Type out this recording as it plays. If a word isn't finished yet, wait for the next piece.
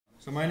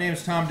So my name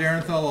is Tom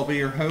Darenthal. I'll be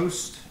your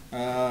host.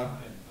 And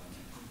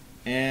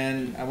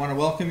I want to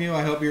welcome you.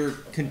 I hope you're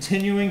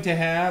continuing to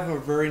have a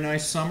very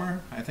nice summer.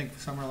 I think the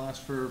summer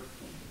lasts for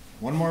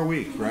one more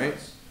week, right?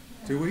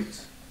 2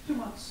 weeks? 2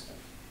 months.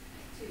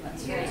 2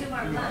 months. 2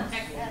 more months.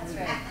 That's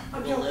right.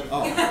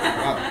 Oh,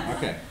 wow,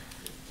 okay.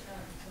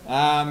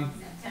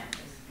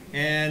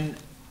 And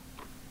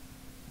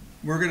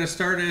we're going to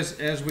start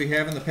as we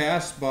have in the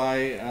past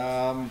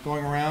by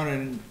going around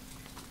and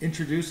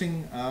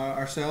introducing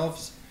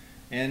ourselves,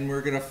 and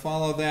we're going to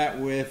follow that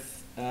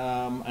with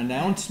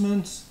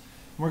announcements.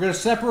 We're going to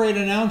separate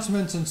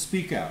announcements and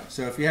speak out.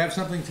 So if you have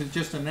something to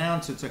just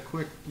announce, it's a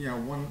quick,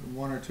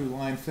 one or two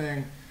line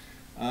thing.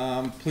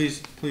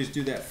 Please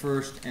do that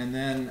first, and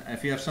then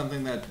if you have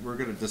something that we're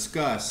going to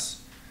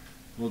discuss,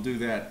 we'll do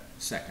that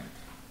second.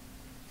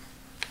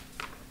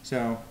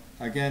 So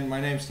again, my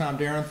name's Tom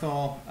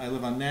Darenthal. I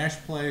live on Nash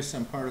Place.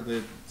 I'm part of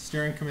the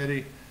steering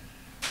committee,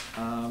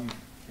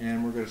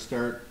 and we're going to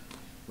start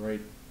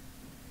right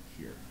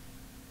here.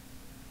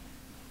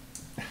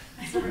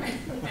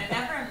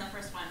 Never am the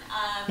first one.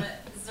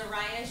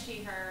 Zariah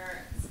Sheher,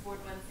 Ward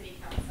 1 City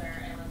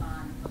Councilor. I live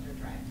on Hildred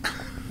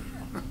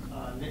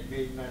Drive. Nick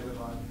Baden, I live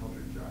on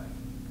Hildred Drive.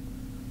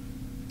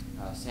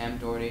 Sam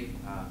Doherty,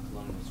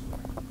 Colonial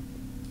Square.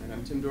 And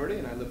I'm Tim Doherty,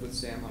 and I live with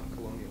Sam on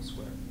Colonial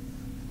Square.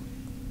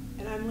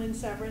 And I'm Lynn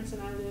Severance,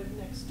 and I live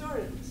next door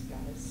to these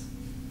guys.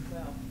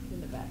 Well,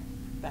 in the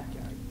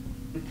backyard.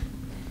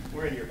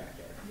 We're in your backyard.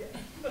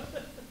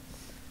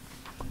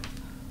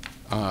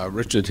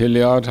 Richard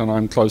Hilliard, and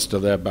I'm close to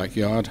their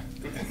backyard.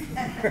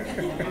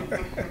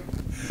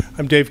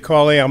 I'm Dave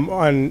Cawley. I'm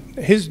on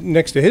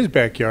next to his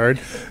backyard,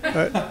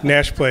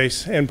 Nash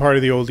Place, and part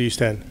of the old East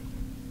End.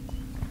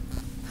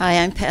 Hi,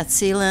 I'm Pat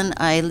Seelan.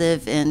 I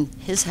live in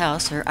his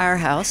house, or our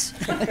house.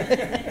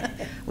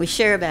 We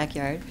share a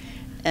backyard.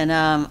 And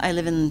I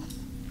live on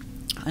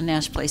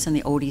Nash Place in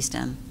the old East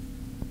End.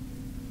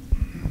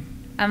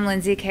 I'm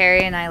Lindsay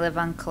Carey, and I live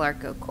on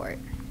Calarco Court.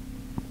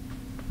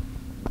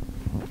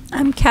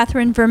 I'm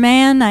Catherine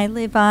Verman. I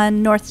live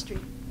on North Street.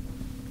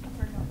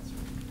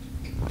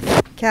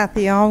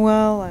 Kathy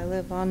Allwell. I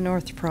live on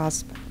North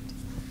Prospect.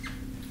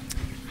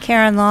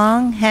 Karen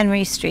Long,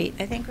 Henry Street.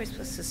 I think we're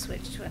supposed to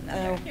switch to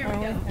another. Here we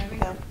go. There we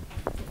go.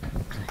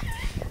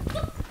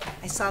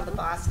 I saw the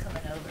boss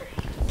coming over.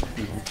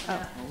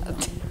 Oh.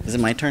 Is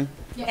it my turn?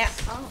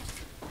 Yes. Yeah. Oh.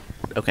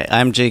 Okay,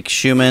 I'm Jake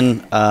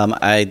Schumann.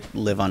 I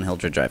live on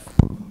Hildred Drive.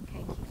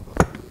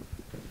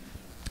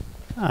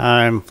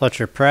 I'm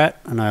Fletcher Pratt,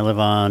 and I live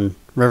on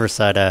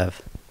Riverside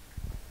Ave.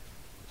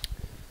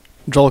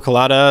 Joel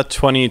Collada,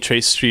 20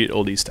 Chase Street,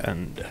 Old East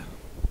End.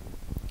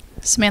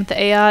 Samantha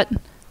Ayotte,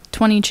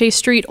 20 Chase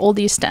Street, Old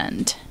East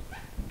End.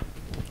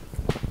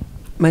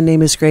 My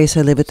name is Grace.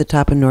 I live at the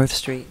top of North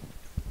Street.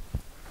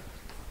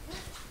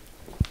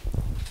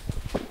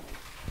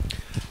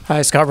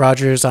 Hi, Scott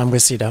Rogers. I'm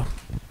with CEDO.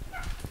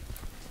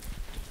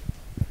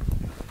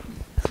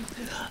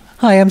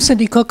 Hi, I'm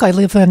Cindy Cook. I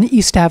live on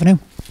East Avenue.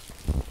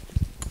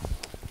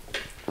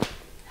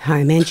 Hi,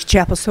 I'm Angie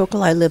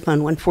Chapel-Sokol. I live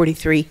on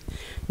 143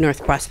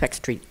 North Prospect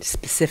Street.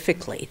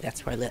 Specifically,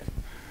 that's where I live.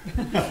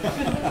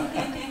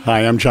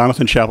 Hi, I'm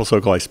Jonathan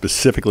Chapel-Sokol. I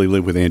specifically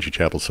live with Angie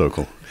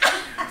Chapel-Sokol.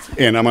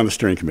 And I'm on the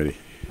steering committee.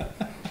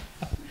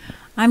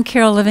 I'm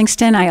Carol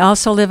Livingston. I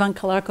also live on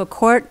Calarco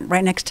Court,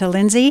 right next to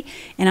Lindsay,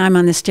 and I'm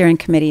on the steering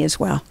committee as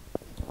well.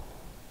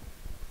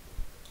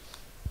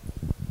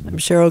 I'm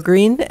Cheryl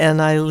Green, and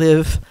I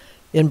live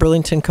in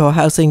Burlington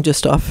Co-housing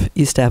just off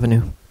East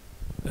Avenue.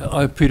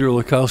 I'm Peter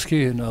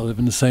Lukowski, and I live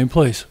in the same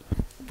place,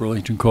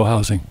 Burlington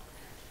Co-housing.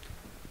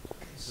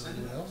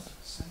 Send it else?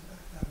 Send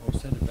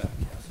it back.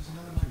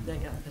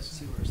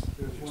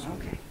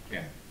 Okay.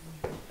 Yeah.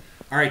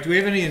 All right, do we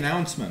have any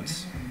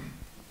announcements?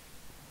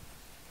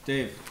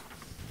 Dave.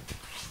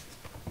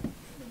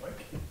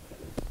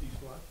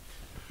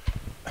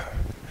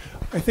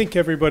 I think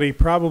everybody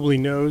probably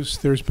knows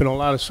there's been a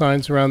lot of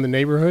signs around the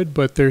neighborhood,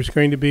 but there's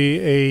going to be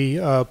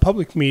a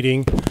public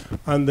meeting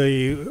on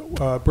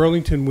the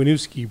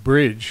Burlington-Winooski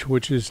Bridge,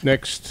 which is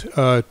next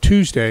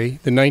Tuesday,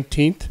 the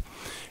 19th,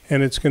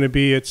 and it's going to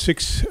be at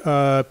 6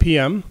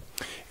 p.m.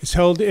 It's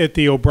held at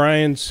the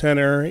O'Brien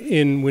Center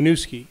in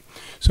Winooski.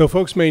 So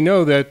folks may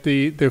know that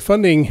the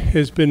funding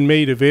has been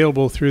made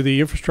available through the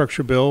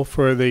infrastructure bill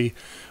for the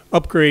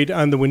upgrade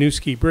on the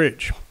Winooski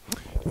Bridge.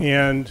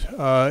 And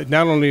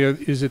not only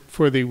is it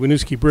for the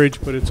Winooski Bridge,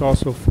 but it's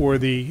also for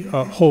the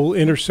whole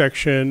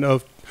intersection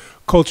of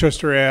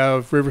Colchester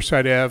Ave,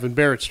 Riverside Ave, and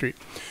Barrett Street.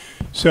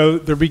 So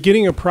they're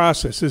beginning a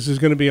process. This is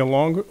going to be a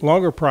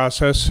longer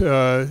process,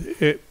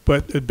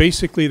 but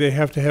basically they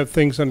have to have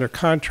things under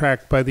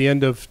contract by the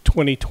end of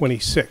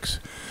 2026.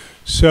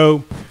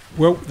 So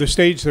the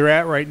stage they're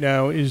at right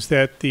now is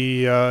that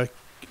the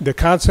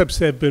concepts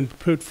that have been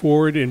put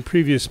forward in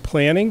previous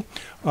planning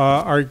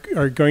are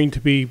going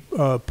to be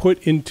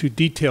put into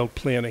detailed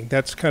planning.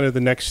 That's kind of the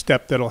next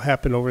step that'll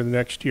happen over the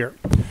next year.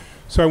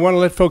 So I want to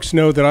let folks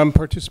know that I'm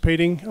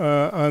participating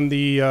on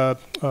the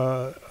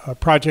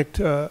project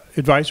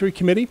advisory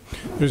committee.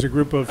 There's a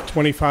group of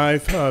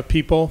 25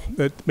 people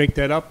that make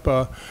that up.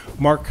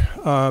 Mark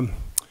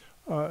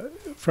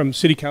from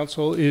City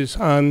Council is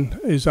on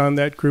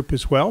that group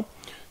as well.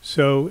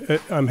 So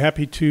I'm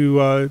happy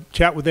to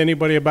chat with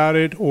anybody about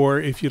it, or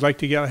if you'd like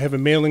to have a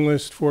mailing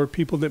list for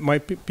people that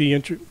might be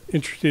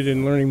interested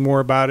in learning more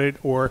about it,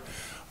 or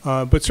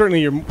but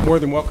certainly you're more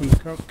than welcome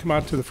to come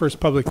out to the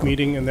first public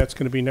meeting, and that's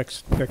going to be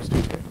next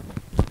Tuesday.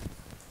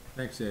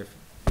 Thanks, Dave.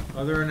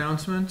 Other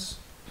announcements?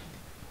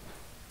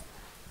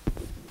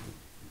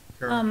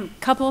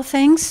 Couple of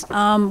things.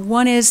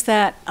 One is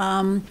that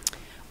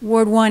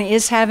Ward 1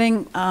 is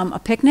having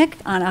a picnic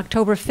on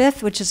October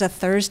 5th, which is a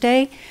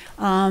Thursday,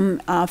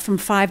 from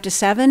 5 to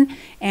 7,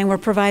 and we're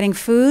providing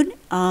food,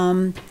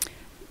 the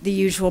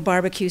usual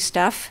barbecue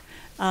stuff.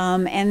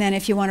 And then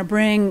if you want to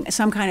bring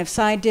some kind of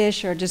side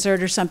dish or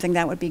dessert or something,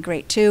 that would be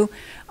great too.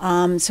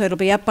 So it'll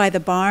be up by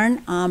the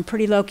barn,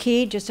 pretty low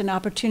key, just an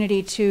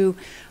opportunity to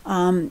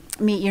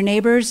meet your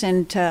neighbors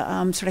and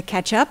to sort of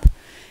catch up.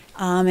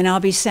 And we'll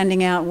be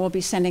sending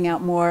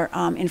out more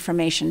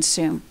information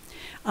soon.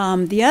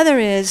 The other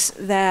is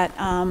that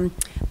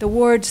the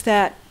wards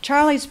that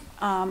Charlie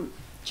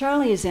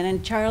is in,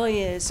 and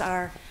Charlie is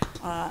our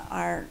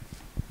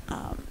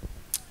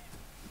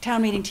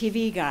town meeting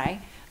TV guy,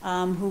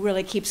 who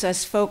really keeps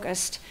us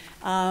focused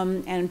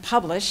and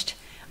published.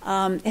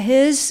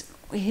 His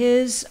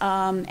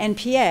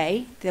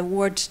NPA, the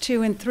wards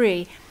 2 and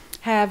 3,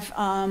 have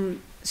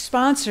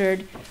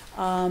sponsored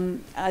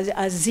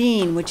a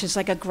zine, which is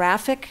like a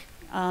graphic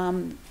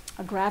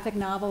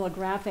novel, a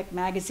graphic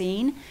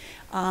magazine,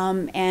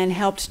 and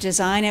helped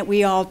design it.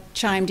 We all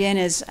chimed in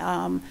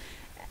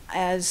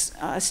as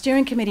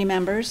steering committee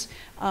members,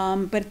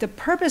 but the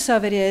purpose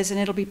of it is, and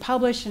it'll be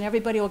published and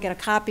everybody will get a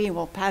copy and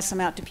we'll pass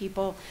them out to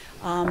people.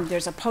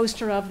 There's a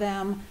poster of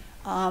them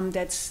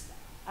that's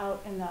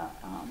out in the,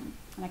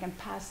 and I can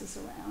pass this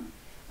around.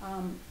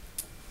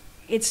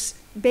 It's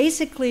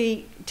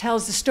basically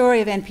tells the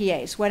story of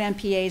NPAs, what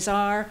NPAs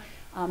are,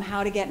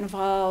 how to get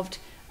involved,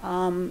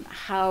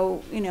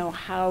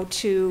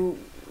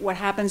 what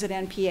happens at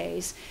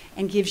NPAs,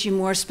 and gives you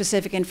more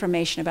specific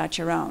information about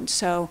your own.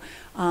 So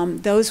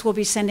those we'll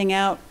be sending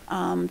out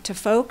to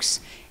folks,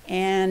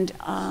 and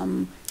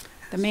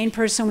the main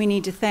person we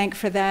need to thank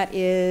for that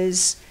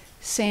is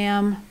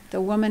Sam, the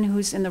woman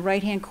who's in the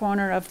right-hand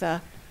corner of the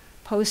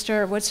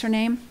poster. What's her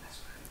name?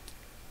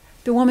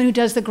 The woman who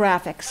does the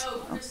graphics.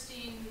 Oh,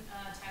 Christine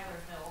Tyler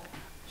Hill.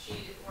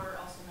 Or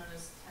also known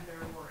as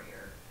Tender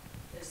Warrior,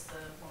 is the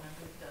woman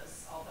who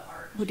does all the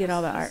art. Who did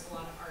all the art. A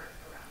lot of art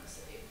around the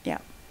city. Yeah.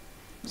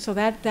 So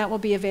that will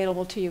be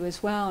available to you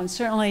as well. And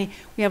certainly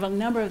we have a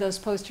number of those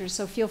posters,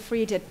 so feel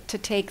free to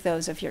take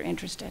those if you're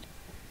interested.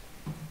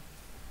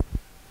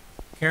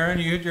 Karen,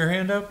 you had your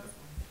hand up?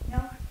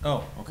 No.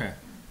 Oh, okay.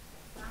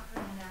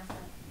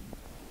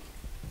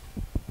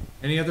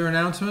 Any other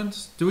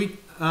announcements? Do we,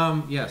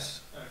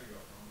 yes.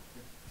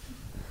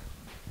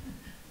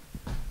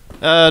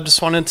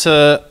 Just wanted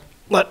to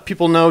let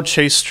people know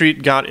Chase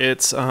Street got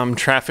its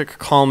traffic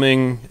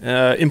calming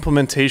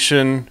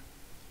implementation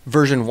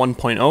version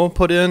 1.0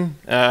 put in.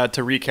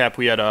 To recap,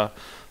 we had a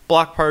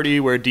block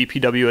party where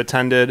DPW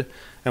attended,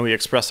 and we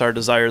expressed our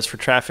desires for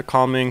traffic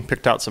calming,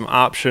 picked out some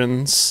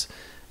options.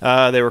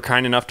 They were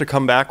kind enough to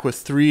come back with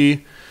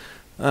 3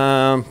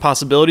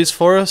 possibilities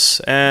for us,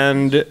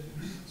 and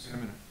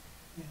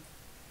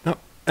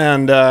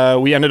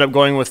we ended up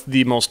going with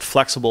the most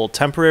flexible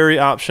temporary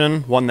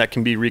option, one that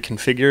can be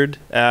reconfigured.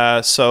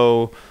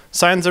 So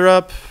signs are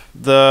up.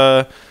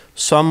 The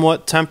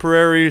somewhat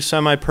temporary,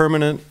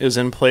 semi-permanent is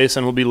in place,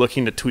 and we'll be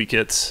looking to tweak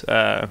it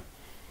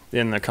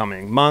in the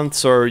coming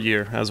months or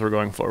year as we're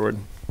going forward.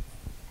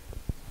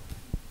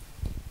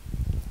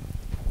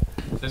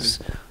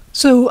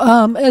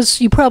 So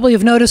as you probably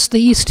have noticed,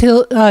 the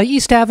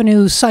East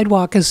Avenue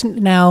sidewalk is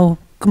now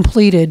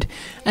completed,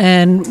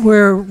 and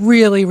we're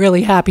really,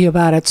 really happy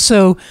about it.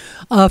 So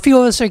a few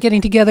of us are getting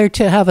together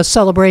to have a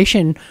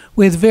celebration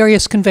with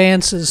various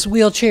conveyances,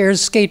 wheelchairs,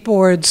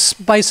 skateboards,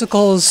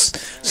 bicycles,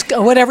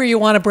 whatever you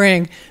want to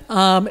bring.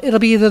 It'll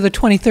be either the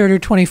 23rd or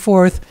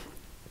 24th.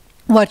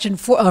 Watching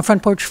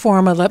Front Porch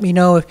Forum, let me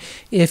know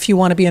if you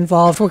want to be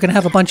involved. We're going to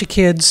have a bunch of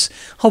kids,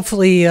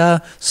 hopefully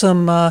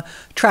some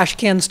trash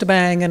cans to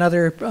bang and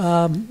other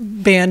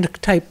band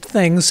type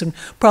things, and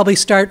probably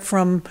start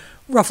from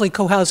roughly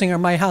co-housing or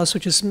my house,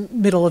 which is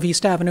middle of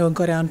East Avenue, and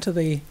go down to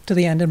the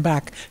end and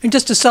back. And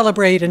just to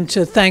celebrate and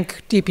to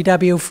thank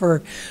DPW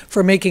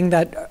for making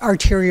that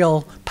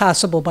arterial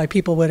passable by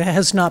people when it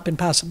has not been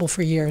passable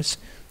for years.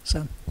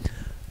 So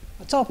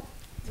that's all.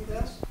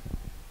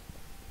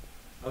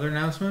 Other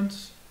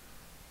announcements?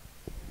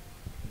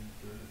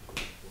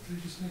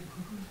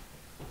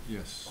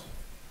 Yes.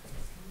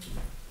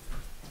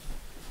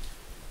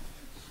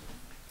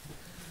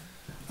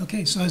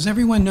 Okay, so as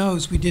everyone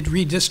knows, we did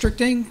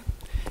redistricting,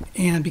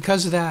 and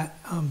because of that,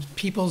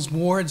 people's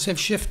wards have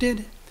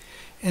shifted,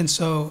 and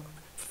so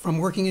from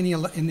working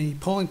in the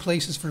polling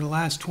places for the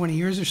last 20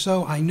 years or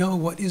so, I know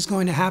what is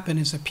going to happen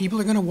is that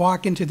people are going to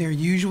walk into their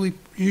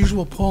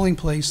usual polling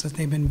place that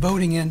they've been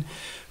voting in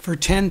for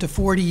 10 to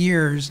 40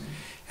 years,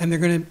 and they're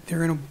going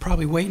to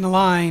probably wait in a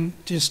line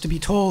just to be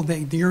told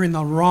that you're in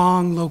the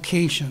wrong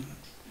location.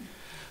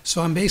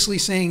 So I'm basically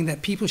saying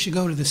that people should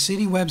go to the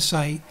city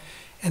website,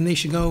 and they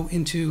should go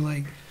into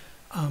like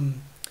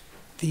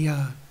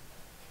the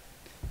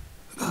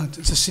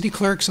city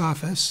clerk's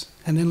office,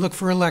 and then look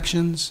for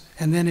elections,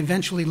 and then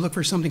eventually look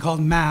for something called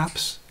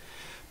maps.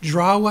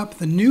 Draw up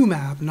the new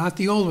map, not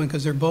the old one,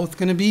 because they're both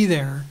going to be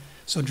there.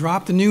 So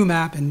drop the new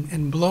map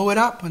and blow it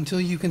up until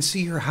you can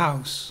see your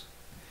house.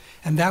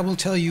 And that will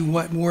tell you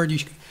what ward you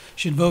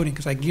should vote in,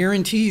 because I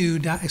guarantee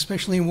you,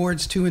 especially in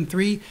wards 2 and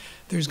 3,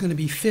 there's going to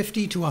be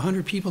 50 to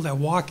 100 people that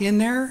walk in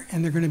there,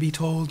 and they're going to be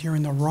told you're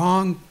in the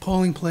wrong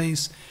polling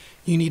place,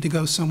 you need to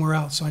go somewhere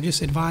else. So I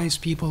just advise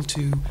people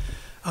to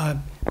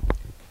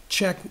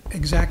check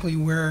exactly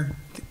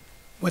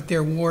what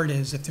their ward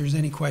is if there's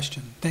any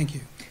question. Thank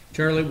you.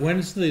 Charlie,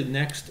 when's the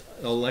next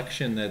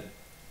election that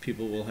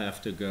people will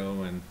have to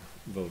go and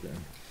vote in?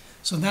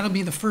 So that'll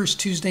be the first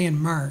Tuesday in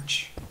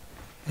March,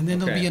 and then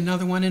there'll be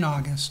another one in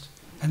August,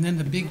 and then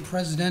the big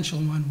presidential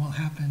one will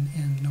happen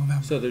in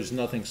November. So there's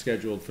nothing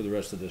scheduled for the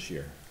rest of this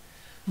year?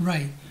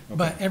 Right,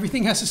 but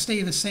everything has to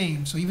stay the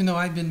same. So even though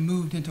I've been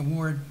moved into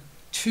Ward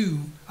 2,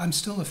 I'm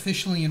still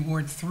officially in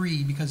Ward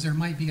 3 because there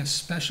might be a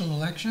special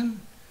election.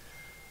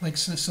 Like,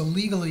 so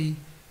legally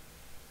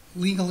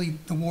the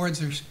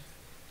wards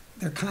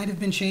they're kind of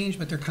been changed,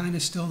 but they're kind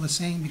of still the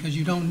same because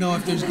you don't know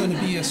if there's going to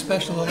be a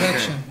special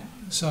election.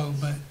 So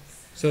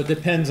it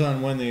depends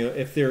on when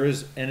if there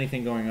is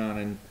anything going on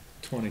in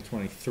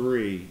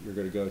 2023, you're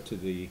going to go to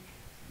the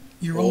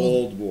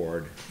old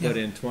ward, but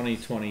in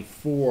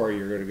 2024,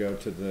 you're going to go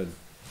to the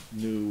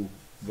new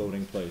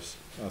voting place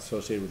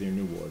associated with your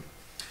new ward.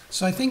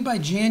 So I think by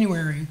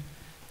January,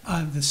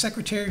 the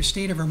Secretary of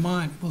State of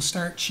Vermont will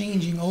start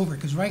changing over,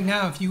 because right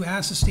now, if you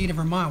ask the state of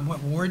Vermont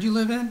what ward you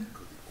live in,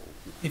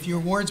 if your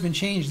ward's been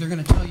changed, they're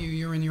going to tell you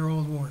you're in your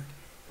old ward.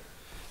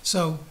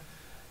 So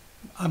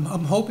I'm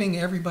hoping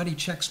everybody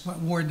checks what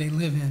ward they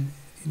live in,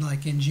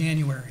 like in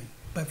January.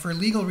 But for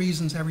legal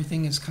reasons,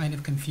 everything is kind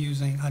of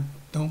confusing. I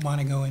don't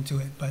want to go into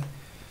it, but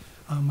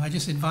I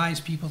just advise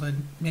people to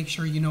make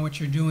sure you know what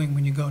you're doing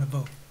when you go to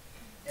vote.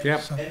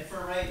 Yep. And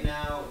for right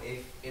now,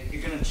 if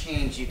you're going to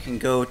change, you can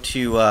go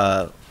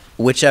to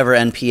whichever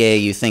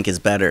NPA you think is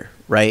better,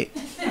 right?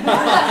 Always.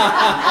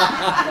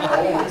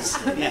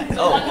 Yeah.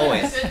 Oh,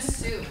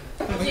 always.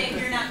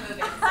 You're not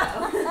moving,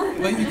 so.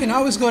 Well, you can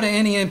always go to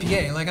any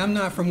NPA. Like, I'm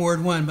not from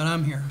Ward 1, but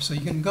I'm here. So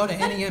you can go to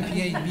any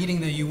NPA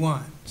meeting that you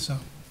want. So.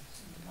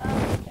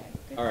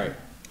 All right.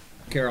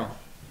 Carol.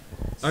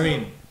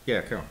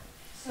 Carol.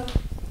 So,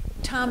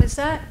 Tom, is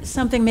that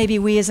something maybe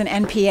we as an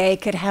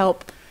NPA could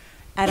help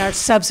at our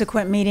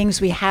subsequent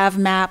meetings? We have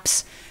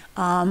maps,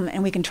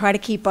 and we can try to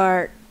keep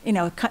our,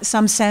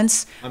 some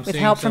sense with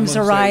help from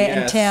Zariah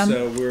and Tim.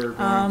 So we're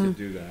going to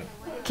do that.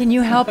 Can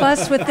you help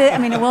us with it? I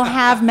mean, we'll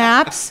have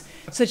maps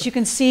so that you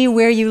can see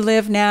where you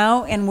live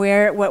now and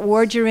what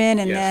ward you're in,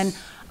 and then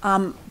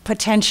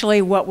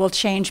potentially what will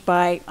change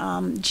by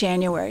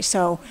January.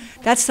 So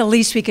that's the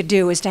least we could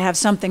do, is to have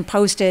something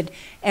posted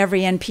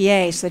every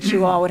NPA so that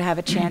you all would have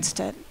a chance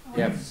to.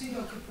 Yep.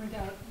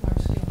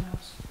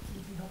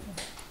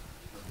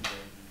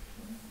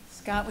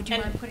 Scott, would you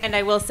mind putting? And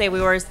I will say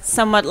we were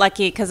somewhat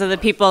lucky because of the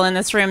people in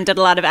this room did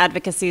a lot of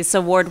advocacy. So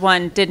Ward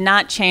 1 did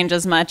not change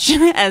as much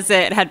as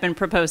it had been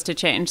proposed to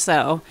change.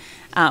 So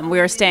we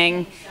were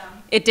staying.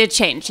 It did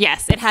change.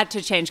 Yes, it had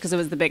to change because it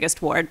was the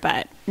biggest ward,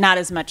 but not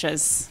as much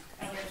as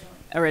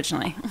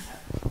originally.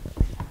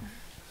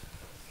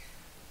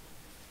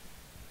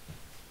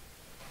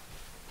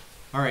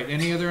 All right.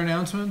 Any other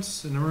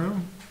announcements in the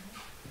room?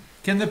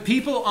 Can the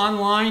people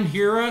online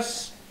hear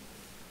us?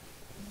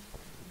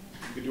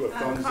 You could do a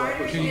thumbs up.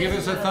 Can you give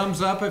us a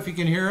thumbs up if you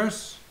can hear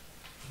us?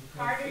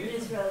 Carter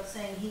Israel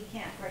saying he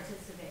can't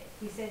participate.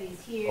 He said he's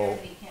here, Oh,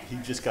 but he can't he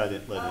participate. just got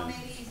it let in.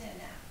 Maybe he's in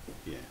now.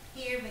 Yeah.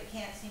 Here, but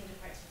can't seem to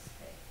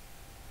participate.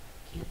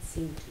 Can't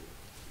seem to.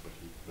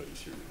 But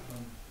he's here now.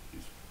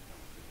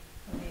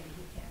 Or maybe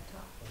he can't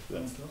talk.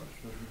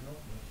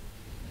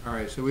 All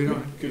right, so we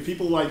don't. Could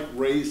people like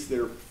raise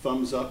their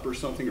thumbs up or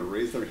something, or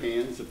raise their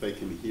hands if they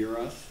can hear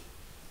us?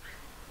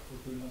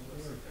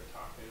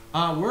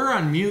 We're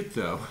on mute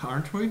though,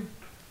 aren't we?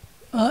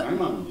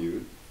 I'm on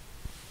mute,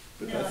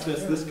 but that's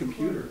just this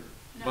computer.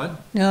 What?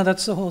 No,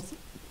 that's the whole.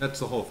 That's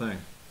the whole thing.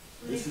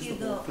 This is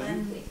the whole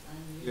thing.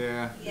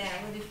 Yeah. Yeah,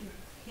 what if you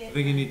hit? I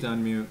think you need to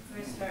unmute.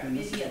 Restart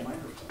video.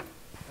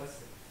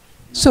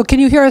 So can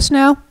you hear us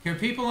now? Can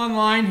people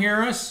online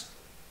hear us?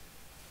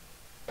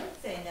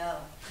 Say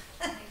no.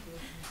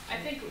 I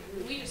think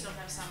we just don't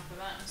have sound for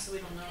them, so we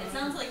don't know. It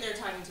sounds like they're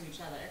talking to each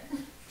other.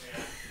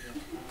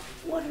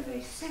 What are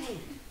they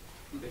saying?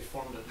 They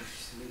formed a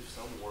new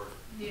subword.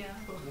 Yeah.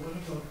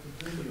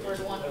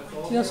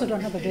 We also don't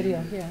have a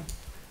video,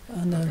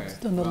 on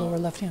the lower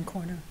left-hand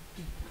corner.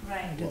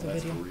 Right. I did the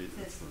video.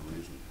 That's the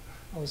reason.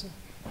 Oh, is it?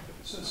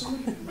 So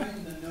somebody could write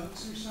in the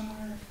notes or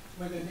somewhere,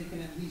 whether they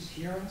can at least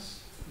hear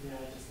us? Yeah,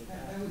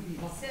 that would be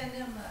helpful. Send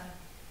them a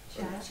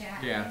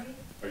chat. Yeah.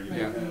 Right,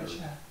 Yeah. in the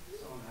chat.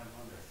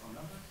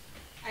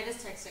 I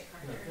just texted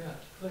Carter.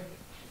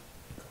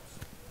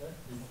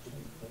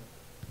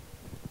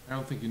 I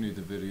don't think you need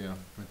the video.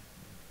 But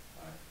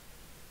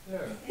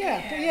Yeah.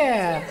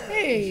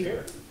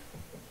 Hey.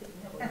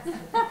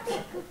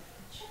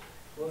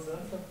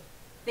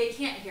 They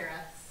can't hear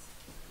us.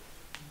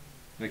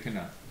 they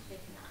cannot. They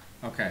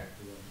cannot. Okay.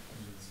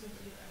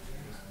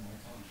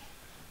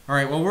 All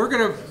right. Well, we're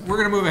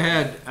gonna move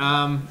ahead.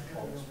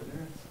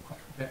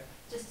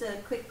 Just a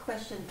quick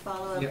question,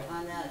 follow-up Yep.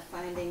 on that,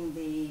 finding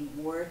the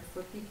ward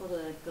for people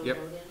to go Yep.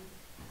 vote in.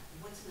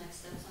 What's the next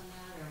steps on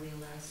that, or will you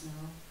let us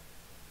know?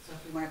 So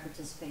if we want to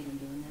participate in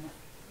doing that?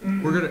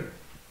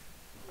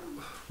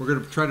 We're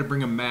gonna try to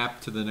bring a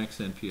map to the next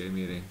NPA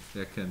meeting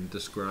that can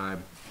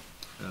describe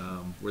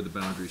where the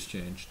boundaries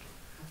changed,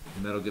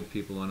 and that'll give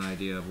people an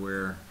idea of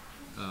where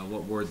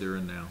what ward they're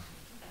in now.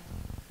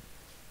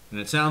 And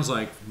it sounds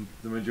like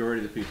the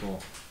majority of the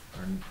people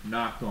are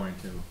not going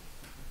to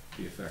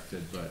be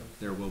affected, but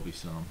there will be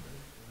some.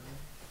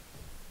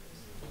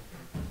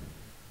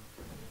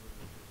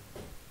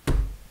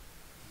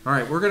 All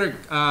right, we're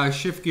gonna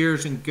shift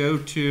gears and go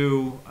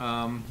to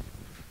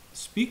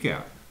Speak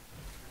Out.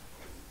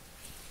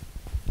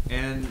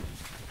 And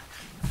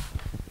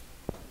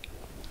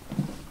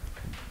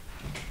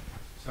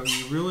so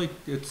you really,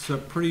 it's a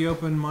pretty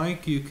open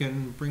mic. You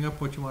can bring up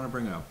what you want to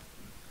bring up.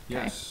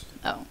 Yes.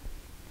 Okay. Oh.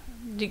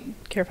 Do you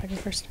care if I go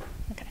first?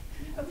 Okay.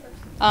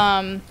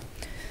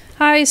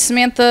 Hi,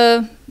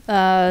 Samantha,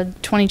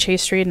 20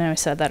 Chase Street. I know I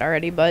said that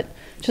already, but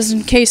just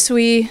in case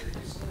we...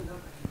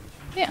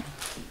 Yeah.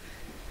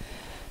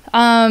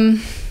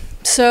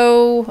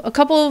 So a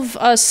couple of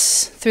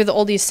us through the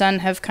Old East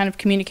End have kind of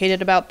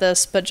communicated about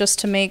this, but just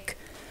to make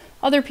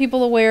other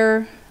people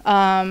aware,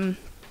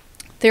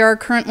 there are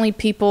currently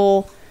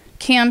people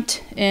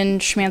camped in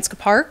Schmanska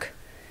Park,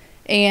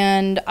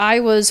 and I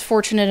was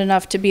fortunate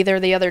enough to be there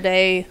the other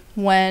day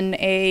when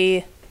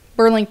a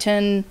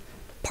Burlington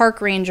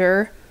park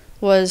ranger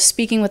was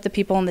speaking with the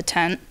people in the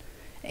tent,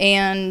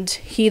 and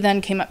he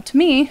then came up to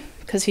me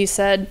because he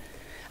said,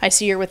 I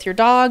see you're with your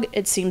dog.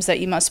 It seems that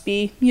you must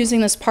be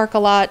using this park a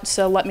lot,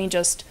 so let me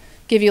just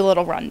give you a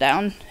little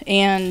rundown.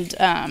 And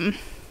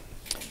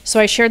so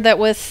I shared that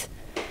with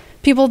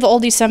people of the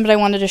Old East End, but I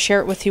wanted to share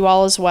it with you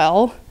all as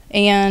well.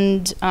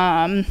 And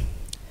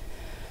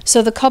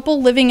so the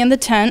couple living in the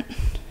tent,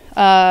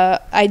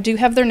 I do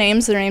have their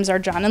names. Their names are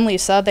John and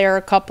Lisa. They are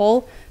a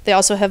couple. They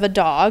also have a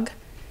dog.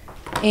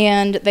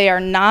 And they are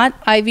not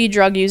IV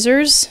drug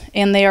users,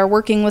 and they are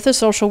working with a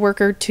social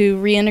worker to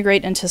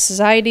reintegrate into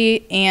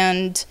society,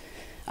 and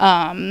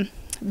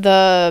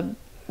the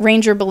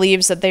ranger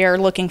believes that they are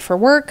looking for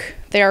work.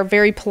 They are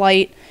very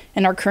polite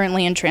and are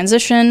currently in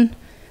transition.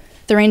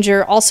 The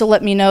ranger also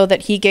let me know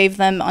that he gave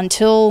them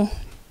until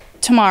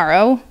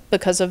tomorrow,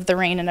 because of the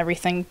rain and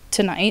everything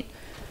tonight,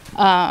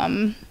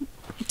 to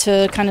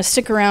kind of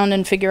stick around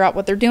and figure out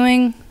what they're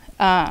doing,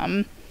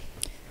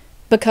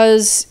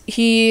 because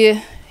he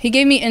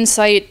gave me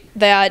insight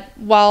that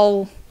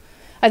while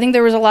I think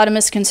there was a lot of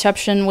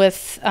misconception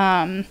with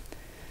the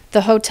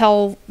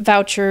hotel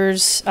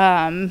vouchers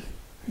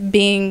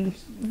being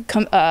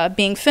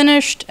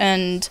finished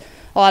and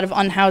a lot of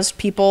unhoused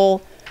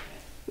people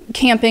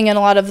camping in a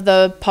lot of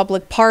the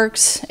public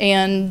parks,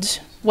 and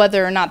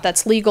whether or not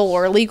that's legal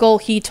or illegal,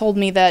 he told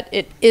me that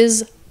it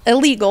is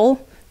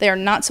illegal. They are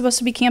not supposed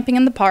to be camping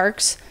in the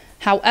parks.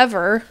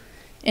 However,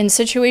 in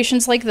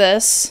situations like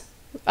this,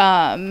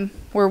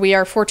 where we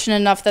are fortunate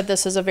enough that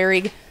this is a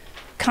very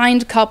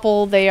kind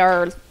couple, they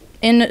are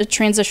in a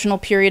transitional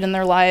period in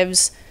their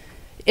lives,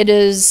 it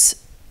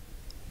is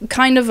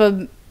kind of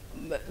a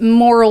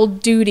moral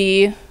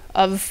duty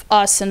of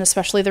us, and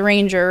especially the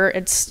ranger.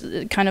 It's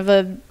kind of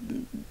a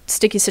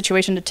sticky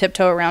situation to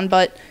tiptoe around,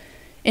 but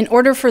in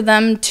order for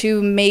them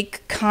to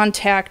make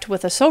contact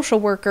with a social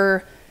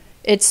worker,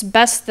 it's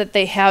best that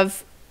they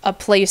have a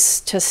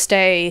place to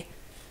stay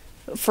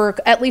for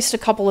at least a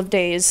couple of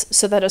days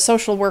so that a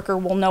social worker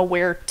will know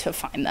where to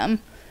find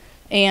them.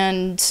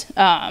 And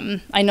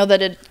I know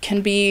that it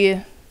can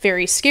be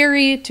very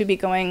scary to be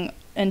going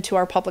into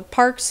our public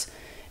parks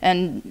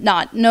and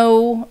not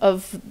know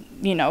of,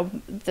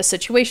 the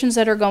situations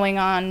that are going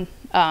on.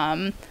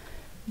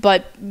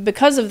 But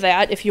because of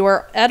that, if you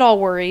are at all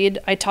worried,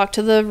 I talked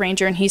to the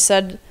ranger and he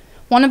said,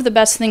 one of the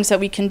best things that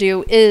we can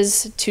do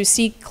is to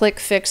see, click,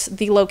 fix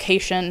the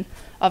location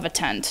of a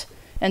tent.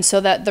 And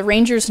so that the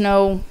rangers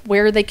know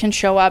where they can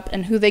show up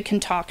and who they can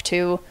talk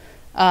to,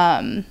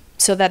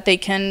 so that they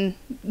can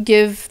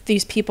give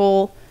these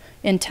people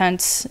in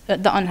tents,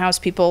 the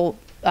unhoused people,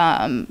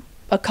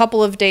 a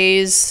couple of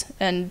days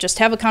and just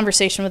have a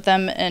conversation with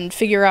them and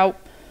figure out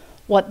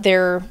what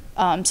their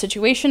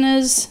situation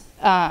is.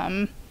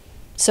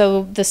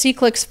 So the see,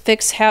 click,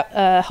 fix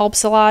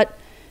helps a lot.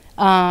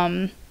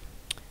 And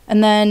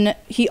then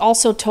he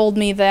also told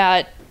me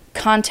that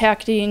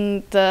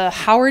contacting the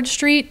Howard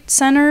Street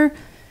Center,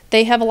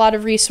 they have a lot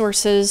of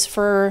resources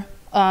for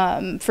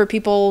for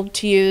people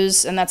to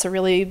use, and that's a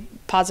really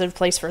positive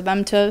place for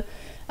them to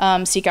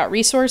seek out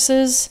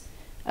resources.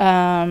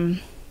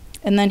 And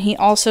then he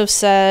also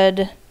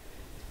said,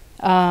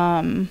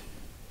 let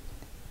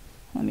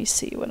me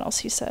see what else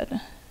he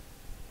said.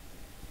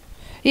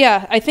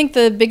 Yeah, I think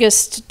the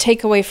biggest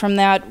takeaway from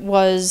that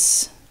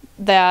was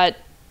that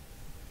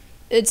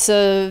it's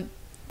a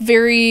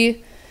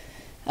very,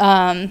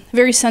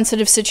 very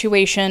sensitive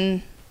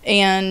situation,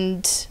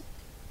 and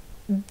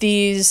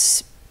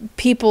these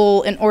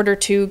people, in order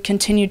to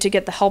continue to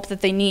get the help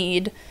that they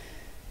need,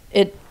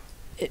 it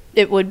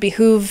would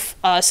behoove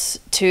us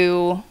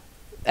to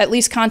at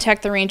least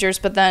contact the rangers,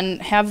 but then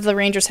have the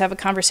rangers have a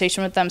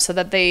conversation with them so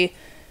that they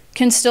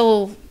can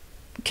still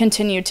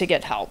continue to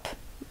get help.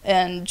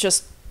 And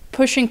just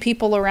pushing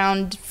people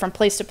around from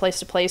place to place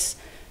to place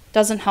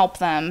doesn't help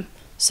them.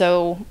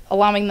 So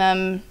allowing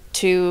them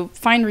to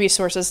find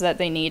resources that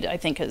they need, I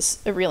think, is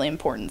a really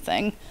important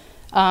thing.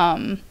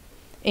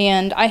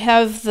 And I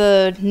have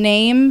the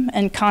name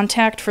and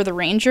contact for the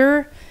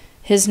ranger.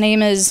 His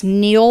name is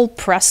Neil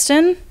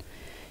Preston,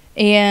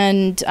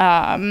 and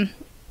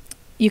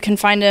you can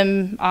find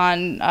him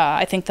on,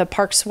 I think, the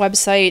Parks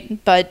website,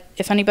 but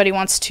if anybody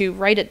wants to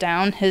write it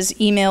down, his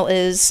email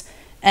is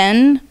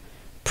npreston,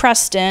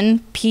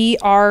 Preston,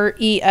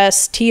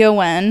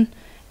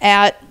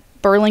 at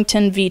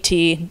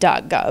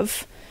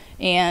burlingtonvt.gov.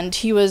 And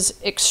he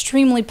was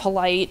extremely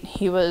polite.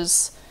 He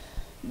was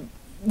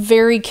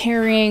very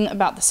caring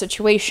about the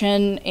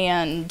situation,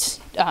 and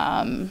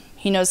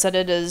he knows that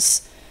it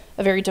is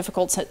a very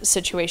difficult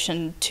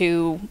situation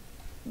to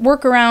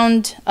work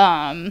around.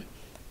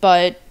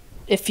 But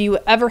if you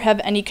ever have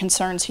any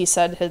concerns, he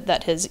said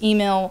that his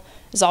email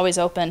is always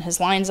open, his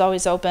line's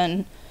always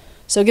open.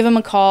 So give him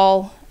a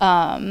call.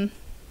 And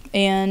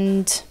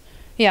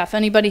yeah, if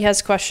anybody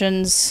has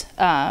questions,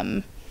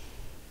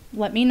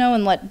 let me know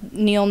and let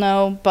Neil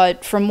know.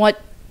 But from what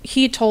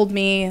he told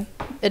me,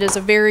 it is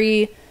a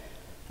very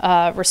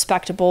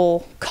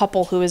respectable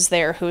couple who is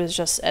there, who is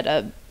just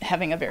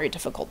having a very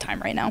difficult time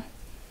right now.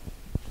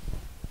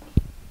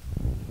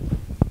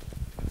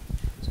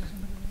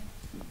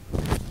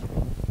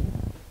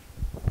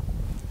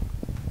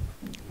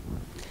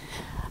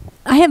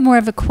 I have more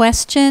of a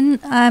question.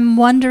 I'm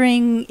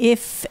wondering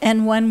if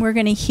and when we're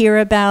going to hear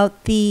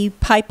about the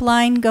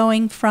pipeline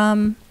going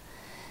from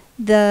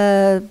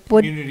the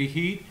community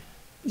heat.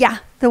 Yeah,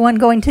 the one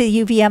going to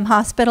the UVM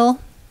hospital.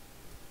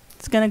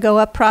 It's going to go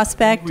up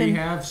Prospect. We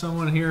have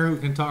someone here who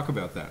can talk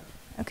about that.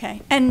 Okay,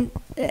 and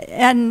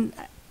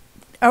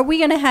are we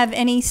going to have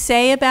any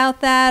say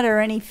about that, or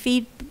any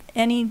is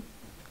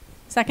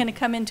that going to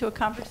come into a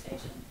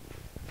conversation?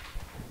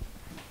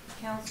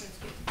 Councilors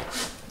get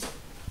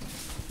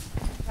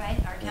right?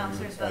 Our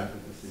councilors vote.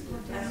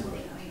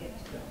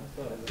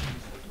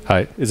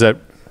 Hi, is that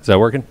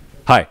working?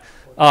 Hi,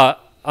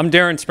 I'm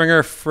Darren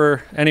Springer.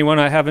 For anyone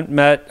I haven't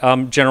met,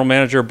 I'm General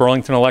Manager of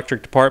Burlington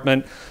Electric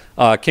Department.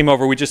 Came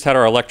over, we just had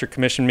our electric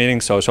commission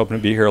meeting, so I was hoping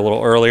to be here a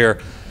little earlier.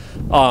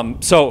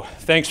 So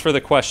thanks for the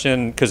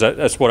question, because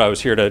that's what I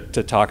was here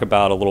to talk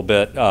about a little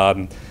bit,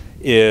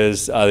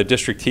 is the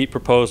district heat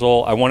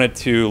proposal. I wanted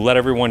to let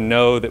everyone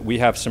know that we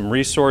have some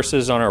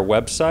resources on our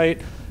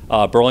website,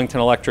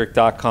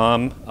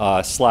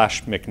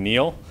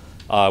 burlingtonelectric.com/McNeil.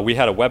 We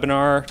had a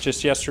webinar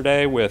just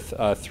yesterday with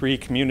 3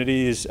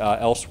 communities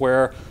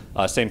elsewhere,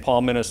 St.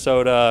 Paul,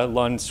 Minnesota,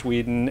 Lund,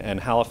 Sweden,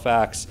 and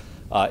Halifax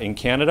in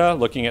Canada,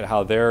 looking at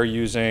how they're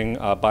using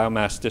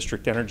biomass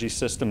district energy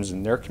systems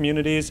in their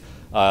communities.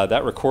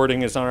 That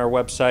recording is on our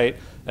website,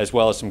 as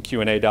well as some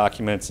Q&A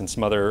documents and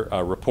some other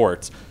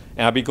reports.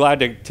 And I'd be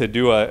glad to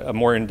do a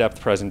more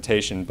in-depth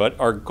presentation, but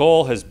our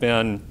goal has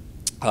been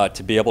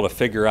to be able to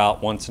figure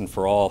out once and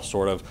for all,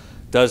 sort of,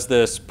 does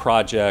this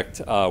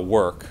project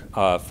work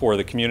for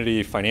the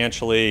community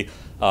financially,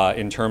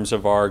 in terms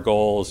of our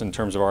goals, in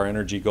terms of our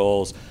energy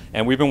goals.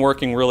 And we've been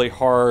working really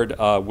hard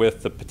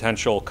with the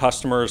potential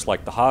customers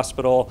like the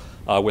hospital,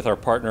 with our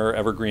partner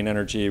Evergreen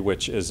Energy,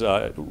 which is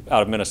out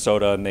of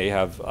Minnesota, and they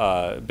have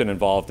been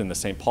involved in the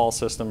St. Paul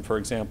system, for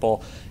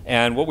example.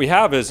 And what we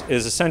have is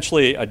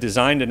essentially a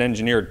designed and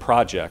engineered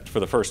project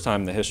for the first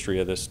time in the history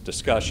of this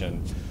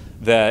discussion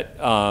that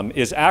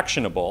is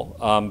actionable,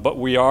 but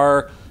we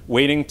are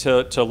waiting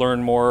to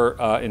learn more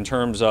in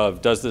terms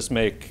of, does this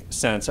make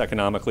sense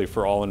economically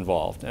for all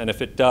involved? And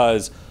if it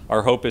does,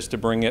 our hope is to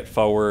bring it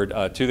forward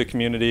to the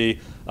community,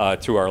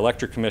 to our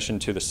electric commission,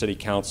 to the city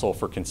council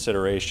for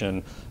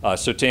consideration.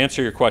 So to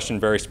answer your question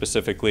very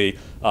specifically,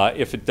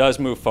 if it does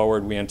move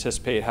forward, we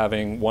anticipate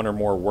having 1 or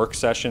more work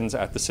sessions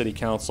at the city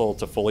council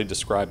to fully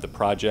describe the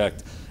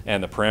project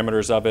and the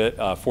parameters of it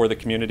for the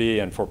community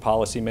and for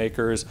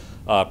policymakers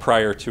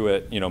prior to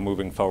it,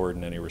 moving forward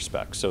in any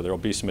respect. So there will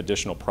be some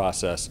additional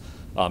process.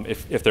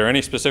 If there are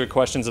any specific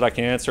questions that I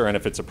can answer, and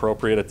if it's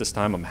appropriate at this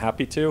time, I'm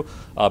happy to.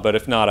 But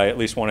if not, I at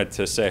least wanted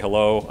to say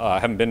hello. I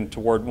haven't been to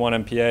Ward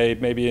 1 NPA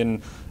maybe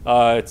in,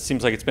 it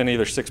seems like it's been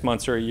either 6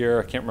 months or a year.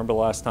 I can't remember the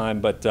last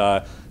time, but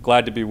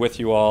glad to be with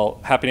you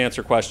all. Happy to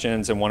answer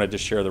questions, and wanted to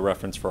share the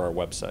reference for our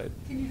website.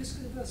 Can you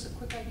just give us a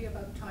quick idea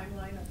about the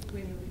timeline of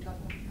when you'll be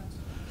talking with the council?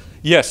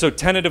 Yeah, so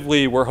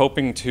tentatively, we're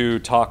hoping to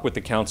talk with the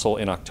council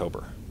in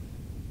October.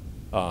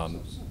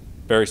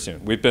 Very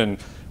soon.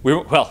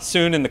 Well,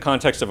 soon in the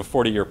context of a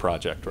 40-year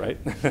project, right?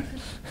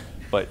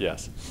 But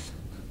yes.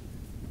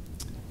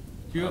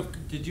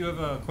 Did you have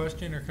a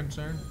question or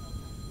concern?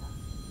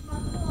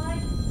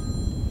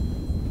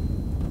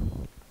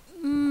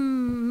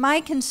 My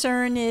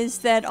concern is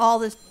that all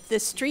the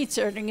streets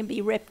are going to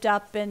be ripped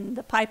up and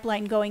the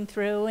pipeline going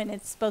through, and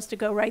it's supposed to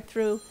go right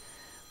through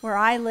where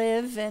I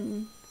live,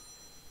 and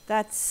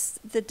that's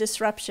the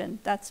disruption.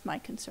 That's my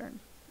concern.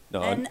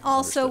 No, and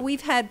also,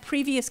 we've had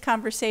previous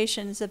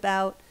conversations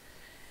about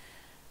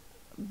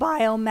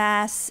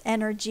biomass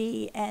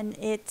energy, and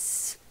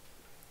it's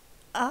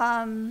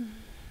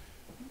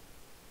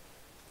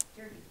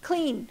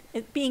clean.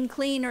 It being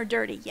clean or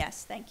dirty.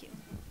 Yes, thank you.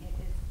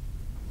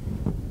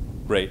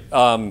 Great.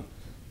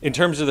 In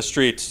terms of the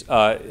streets,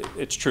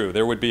 it's true.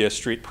 There would be a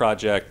street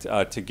project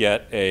to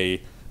get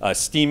a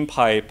steam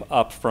pipe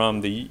up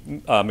from the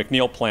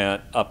McNeil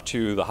plant up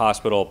to the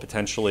hospital,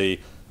 potentially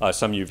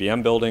some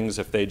UVM buildings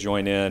if they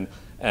join in,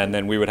 and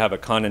then we would have a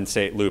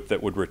condensate loop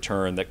that would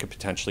return that could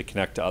potentially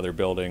connect to other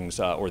buildings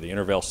or the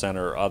Intervale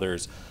Center or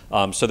others.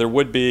 So there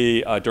would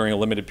be, during a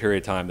limited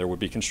period of time, there would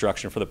be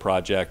construction for the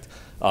project.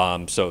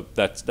 So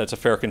that's a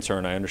fair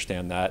concern. I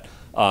understand that.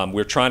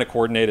 We're trying to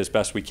coordinate as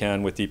best we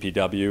can with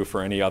DPW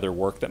for any other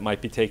work that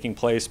might be taking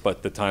place,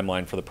 but the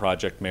timeline for the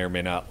project may or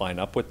may not line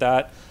up with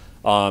that.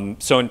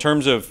 So in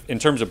terms of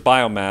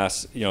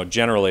biomass,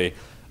 generally,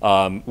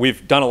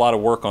 we've done a lot of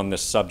work on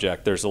this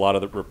subject. There's a lot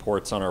of the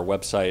reports on our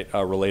website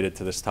related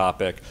to this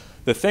topic.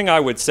 The thing I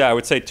would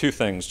say two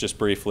things just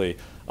briefly.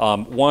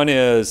 One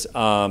is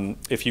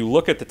if you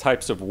look at the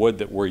types of wood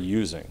that we're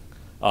using,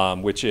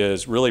 which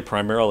is really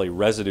primarily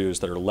residues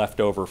that are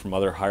left over from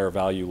other higher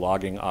value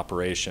logging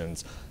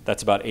operations.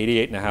 That's about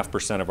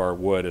 88.5% of our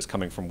wood is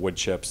coming from wood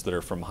chips that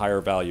are from higher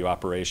value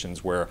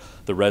operations where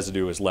the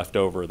residue is left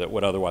over that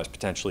would otherwise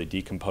potentially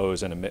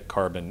decompose and emit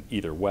carbon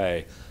either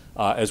way.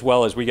 As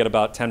well as we get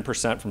about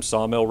 10% from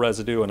sawmill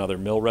residue and other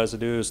mill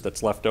residues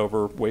that's left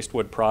over waste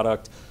wood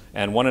product,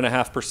 and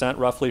 1.5%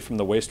 roughly from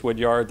the waste wood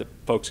yard that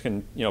folks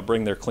can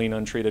bring their clean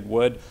untreated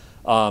wood.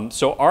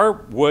 So our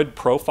wood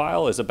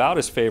profile is about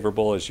as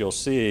favorable as you'll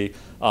see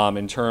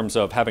in terms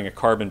of having a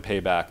carbon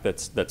payback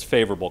that's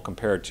favorable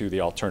compared to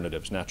the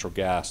alternatives, natural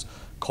gas,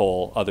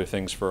 coal, other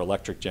things for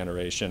electric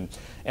generation.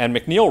 And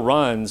McNeil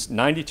runs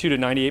 92 to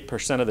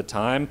 98% of the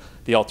time,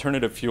 the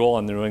alternative fuel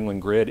on the New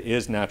England grid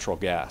is natural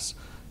gas.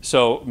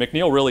 So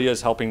McNeil really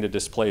is helping to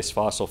displace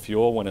fossil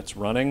fuel when it's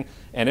running.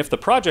 And if the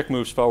project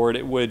moves forward,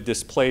 it would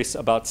displace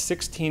about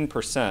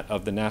 16%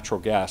 of the natural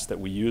gas that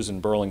we use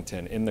in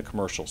Burlington in the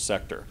commercial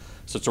sector.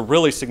 So it's a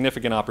really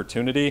significant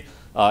opportunity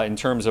in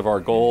terms of our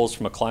goals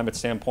from a climate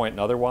standpoint and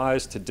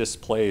otherwise to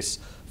displace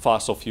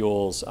fossil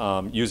fuels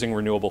using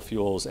renewable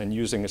fuels and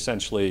using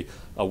essentially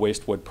a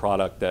waste wood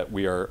product that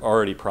we are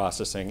already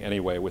processing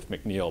anyway with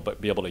McNeil,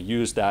 but be able to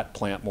use that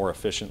plant more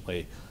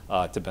efficiently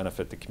to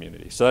benefit the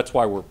community. So that's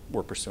why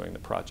we're pursuing the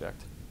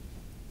project.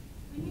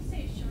 When you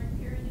say short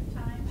period of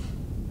time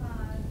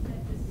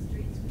that the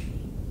streets would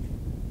be,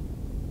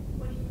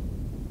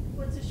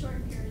 what's a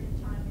short period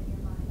of time in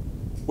your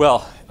mind?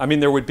 Well, I mean,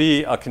 there would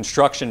be a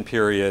construction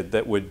period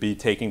that would be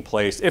taking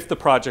place if the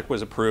project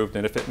was approved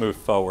and if it moved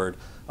forward.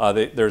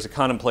 There's a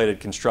contemplated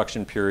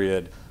construction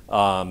period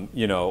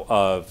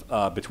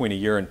of between a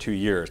year and 2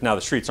 years. Now,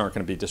 the streets aren't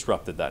going to be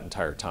disrupted that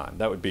entire time.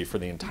 That would be for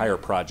the entire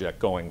project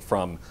going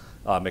from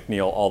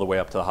McNeil all the way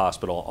up to the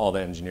hospital, all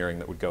the engineering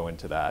that would go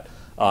into that.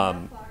 How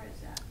far is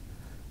that?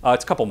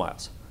 It's a couple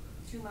miles.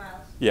 2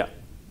 miles? Yeah.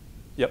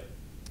 Yep.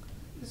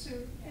 Is there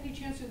any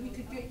chance that we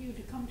could get you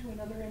to come to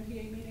another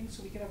NPA meeting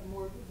so we could have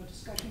more of a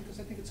discussion? Because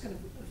I think it's going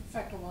to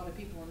affect a lot of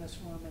people in this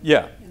room and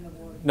in the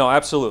ward. No,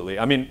 absolutely.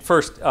 I mean,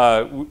 first,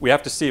 we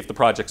have to see if the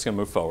project's going to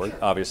move forward,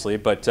 obviously,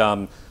 but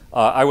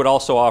I would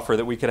also offer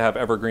that we could have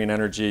Evergreen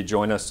Energy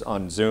join us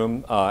on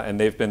Zoom, and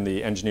they've been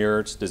the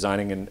engineers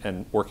designing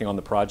and working on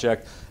the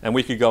project, and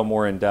we could go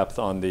more in depth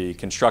on the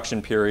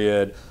construction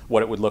period,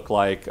 what it would look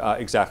like,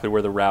 exactly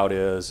where the route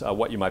is,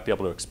 what you might be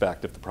able to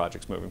expect if the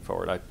project's moving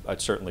forward.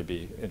 I'd certainly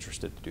be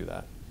interested to do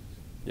that.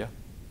 Yeah?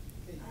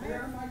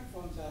 There are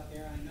microphones out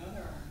there, I know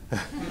there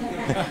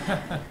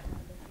are.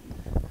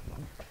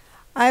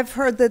 I've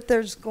heard that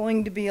there's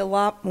going to be a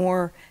lot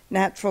more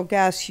natural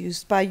gas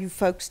used by you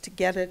folks to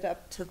get it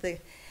up to the,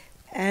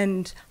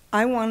 and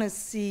I want to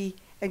see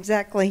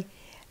exactly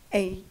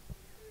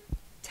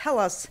tell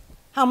us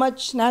how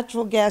much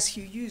natural gas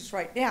you use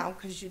right now,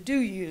 because you do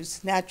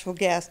use natural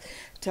gas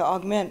to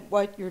augment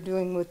what you're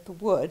doing with the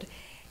wood,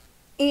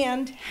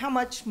 and how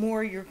much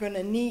more you're going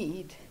to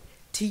need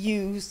to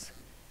use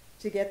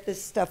to get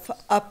this stuff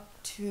up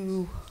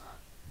to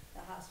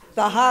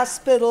the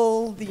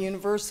hospital, the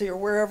university, or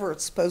wherever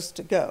it's supposed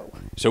to go.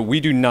 So we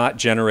do not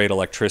generate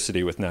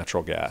electricity with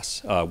natural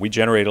gas. We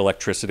generate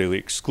electricity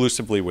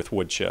exclusively with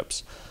wood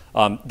chips.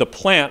 The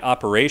plant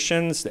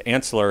operations, the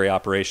ancillary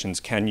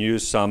operations, can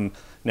use some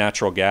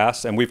natural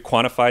gas, and we've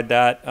quantified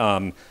that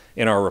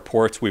in our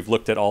reports. We've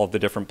looked at all of the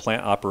different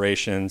plant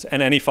operations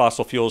and any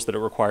fossil fuels that it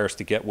requires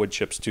to get wood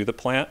chips to the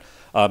plant.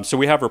 So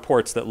we have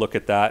reports that look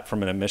at that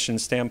from an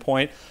emissions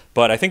standpoint.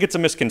 But I think it's a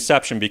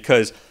misconception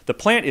because the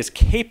plant is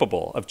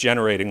capable of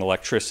generating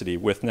electricity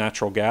with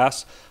natural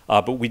gas,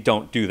 but we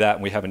don't do that,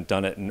 and we haven't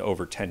done it in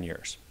over 10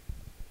 years.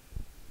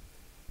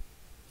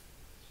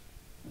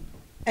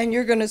 And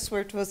you're going to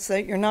swear to us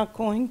that you're not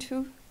going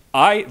to?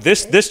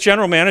 This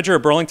general manager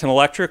of Burlington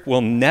Electric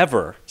will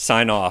never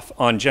sign off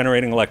on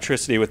generating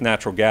electricity with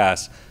natural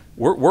gas.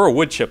 We're a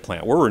wood chip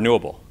plant. We're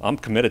renewable. I'm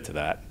committed to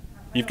that.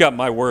 You've got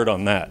my word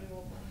on that.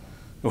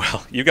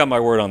 Well, you got my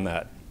word on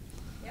that.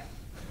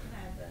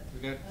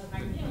 We got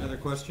another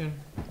question?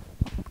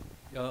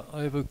 Yeah,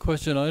 I have a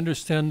question. I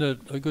understand that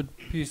a good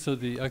piece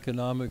of the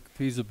economic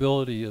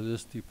feasibility of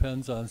this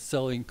depends on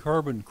selling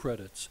carbon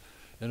credits.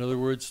 In other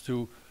words,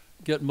 to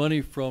get money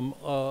from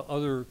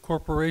other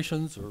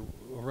corporations or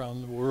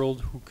around the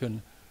world who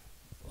can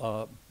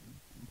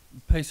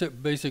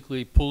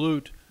basically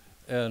pollute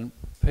and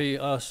pay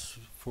us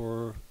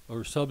for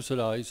or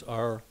subsidize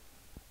our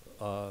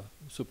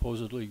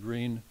supposedly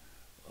green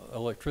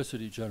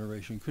electricity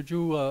generation. Could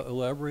you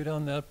elaborate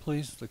on that,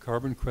 please, the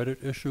carbon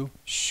credit issue?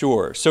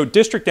 Sure. So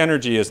district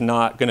energy is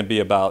not going to be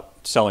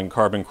about selling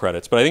carbon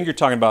credits, but I think you're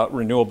talking about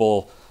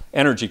renewable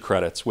energy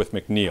credits with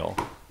McNeil.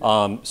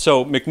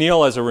 So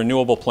McNeil as a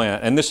renewable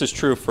plant, and this is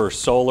true for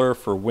solar,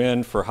 for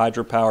wind, for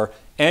hydropower,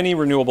 any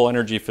renewable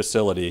energy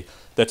facility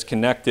that's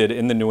connected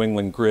in the New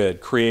England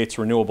grid creates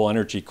renewable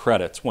energy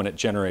credits when it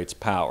generates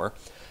power.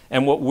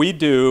 And what we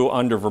do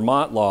under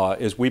Vermont law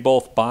is we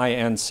both buy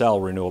and sell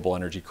renewable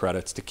energy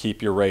credits to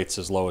keep your rates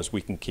as low as we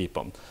can keep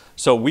them.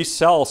 So we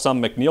sell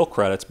some McNeil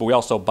credits, but we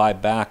also buy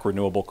back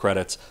renewable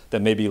credits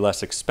that may be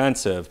less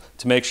expensive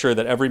to make sure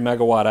that every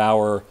megawatt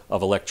hour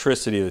of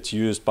electricity that's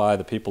used by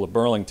the people of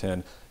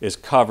Burlington is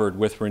covered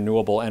with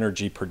renewable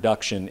energy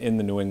production in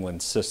the New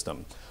England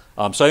system.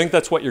 So I think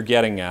that's what you're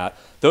getting at.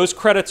 Those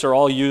credits are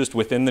all used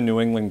within the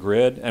New England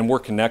grid, and we're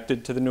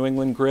connected to the New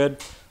England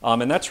grid.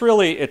 And that's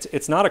really,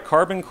 it's not a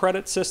carbon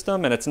credit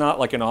system, and it's not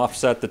like an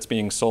offset that's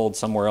being sold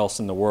somewhere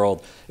else in the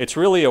world. It's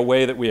really a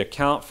way that we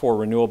account for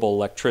renewable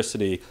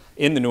electricity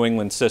in the New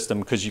England system,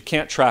 because you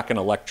can't track an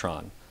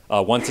electron.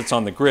 Once it's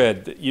on the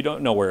grid, you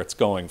don't know where it's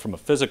going from a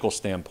physical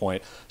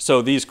standpoint.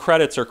 So these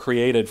credits are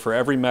created for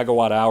every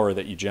megawatt hour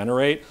that you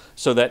generate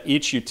so that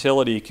each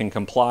utility can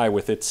comply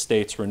with its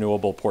state's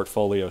renewable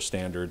portfolio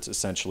standards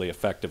essentially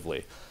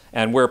effectively.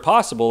 And where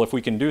possible, if we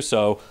can do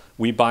so,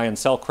 we buy and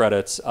sell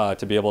credits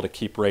to be able to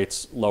keep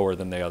rates lower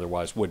than they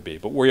otherwise would be.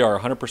 But we are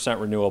 100%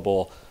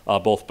 renewable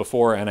both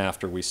before and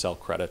after we sell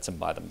credits and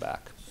buy them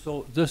back.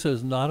 So this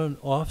is not an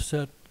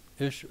offset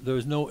issue?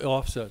 There's no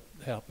offset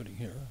happening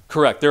here?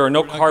 Correct. There are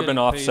no We're not carbon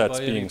getting paid offsets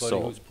by being anybody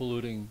sold. who's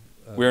polluting,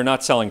 we are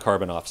not selling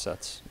carbon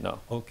offsets, no.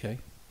 Okay.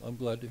 I'm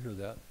glad to hear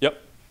that.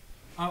 Yep.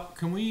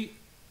 Can we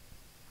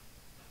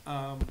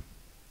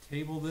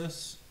table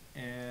this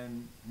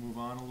and move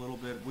on a little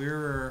bit?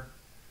 We're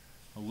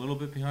a little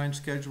bit behind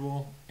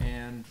schedule,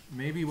 and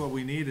maybe what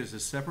we need is a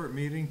separate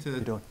meeting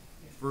to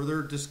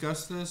further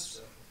discuss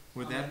this.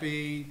 Would that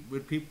be,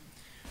 would people,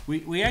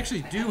 we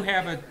actually do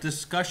have a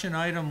discussion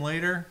item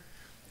later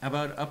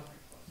about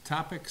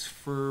topics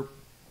for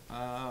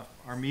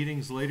our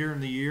meetings later in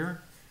the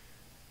year.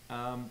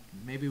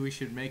 Maybe we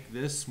should make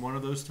this one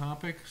of those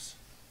topics.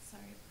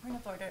 Sorry, point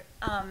of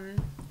order.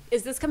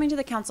 Is this coming to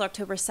the council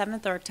October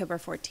 7th or October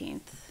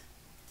 14th?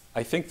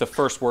 I think the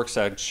first work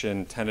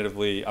session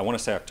tentatively, I want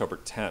to say October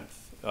 10th.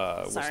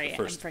 Was Sorry, the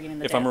first, I'm forgetting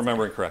the if I'm dates.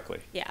 remembering correctly.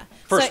 Yeah.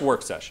 First So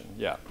work session,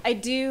 yeah. I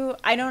don't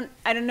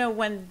know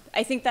when,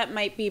 I think that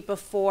might be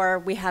before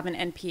we have an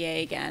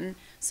NPA again.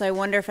 So I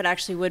wonder if it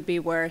actually would be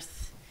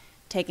worth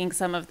taking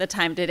some of the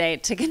time today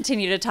to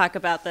continue to talk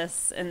about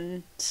this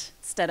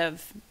instead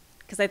of,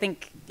 because I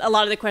think a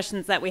lot of the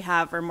questions that we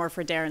have are more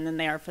for Darren than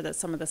they are for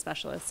some of the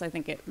specialists. So I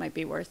think it might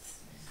be worth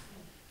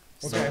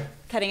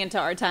cutting into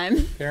our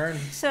time. Karen?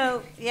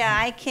 So, yeah,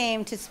 I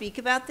came to speak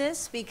about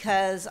this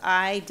because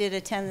I did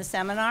attend the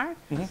seminar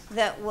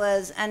that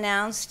was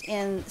announced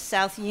in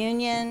South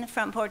Union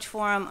Front Porch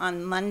Forum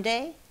on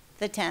Monday,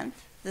 the 10th.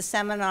 The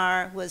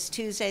seminar was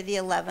Tuesday, the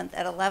 11th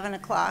at 11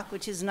 o'clock,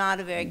 which is not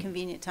a very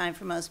convenient time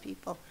for most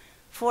people.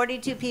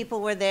 42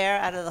 people were there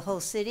out of the whole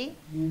city.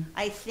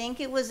 I think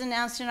it was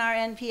announced in our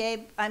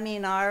NPA,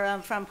 our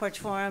Front Porch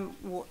Forum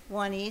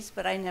 1 East,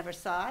 but I never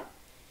saw it.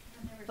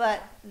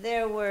 But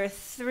there were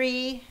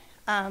 3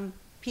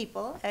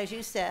 people, as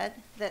you said,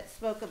 that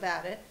spoke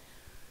about it.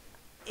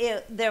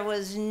 There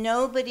was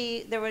no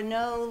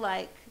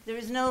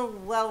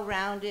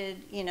well-rounded,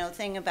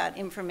 thing about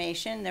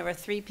information. There were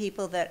 3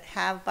 people that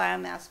have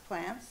biomass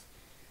plants.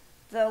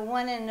 The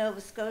one in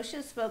Nova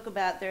Scotia spoke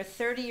about their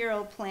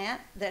 30-year-old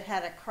plant that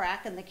had a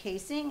crack in the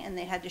casing, and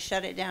they had to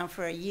shut it down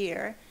for a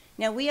year.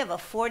 Now, we have a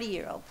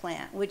 40-year-old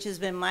plant, which has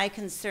been my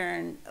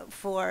concern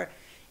for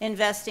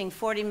investing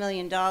 $40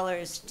 million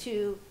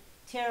to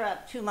tear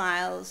up 2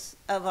 miles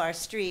of our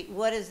street.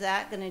 What is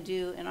that going to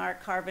do in our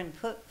carbon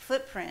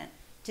footprint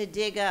to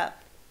dig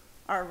up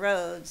our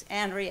roads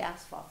and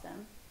re-asphalt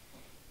them?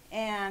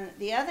 And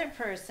the other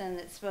person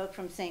that spoke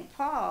from St.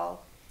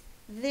 Paul,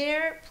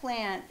 their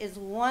plant is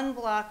 1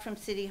 block from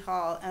City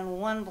Hall and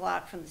 1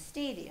 block from the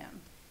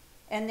stadium.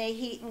 And they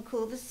heat and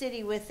cool the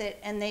city with it,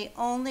 and they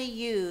only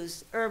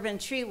use urban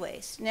tree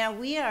waste. Now,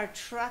 we are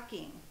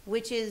trucking,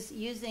 which is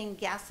using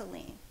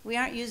gasoline. We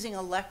aren't using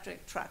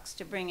electric trucks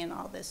to bring in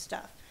all this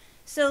stuff.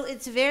 So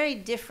it's very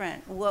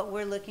different what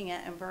we're looking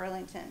at in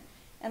Burlington.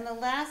 And the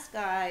last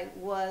guy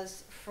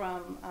was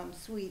from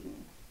Sweden,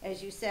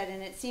 as you said,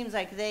 and it seems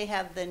like they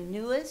have the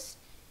newest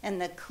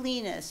and the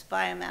cleanest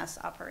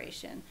biomass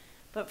operation.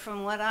 But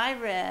from what I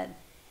read,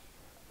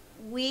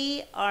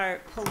 we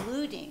are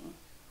polluting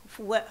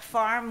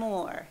far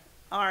more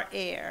our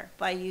air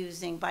by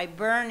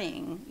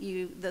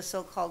burning the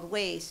so-called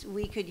waste.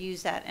 We could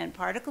use that in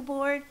particle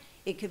board.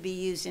 It could be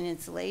used in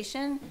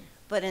insulation,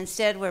 but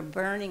instead we're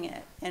burning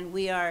it, and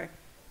we are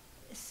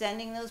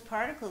sending those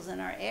particles in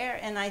our air.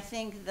 And I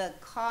think the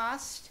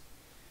cost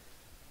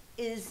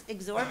is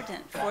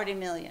exorbitant, 40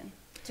 million,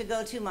 to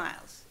go 2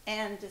 miles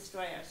and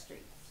destroy our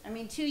streets. I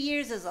mean, 2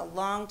 years is a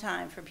long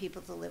time for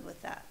people to live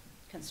with that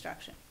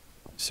construction.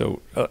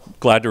 So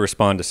glad to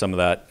respond to some of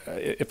that,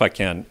 if I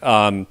can.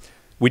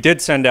 We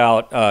did send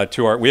out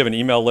we have an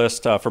email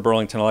list for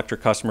Burlington Electric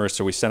customers,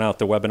 so we sent out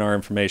the webinar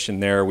information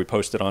there. We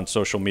posted on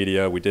social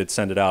media. We did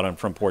send it out on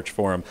Front Porch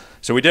Forum.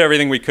 So we did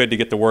everything we could to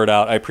get the word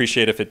out. I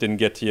appreciate if it didn't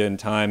get to you in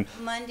time.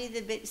 Monday,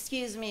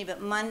 but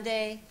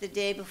Monday, the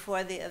day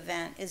before the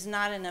event, is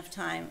not enough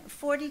time.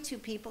 42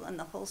 people in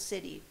the whole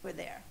city were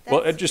there.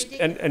 That's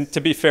and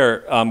to be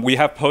fair, we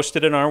have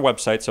posted it on our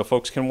website so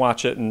folks can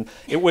watch it. And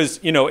it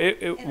was,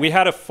 we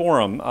had a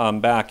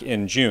forum back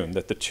in June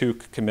that the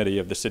TUC committee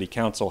of the City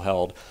Council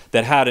held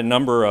that had a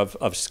number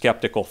of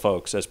skeptical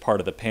folks as part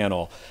of the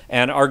panel.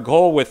 And our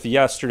goal with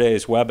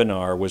yesterday's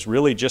webinar was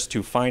really just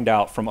to find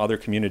out from other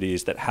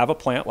communities that have a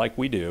plant like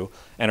we do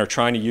and are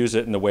trying to use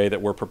it in the way that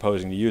we're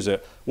proposing to use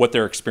it, what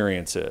their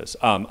experience is.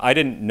 I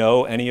didn't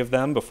know any of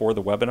them before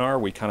the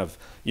webinar. We kind of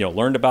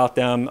learned about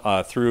them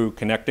through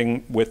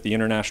connecting with the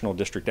International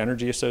District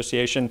Energy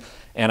Association,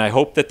 and I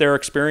hope that their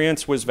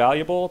experience was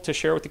valuable to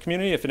share with the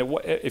community.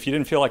 If you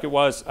didn't feel like it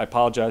was, I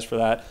apologize for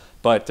that.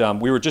 But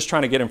we were just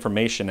trying to get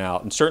information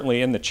out. And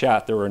certainly in the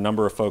chat, there were a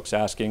number of folks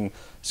asking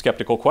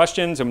skeptical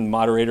questions, and the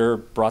moderator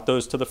brought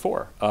those to the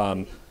fore.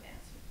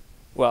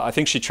 Well, I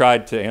think she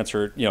tried to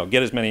answer,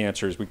 get as many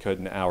answers as we could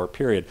in an hour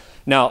period.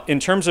 Now,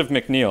 in terms of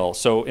McNeil,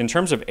 so in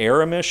terms of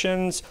air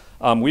emissions,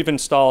 we've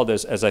installed,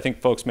 as I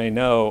think folks may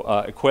know,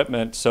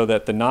 equipment so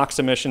that the NOx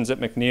emissions at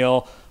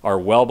McNeil are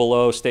well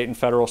below state and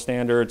federal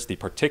standards. The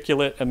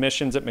particulate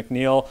emissions at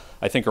McNeil,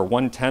 I think, are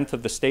 1/10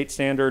 of the state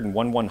standard and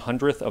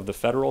 1/100th of the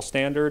federal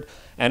standard.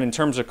 And in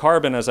terms of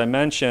carbon, as I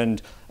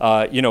mentioned,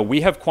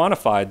 we have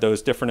quantified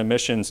those different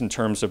emissions in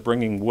terms of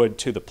bringing wood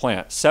to the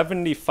plant.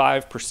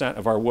 75%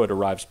 of our wood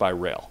arrives by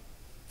rail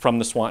from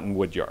the Swanton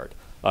wood yard.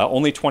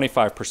 Only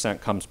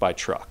 25% comes by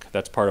truck.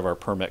 That's part of our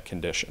permit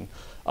condition.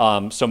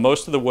 So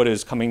most of the wood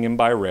is coming in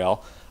by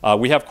rail.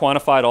 We have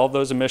quantified all of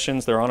those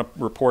emissions. They're on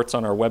reports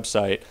on our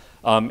website.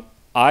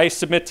 I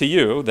submit to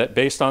you that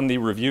based on the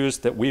reviews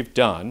that we've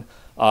done,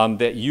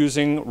 that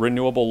using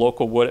renewable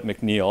local wood at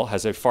McNeil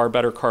has a far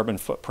better carbon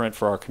footprint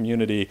for our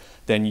community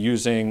than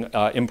using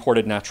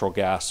imported natural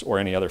gas or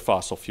any other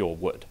fossil fuel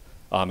wood.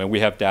 And we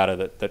have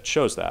data that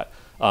shows that.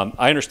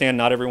 I understand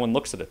not everyone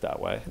looks at it that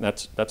way, and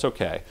that's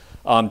okay.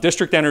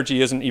 District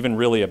energy isn't even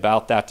really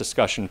about that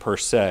discussion per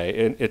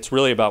se. It's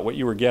really about what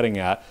you were getting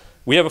at.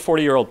 We have a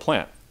 40-year-old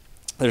plant.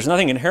 There's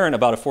nothing inherent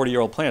about a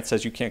 40-year-old plant that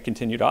says you can't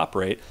continue to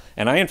operate.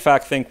 And I, in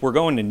fact, think we're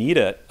going to need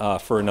it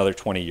for another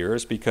 20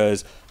 years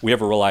because we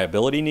have a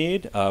reliability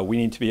need. We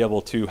need to be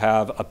able to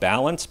have a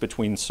balance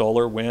between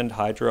solar, wind,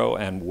 hydro,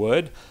 and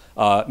wood.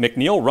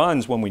 McNeil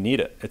runs when we need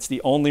it. It's the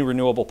only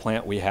renewable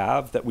plant we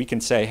have that we can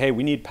say, hey,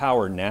 we need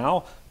power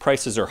now.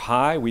 Prices are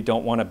high. We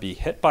don't want to be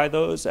hit by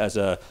those as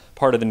a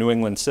part of the New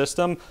England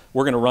system.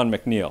 We're going to run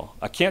McNeil.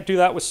 I can't do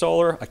that with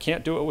solar. I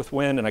can't do it with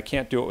wind, and I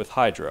can't do it with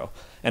hydro.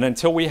 And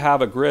until we have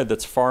a grid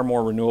that's far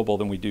more renewable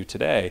than we do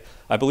today,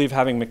 I believe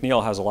having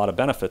McNeil has a lot of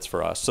benefits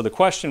for us. So the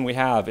question we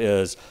have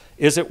is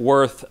it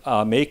worth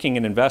making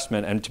an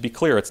investment? And to be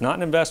clear, it's not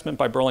an investment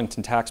by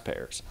Burlington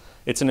taxpayers.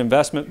 It's an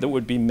investment that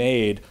would be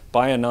made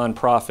by a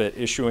nonprofit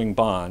issuing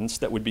bonds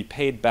that would be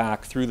paid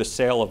back through the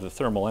sale of the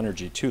thermal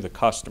energy to the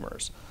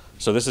customers.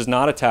 So this is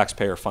not a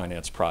taxpayer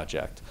finance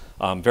project.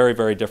 Very,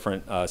 very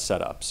different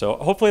setup. So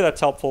hopefully that's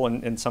helpful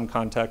in some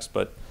context,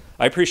 but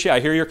I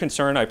hear your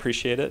concern. I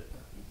appreciate it.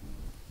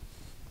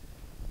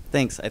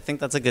 Thanks. I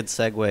think that's a good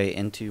segue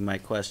into my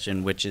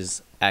question, which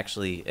is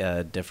actually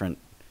a different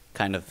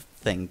kind of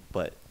thing,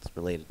 but it's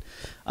related.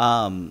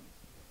 I'm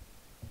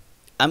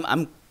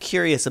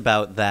curious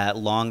about that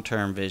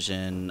long-term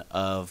vision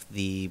of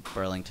the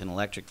Burlington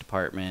Electric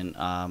Department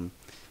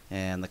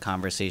and the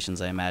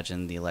conversations I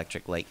imagine the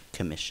Electric Light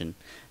Commission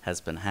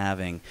has been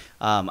having.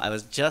 I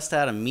was just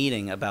at a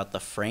meeting about the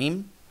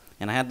frame,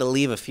 and I had to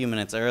leave a few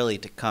minutes early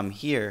to come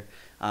here,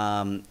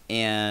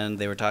 and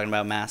they were talking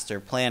about master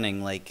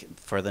planning, like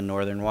for the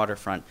northern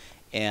waterfront.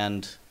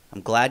 And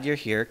I'm glad you're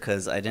here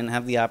because I didn't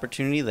have the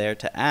opportunity there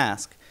to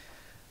ask.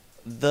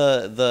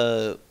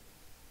 The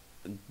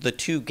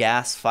two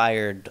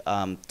gas-fired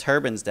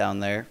turbines down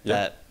there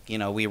that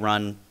we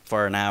run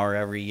for an hour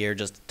every year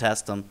just to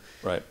test them.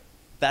 Right.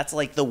 That's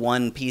like the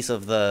one piece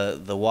of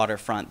the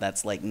waterfront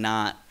that's like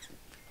not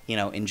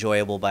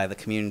enjoyable by the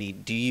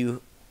community.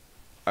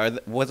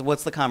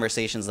 What's the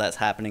conversations that's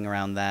happening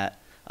around that?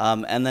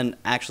 And then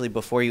actually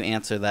before you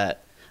answer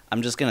that,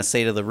 I'm just gonna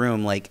say to the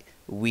room, like,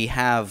 we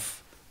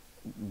have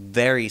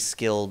very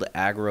skilled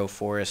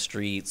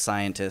agroforestry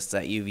scientists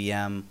at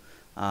UVM.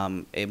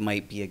 It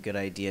might be a good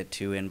idea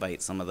to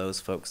invite some of those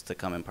folks to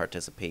come and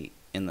participate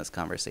in this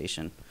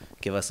conversation.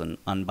 Give us an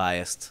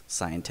unbiased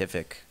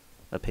scientific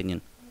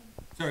opinion.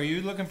 So are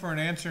you looking for an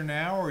answer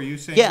now, or are you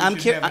saying Yeah, we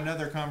should have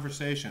another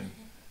conversation?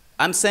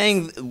 I'm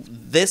saying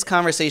this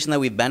conversation that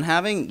we've been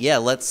having,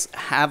 let's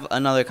have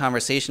another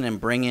conversation and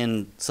bring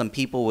in some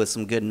people with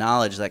some good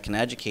knowledge that can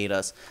educate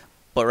us.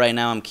 But right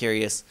now I'm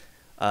curious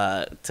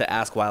to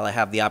ask, while I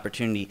have the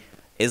opportunity,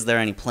 is there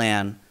any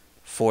plan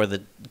for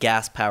the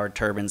gas-powered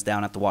turbines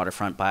down at the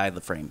waterfront by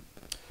the frame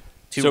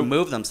to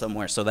move them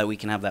somewhere so that we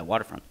can have that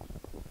waterfront?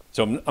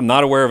 So I'm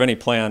not aware of any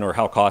plan or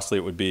how costly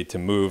it would be to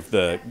move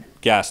the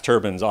gas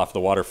turbines off the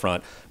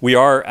waterfront. We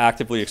are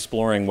actively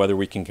exploring whether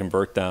we can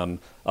convert them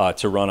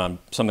to run on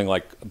something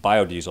like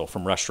biodiesel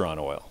from restaurant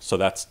oil. So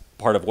that's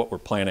part of what we're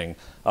planning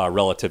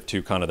relative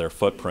to kind of their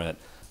footprint.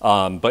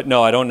 But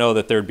no, I don't know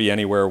that there'd be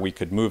anywhere we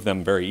could move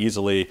them very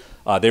easily.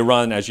 They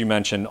run, as you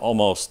mentioned,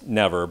 almost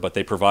never, but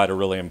they provide a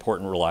really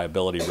important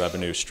reliability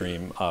revenue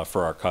stream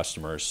for our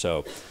customers.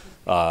 So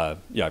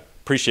yeah,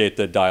 appreciate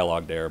the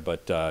dialogue there,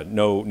 but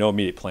no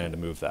immediate plan to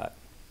move that.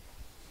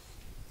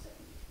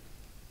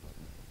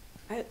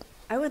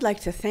 I would like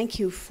to thank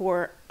you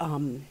for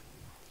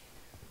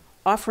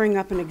offering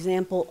up an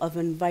example of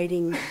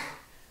inviting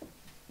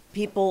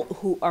people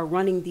who are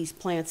running these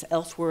plants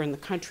elsewhere in the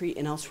country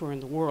and elsewhere in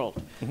the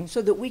world,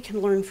 so that we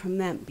can learn from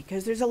them,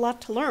 because there's a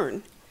lot to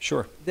learn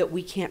that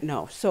we can't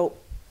know. So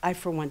I,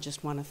 for one,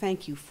 just want to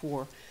thank you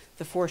for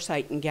the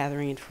foresight in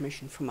gathering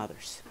information from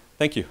others.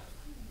 Thank you.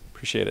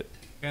 Appreciate it.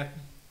 Yeah.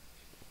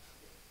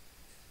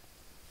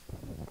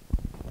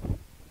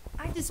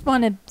 I just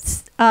want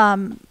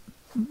to,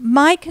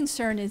 my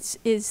concern is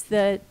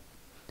the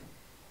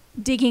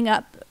digging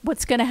up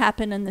what's going to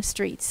happen in the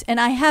streets. And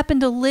I happen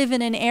to live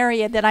in an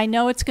area that I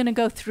know it's going to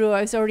go through.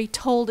 I was already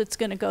told it's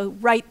going to go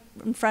right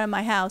in front of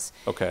my house.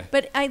 Okay.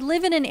 But I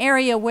live in an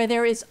area where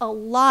there is a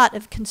lot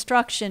of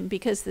construction,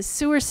 because the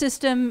sewer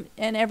system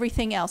and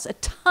everything else, a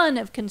ton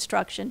of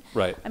construction.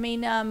 Right. I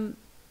mean,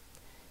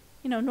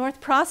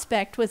 North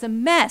Prospect was a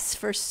mess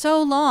for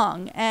so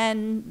long,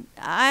 and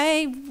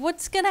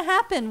what's going to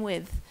happen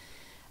with,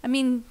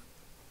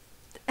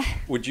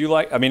 would you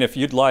like, if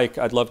you'd like,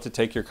 I'd love to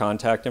take your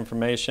contact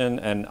information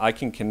and I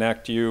can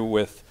connect you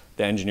with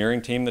the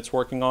engineering team that's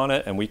working on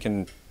it, and we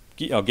can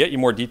get you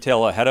more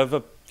detail ahead of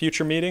a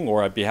future meeting,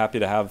 or I'd be happy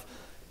to have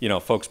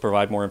folks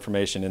provide more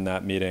information in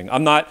that meeting.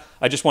 I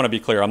just want to be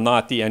clear, I'm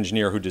not the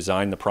engineer who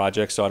designed the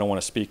project, so I don't want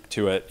to speak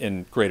to it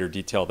in greater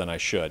detail than I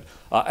should.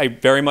 I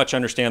very much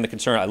understand the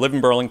concern. I live in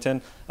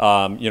Burlington.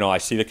 I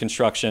see the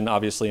construction,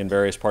 obviously, in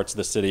various parts of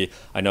the city.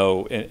 I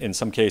know in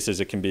some cases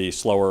it can be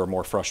slower,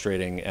 more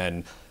frustrating,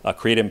 and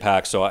create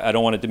impacts, so I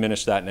don't want to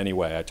diminish that in any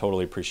way. I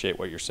totally appreciate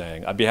what you're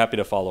saying. I'd be happy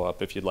to follow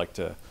up if you'd like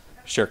to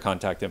share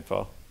contact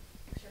info.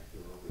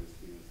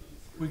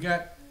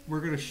 We're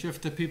going to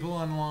shift to people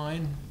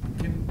online.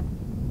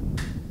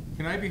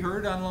 Can I be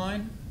heard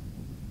online?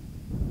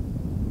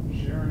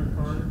 Sharon or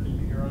Carter, can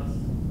you hear us?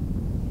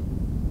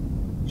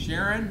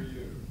 Sharon?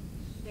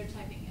 They're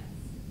typing yes.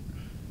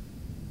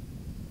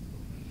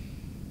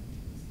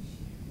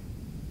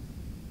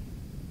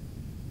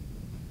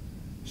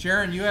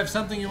 Sharon, you have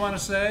something you want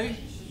to say?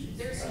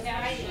 There's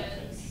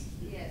captions.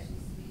 Yes.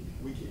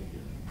 We can't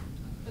hear.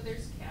 But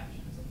there's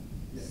captions.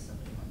 Yes.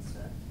 Somebody wants to.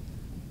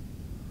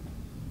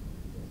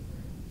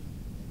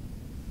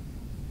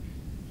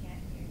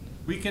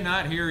 We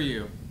cannot hear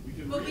you.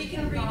 But we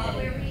can read it.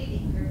 We're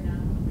reading.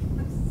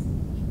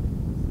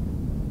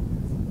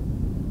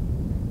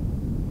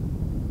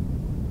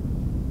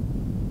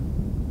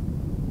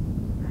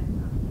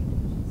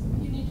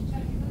 You need to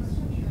type your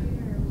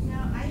question.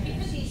 No,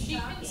 she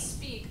can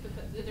speak, but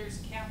there's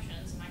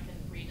captions, and I can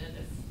read it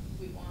if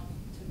we want to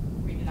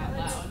read it out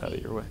loud. Out of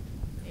your way.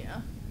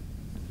 Yeah.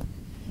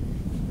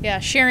 Yeah,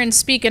 Sharon,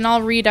 speak, and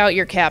I'll read out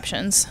your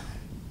captions.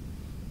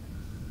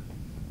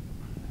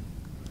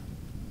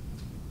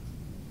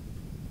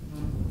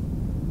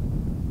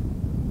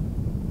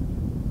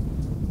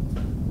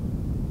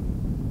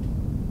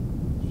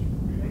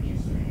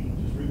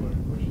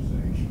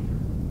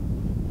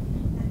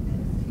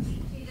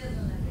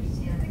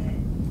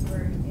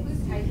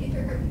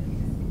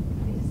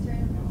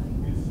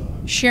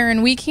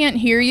 Sharon, we can't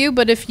hear you,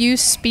 but if you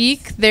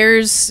speak,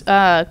 there's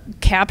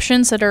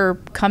captions that are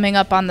coming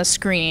up on the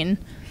screen.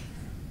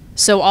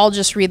 So I'll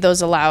just read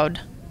those aloud.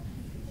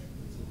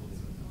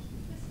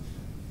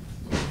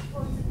 Oh,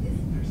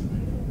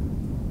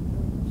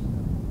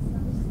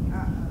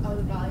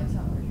 the volume's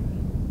not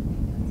working.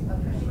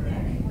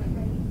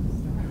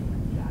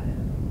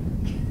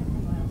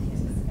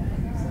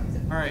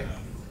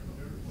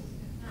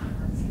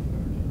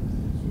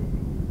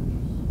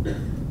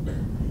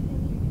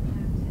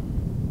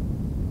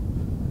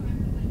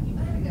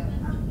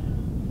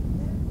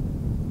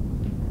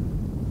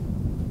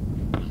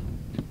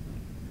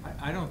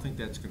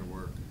 that's going to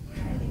work.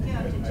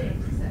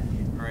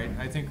 All right,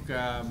 I think,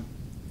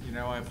 you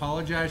know, I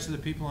apologize to the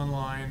people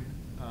online.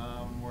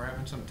 We're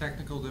having some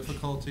technical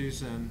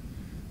difficulties, and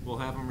we'll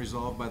have them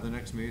resolved by the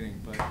next meeting.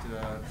 But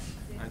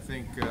I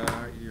think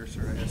you're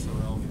sort of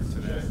SOL for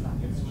today.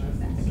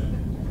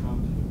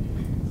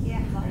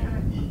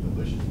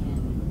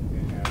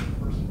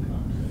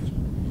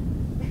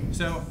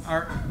 So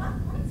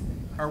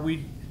are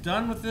we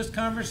done with this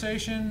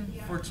conversation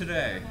for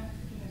today?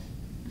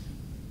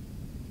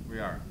 We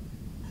are.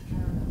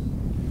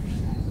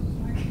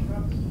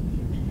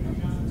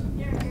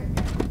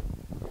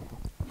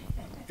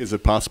 Is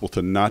it possible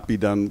to not be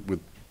done with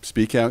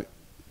Speak Out?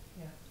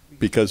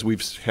 Because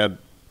we've had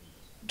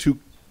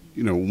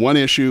one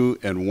issue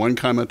and one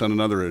comment on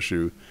another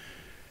issue.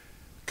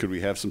 Could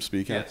we have some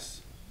Speak Out?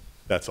 Yes.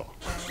 That's all.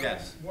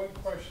 Yes. One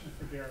question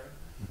for Darren.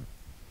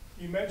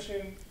 You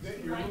mentioned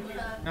that you're looking.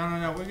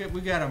 No. We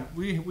got to.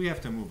 We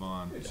have to move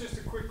on. It's just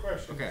a quick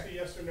question. Okay. It's a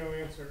yes or no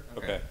answer.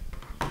 Okay.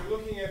 You're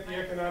looking at the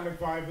economic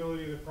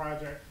viability of the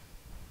project.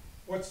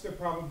 What's the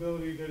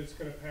probability that it's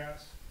going to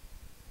pass?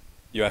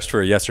 You asked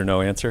for a yes or no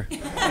answer?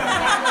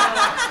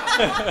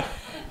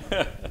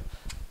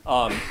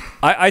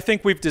 I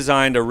think we've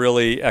designed a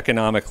really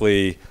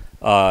economically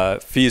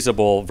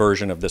feasible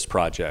version of this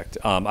project.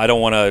 I don't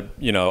want to,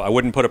 I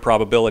wouldn't put a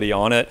probability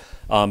on it,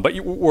 but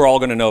we're all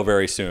going to know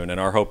very soon. And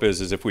our hope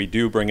is if we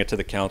do bring it to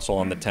the council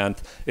on the 10th,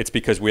 it's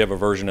because we have a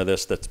version of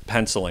this that's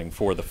penciling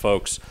for the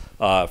folks,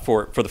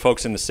 for the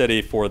folks in the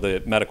city, for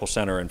the medical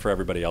center, and for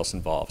everybody else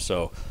involved.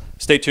 So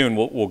stay tuned.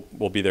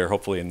 We'll be there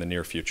hopefully in the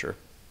near future.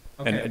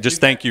 Okay. And just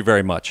thank you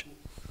very much.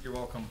 You're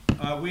welcome.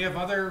 We have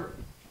other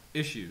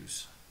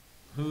issues.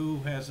 Who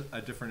has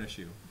a different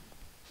issue?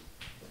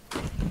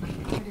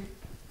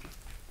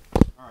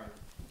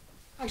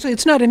 Actually,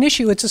 it's not an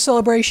issue. It's a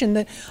celebration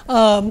that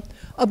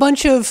a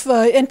bunch of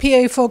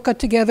NPA folk got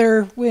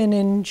together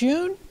in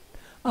June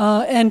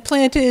and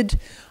planted.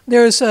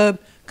 There's a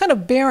kind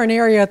of barren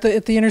area at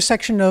the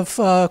intersection of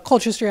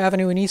Colchester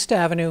Avenue and East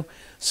Avenue.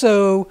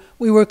 So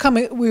we were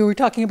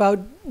talking about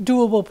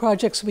doable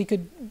projects we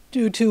could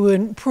do to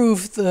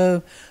improve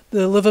the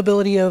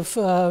livability of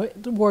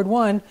Ward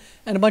 1,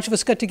 and a bunch of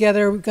us got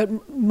together. We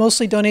got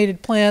mostly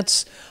donated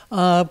plants.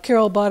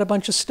 Carol bought a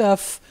bunch of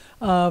stuff,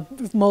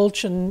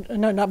 mulch and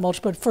not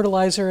mulch, but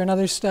fertilizer and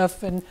other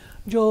stuff. And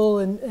Joel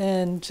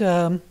and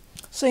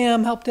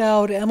Sam helped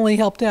out. Emily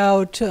helped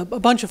out. A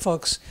bunch of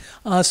folks.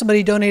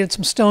 Somebody donated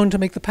some stone to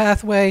make the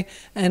pathway.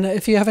 And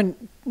if you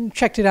haven't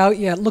checked it out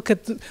yet, look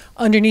at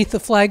underneath the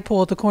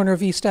flagpole at the corner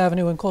of East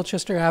Avenue and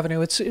Colchester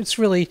Avenue. It's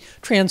really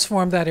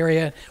transformed that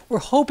area. We're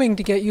hoping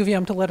to get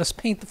UVM to let us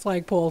paint the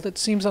flagpole. That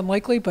seems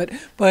unlikely, but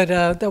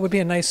that would be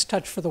a nice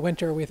touch for the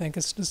winter. We think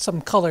it's some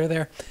color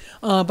there.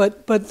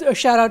 But a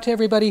shout out to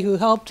everybody who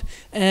helped.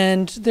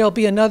 And there'll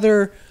be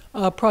another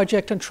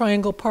project on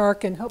Triangle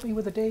Park. And help me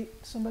with a date,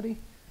 somebody.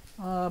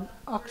 Early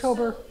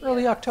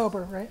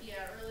October, right? Yeah,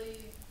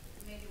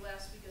 maybe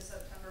last week of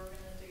September, we're going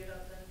to dig it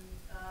up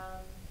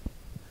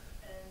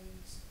and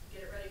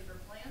get it ready for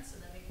plants,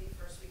 and then maybe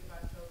first week of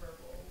October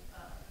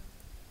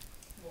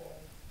we'll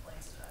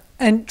plant stuff.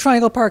 And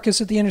Triangle Park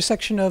is at the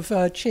intersection of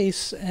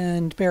Chase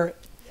and Barrett.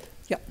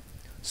 Yeah.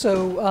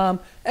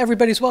 So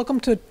everybody's welcome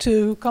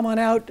to come on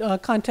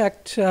out.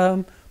 Contact.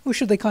 Who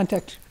should they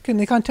contact? Can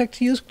they contact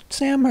you,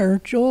 Sam or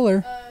Joel,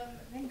 or?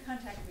 They can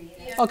contact me.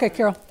 Okay,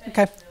 Carol.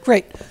 Okay,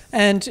 great.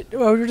 And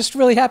we're just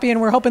really happy, and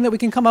we're hoping that we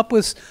can come up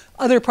with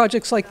other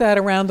projects like that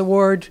around the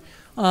ward,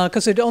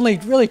 because it only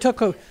really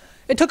took a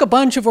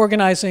bunch of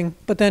organizing,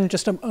 but then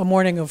just a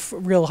morning of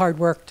real hard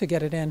work to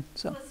get it in.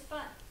 So it was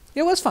fun.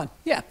 It was fun.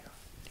 Yeah.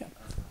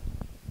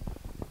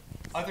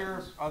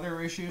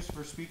 Other issues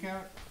for Speak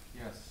Out?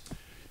 Yes.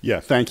 Yeah,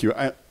 thank you.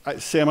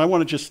 Sam, I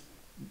just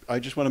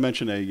want to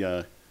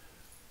mention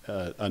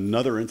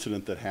another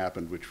incident that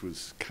happened, which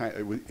was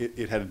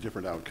it had a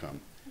different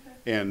outcome.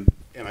 And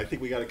I think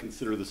we got to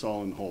consider this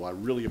all in whole. I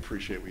really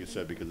appreciate what you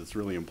said because it's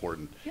really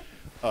important. Yep.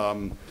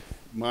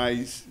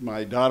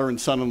 My daughter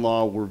and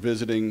son-in-law were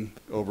visiting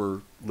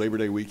over Labor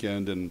Day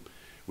weekend and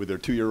with their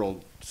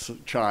 2-year-old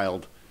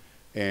child,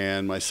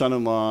 and my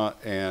son-in-law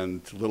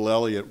and little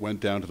Elliot went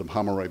down to the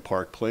Pomeroy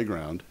Park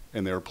playground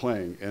and they were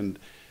playing. And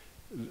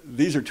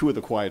these are two of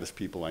the quietest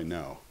people I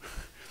know.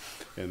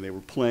 And they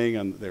were playing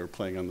on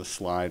the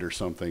slide or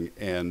something,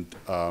 and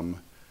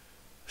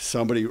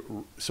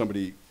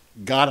somebody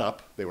got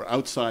up. They were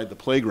outside the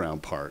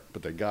playground part,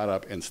 but they got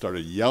up and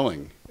started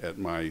yelling at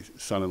my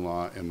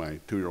son-in-law and my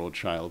 2-year-old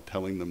child,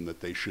 telling them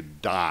that they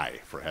should die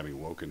for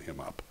having woken him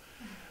up.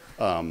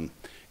 And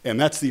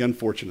that's the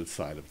unfortunate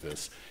side of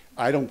this.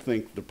 I don't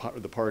think the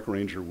park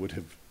ranger would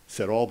have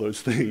said all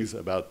those things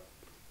about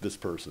this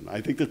person. I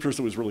think this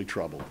person was really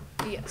troubled.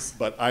 Yes.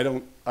 But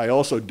I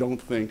also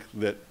don't think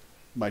that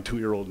my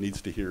 2-year-old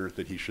needs to hear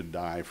that he should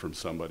die from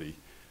somebody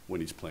when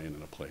he's playing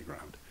in a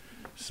playground.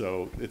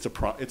 So it's a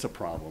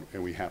problem,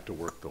 and we have to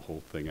work the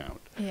whole thing out.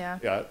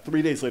 Yeah.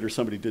 3 days later,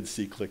 somebody did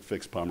see Click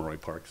Fix Pomeroy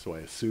Park, so I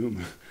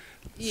assume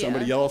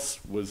somebody else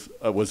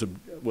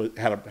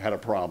had a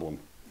problem,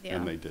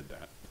 and they did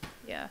that.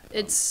 Yeah,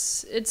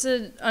 it's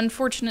an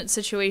unfortunate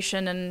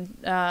situation,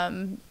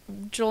 and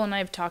Joel and I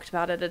have talked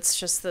about it. It's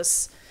just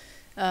this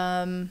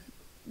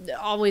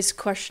always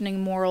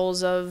questioning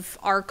morals of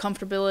our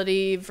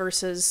comfortability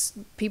versus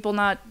people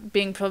not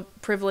being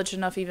privileged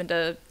enough even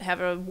to have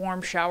a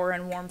warm shower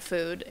and warm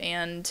food,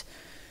 and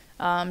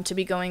to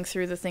be going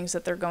through the things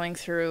that they're going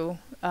through.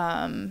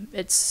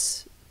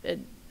 It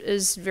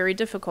is very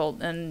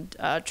difficult and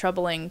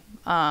troubling.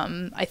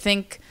 I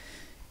think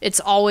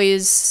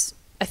always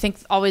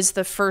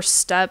the first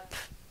step,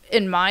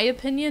 in my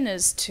opinion,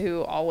 is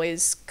to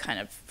always kind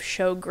of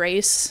show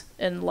grace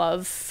and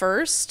love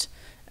first.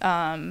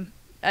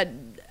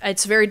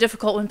 It's very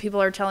difficult when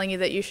people are telling you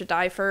that you should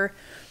die for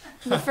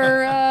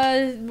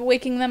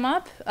waking them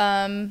up.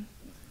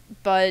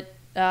 But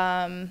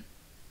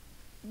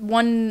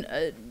one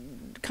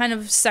kind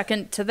of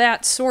second to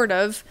that, sort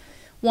of,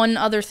 one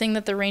other thing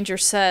that the ranger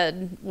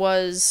said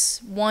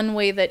was one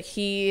way that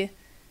he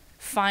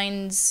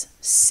finds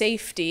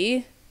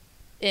safety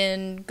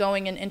in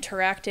going and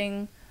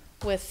interacting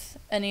with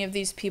any of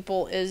these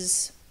people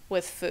is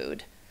with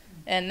food.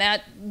 And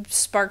that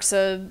sparks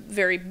a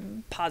very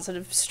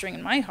positive string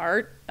in my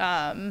heart.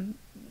 And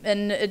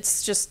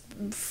it's just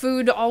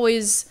food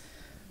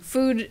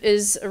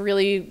is a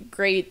really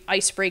great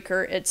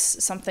icebreaker.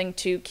 It's something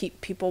to keep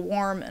people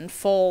warm and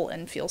full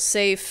and feel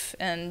safe.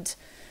 And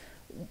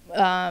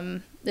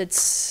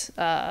it's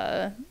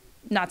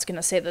not going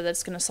to say that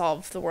it's going to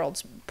solve the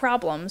world's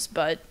problems,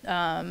 but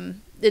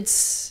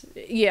it's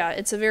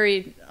a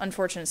very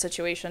unfortunate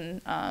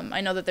situation. I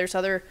know that there's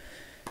other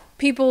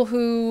people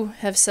who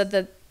have said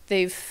that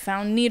they've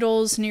found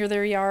needles near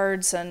their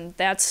yards, and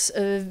that's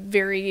a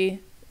very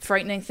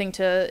frightening thing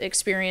to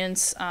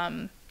experience.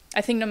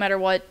 I think no matter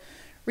what,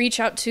 reach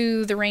out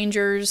to the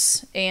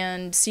rangers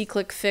and see,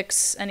 click,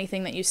 fix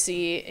anything that you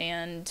see,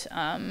 and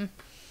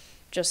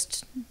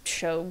just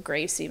show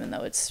grace, even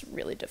though it's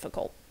really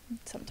difficult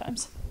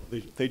sometimes.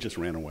 They just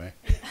ran away.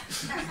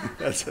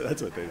 that's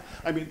what they.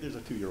 I mean, there's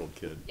a 2-year-old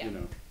kid. Yeah, you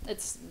know.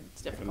 It's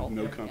difficult.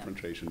 No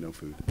confrontation, no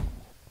food.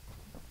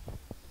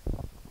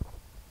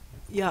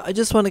 Yeah, I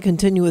just want to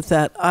continue with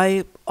that.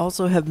 I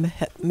also have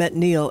met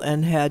Neil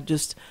and had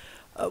just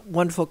a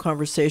wonderful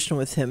conversation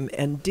with him,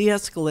 and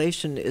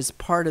de-escalation is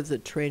part of the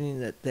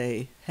training that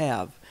they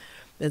have.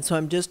 And so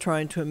I'm just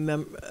trying to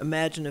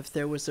imagine if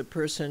there was a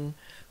person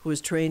who was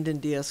trained in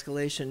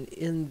de-escalation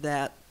in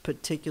that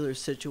particular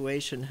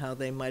situation, how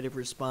they might have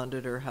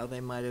responded, or how they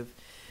might have,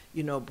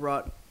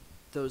 brought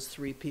those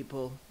 3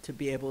 people to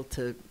be able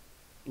to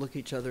look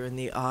each other in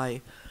the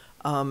eye.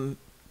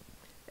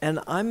 And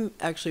I'm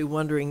actually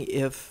wondering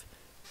if,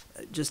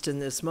 just in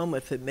this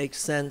moment, if it makes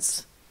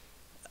sense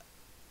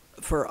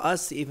for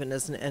us, even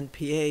as an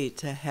NPA,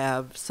 to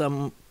have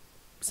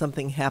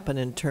something happen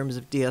in terms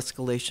of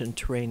de-escalation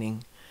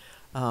training.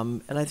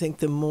 And I think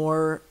the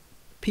more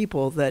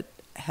people that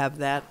have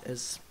that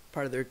as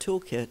part of their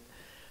toolkit,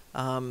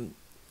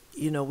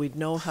 we'd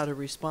know how to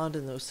respond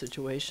in those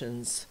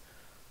situations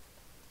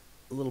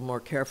a little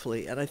more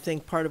carefully. And I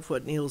think part of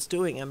what Neil's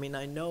doing,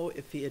 I know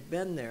if he had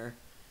been there,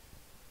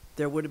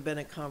 there would have been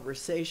a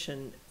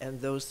conversation, and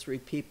those 3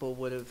 people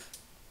would have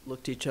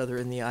looked each other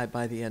in the eye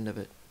by the end of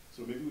it.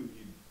 So maybe we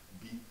need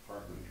beat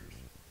park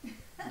rangers.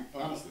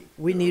 Honestly.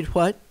 We need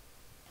what?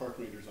 Park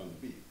rangers on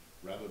the beat,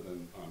 rather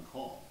than on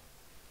call.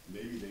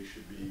 Maybe they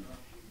should be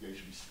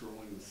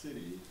strolling the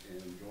city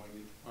and going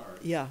into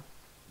parks. Yeah.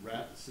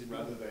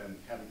 Rather than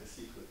having to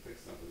see click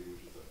fix somebody,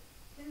 which is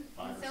a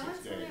 5 or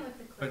 6 day.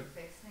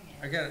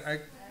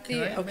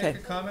 Can I make a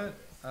comment?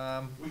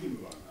 We can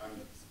move on.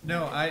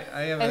 No, I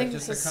have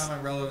just a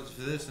comment relative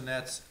to this, and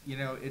that's,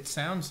 it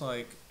sounds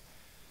like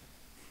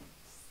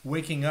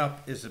waking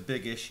up is a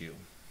big issue,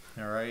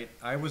 all right?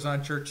 I was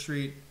on Church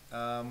Street,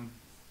 it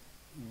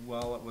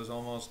was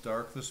almost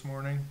dark this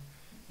morning,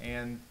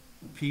 and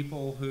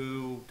people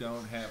who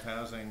don't have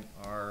housing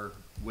are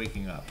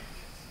waking up,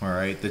 all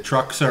right? The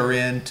trucks are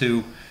in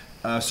to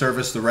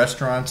service the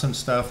restaurants and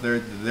stuff.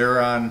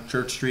 They're on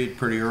Church Street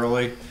pretty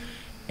early,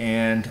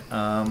 and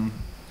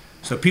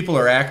so people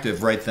are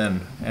active right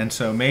then. And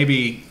so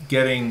maybe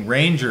getting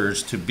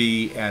rangers to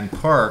be in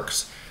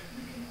parks,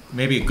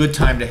 maybe a good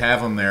time to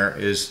have them there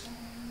is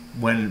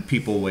when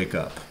people wake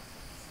up.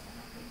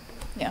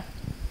 Yeah.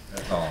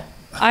 That's all.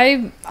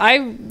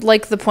 I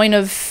like the point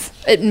of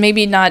it.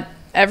 Maybe not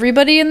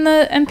everybody in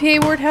the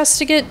NPA ward has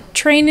to get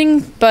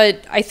training,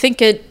 but I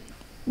think it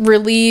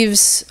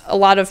relieves a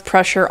lot of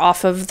pressure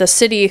off of the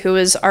city, who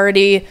is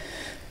already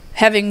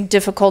having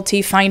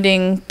difficulty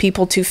finding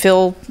people to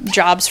fill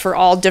jobs for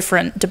all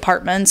different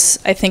departments.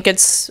 I think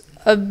it's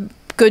a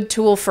good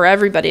tool for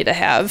everybody to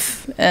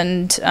have,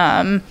 and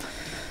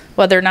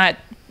whether or not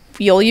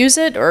you'll use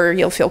it or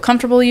you'll feel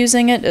comfortable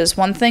using it is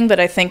one thing, but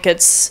I think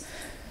it's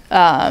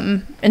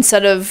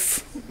instead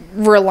of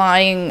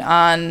relying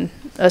on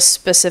a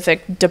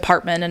specific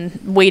department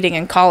and waiting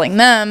and calling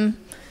them,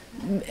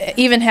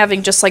 even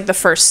having just like the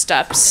first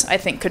steps, I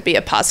think could be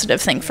a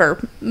positive thing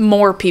for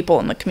more people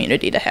in the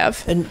community to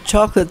have. And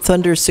Chocolate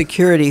Thunder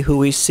Security, who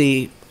we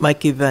see,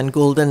 Mikey Van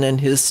Gulden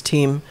and his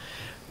team,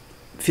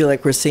 feel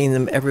like we're seeing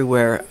them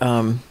everywhere.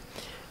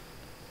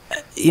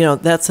 You know,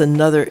 that's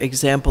another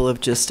example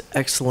of just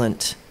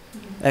excellent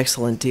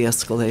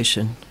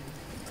de-escalation.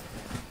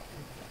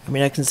 I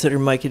mean, I consider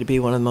Mikey to be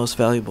one of the most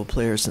valuable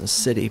players in the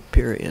city,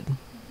 period.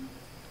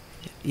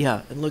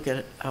 Yeah, and look at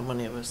it, how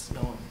many of us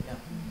know him, yeah.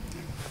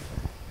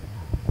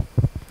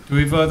 Do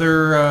we have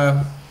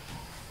other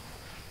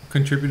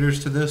contributors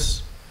to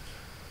this?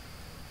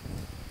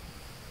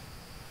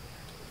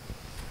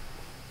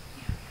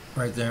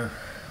 Right there.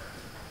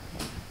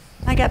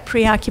 I got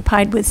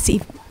preoccupied with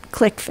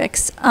click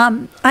fix.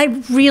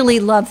 I really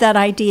love that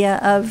idea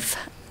of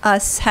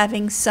us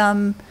having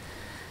some,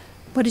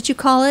 what did you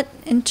call it?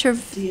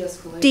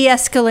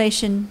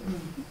 De-escalation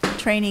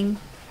training.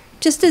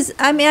 Just as,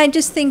 I mean, I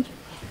just think,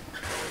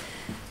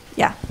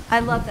 yeah, I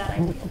love that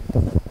idea.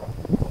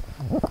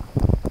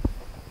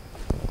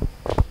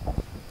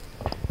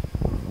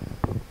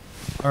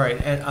 All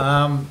right,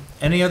 and,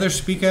 any other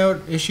speak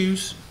out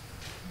issues?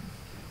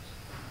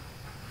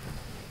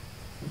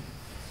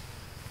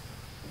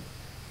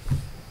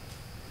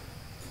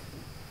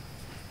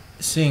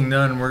 Seeing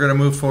none, we're going to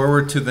move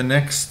forward to the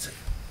next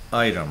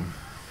item,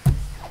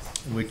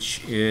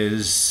 which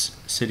is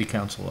city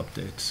council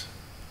updates.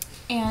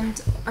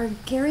 And are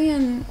Gary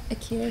and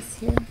Akia's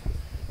here?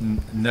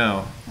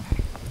 No.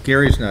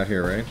 Gary's not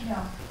here, right?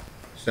 No.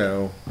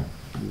 So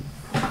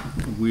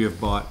we have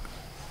bought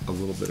a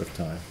little bit of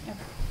time.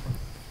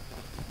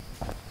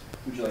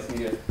 Would you like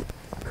me to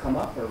come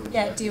up, or would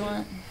Yeah, you like do you me to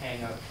want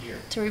hang out here?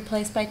 to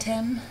replace by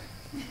Tim?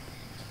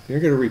 You're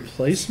going to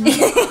replace me?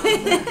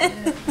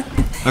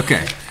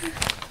 Okay.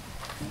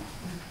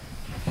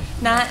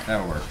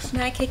 That works.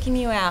 Not kicking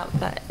you out,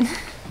 but.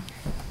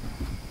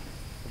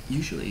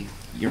 Usually,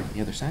 you're on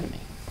the other side of me.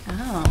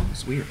 Oh.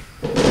 It's weird.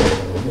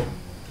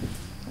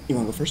 You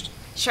want to go first?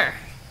 Sure.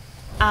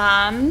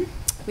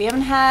 We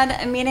haven't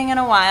had a meeting in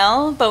a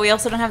while, but we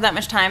also don't have that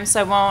much time,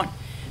 so I won't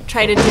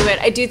try to do it.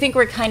 I do think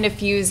we're kind of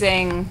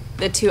fusing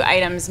the two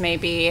items,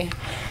 maybe. Is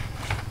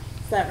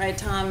that right,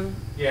 Tom?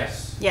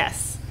 Yes.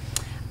 Yes.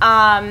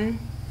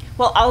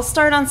 Well, I'll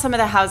start on some of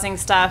the housing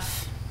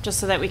stuff, just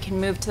so that we can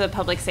move to the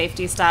public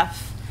safety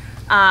stuff.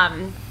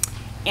 And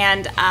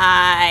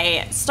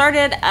I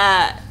started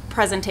a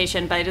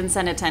presentation, but I didn't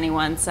send it to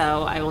anyone,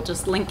 so I will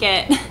just link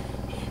it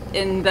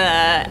in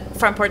the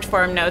Front Porch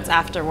Forum notes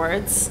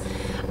afterwards.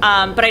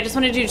 But I just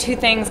want to do two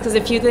things, because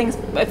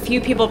a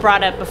few people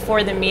brought up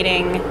before the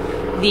meeting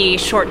the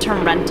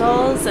short-term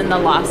rentals and the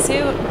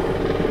lawsuit.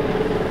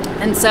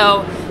 And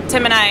so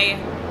Tim and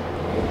I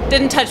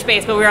didn't touch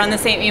base, but we were on the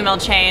same email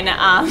chain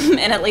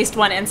in at least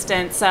one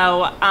instance.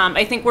 So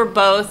I think we're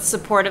both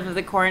supportive of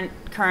the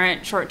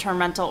current short-term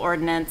rental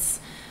ordinance.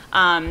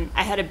 I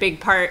had a big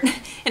part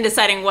in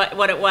deciding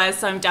what it was,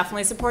 so I'm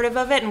definitely supportive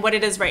of it. And what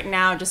it is right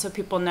now, just so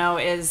people know,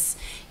 is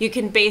you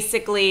can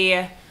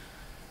basically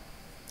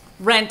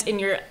rent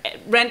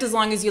as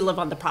long as you live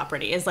on the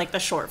property is like the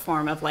short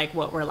form of like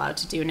what we're allowed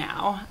to do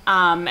now.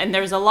 And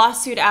there's a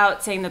lawsuit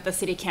out saying that the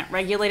city can't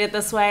regulate it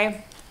this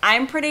way.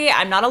 I'm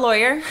not a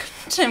lawyer.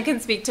 Tim can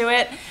speak to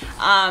it.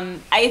 I'm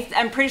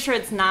pretty sure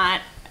it's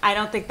not. I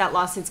don't think that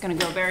lawsuit's going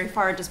to go very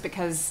far, just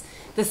because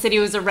the city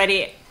was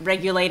already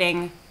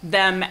regulating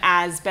them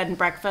as bed and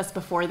breakfast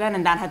before then,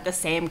 and that had the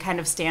same kind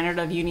of standard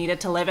of you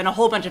needed to live, and a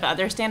whole bunch of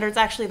other standards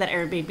actually that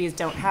Airbnbs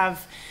don't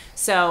have.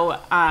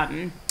 So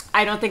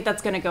I don't think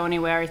that's going to go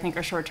anywhere. I think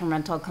our short-term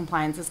rental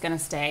compliance is going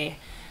to stay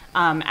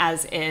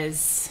as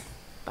is.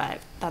 But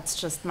that's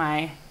just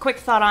my quick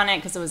thought on it,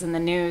 because it was in the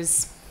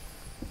news.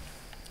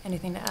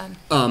 Anything to add?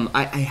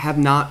 I have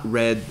not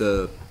read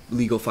the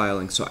legal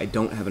filing, so I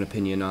don't have an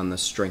opinion on the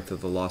strength of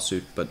the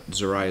lawsuit, but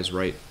Zerai is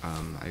right.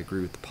 I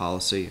agree with the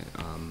policy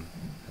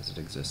as it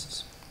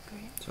exists.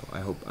 Great. So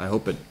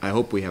I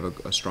hope we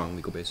have a strong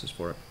legal basis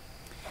for it.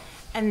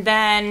 And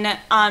then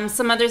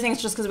some other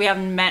things, just because we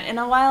haven't met in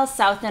a while.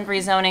 South End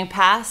rezoning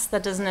passed.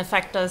 That doesn't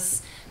affect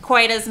us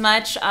quite as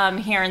much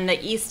here in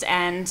the East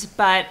End,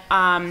 but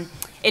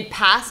it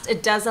passed.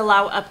 It does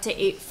allow up to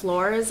 8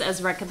 floors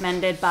as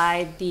recommended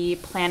by the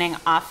planning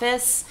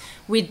office.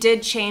 We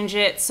did change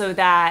it so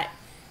that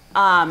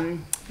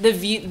the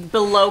view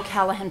below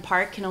Callahan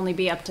Park can only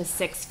be up to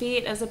 6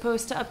 feet as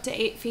opposed to up to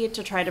 8 feet,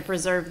 to try to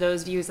preserve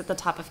those views at the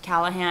top of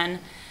Callahan.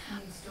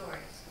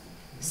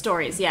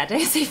 Stories, yeah,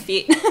 did I say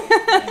feet?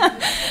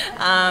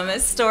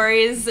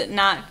 Stories,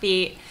 not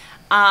feet.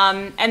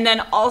 And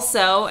then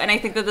also, and I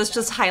think that this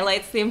just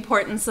highlights the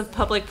importance of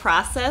public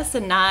process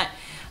and not,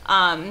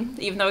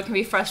 even though it can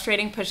be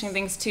frustrating pushing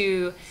things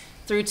through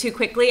too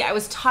quickly. I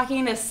was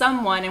talking to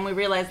someone and we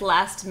realized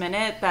last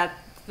minute that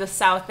the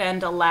South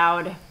End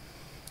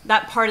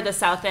that part of the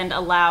South End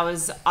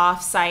allows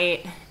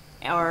off-site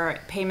or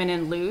payment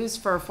in lieu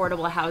for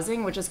affordable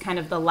housing, which is kind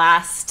of the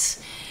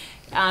last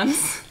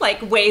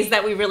like ways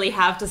that we really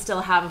have to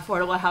still have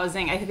affordable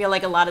housing. I feel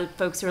like a lot of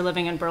folks who are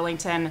living in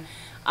Burlington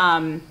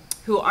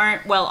who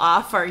aren't well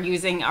off are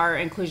using our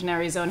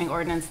inclusionary zoning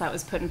ordinance that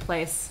was put in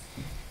place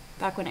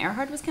back when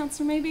Earhart was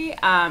councilor, maybe.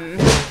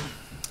 And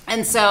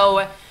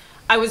so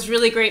I was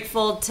really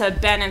grateful to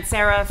Ben and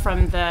Sarah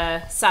from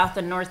the South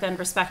and North End,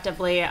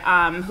 respectively,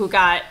 who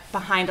got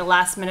behind a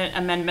last-minute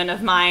amendment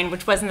of mine,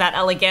 which wasn't that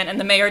elegant, and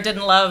the mayor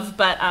didn't love,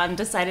 but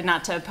decided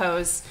not to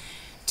oppose,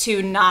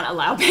 to not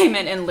allow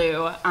payment in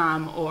lieu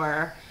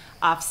or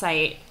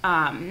off-site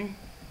around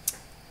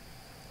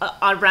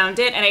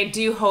it. And I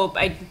do hope,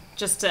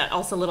 just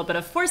also a little bit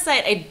of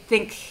foresight, I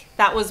think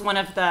that was one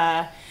of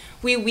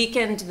we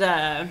weakened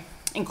the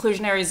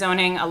inclusionary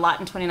zoning a lot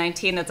in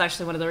 2019. That's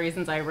actually one of the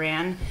reasons I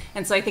ran.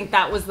 And so I think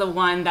that was the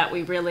one that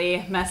we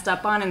really messed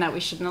up on and that we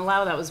shouldn't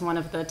allow. That was one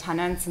of the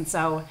tenets. And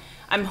so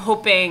I'm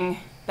hoping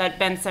that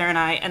Ben, Sarah, and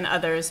I, and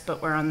others,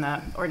 but we're on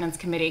the ordinance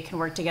committee, can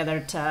work together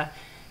to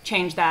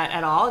change that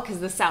at all, because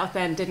the South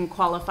End didn't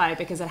qualify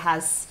because it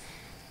has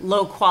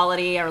low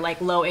quality or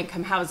like low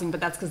income housing, but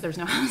that's because there's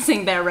no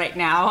housing there right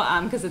now,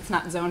 because it's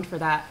not zoned for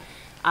that.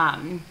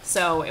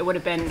 So it would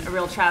have been a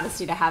real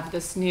travesty to have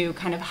this new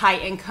kind of high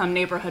income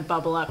neighborhood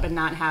bubble up and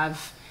not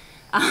have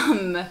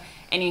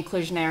any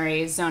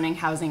inclusionary zoning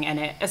housing in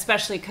it,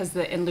 especially because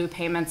the in lieu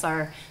payments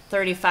are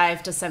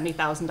 $35,000 to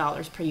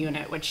 $70,000 per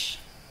unit, which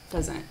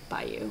doesn't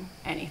buy you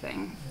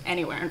anything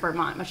anywhere in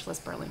Vermont, much less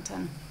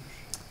Burlington.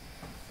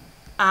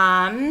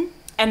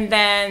 And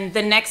then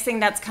the next thing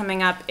that's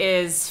coming up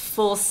is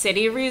full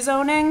city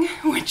rezoning,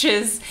 which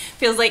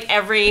feels like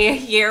every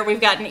year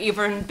we've gotten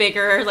even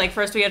bigger. Like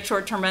first we had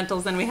short-term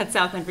rentals, then we had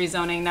South End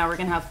rezoning. Now we're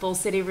gonna have full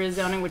city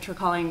rezoning, which we're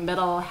calling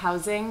middle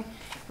housing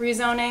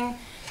rezoning.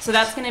 So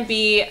that's gonna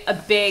be a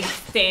big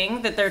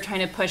thing that they're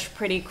trying to push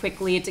pretty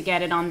quickly to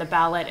get it on the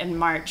ballot in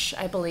March,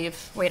 I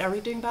believe. Wait, are we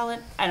doing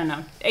ballot? I don't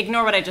know.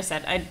 Ignore what I just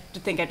said. I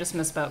think I just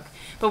misspoke.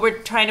 But we're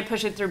trying to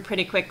push it through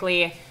pretty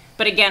quickly.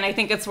 But again, I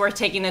think it's worth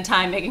taking the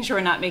time, making sure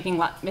we're not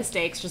making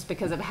mistakes just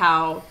because of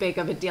how big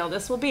of a deal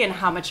this will be and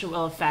how much it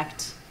will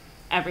affect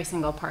every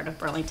single part of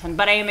Burlington.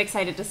 But I am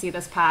excited to see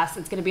this pass.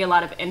 It's going to be a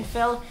lot of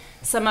infill.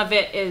 Some of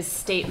it is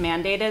state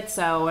mandated.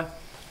 So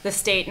the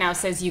state now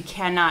says you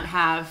cannot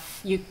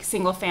have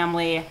single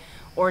family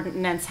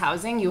ordinance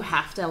housing. You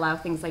have to allow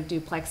things like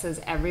duplexes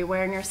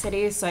everywhere in your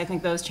city. So I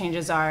think those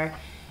changes are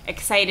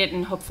excited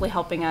and hopefully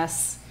helping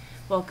us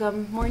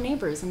welcome more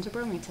neighbors into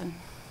Burlington.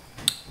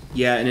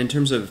 Yeah, and in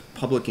terms of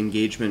public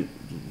engagement,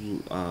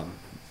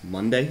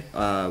 Monday,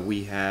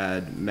 we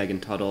had Megan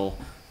Tuttle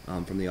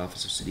from the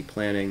Office of City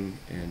Planning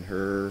and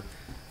her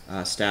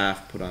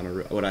staff put on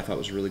what I thought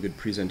was a really good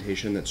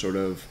presentation that sort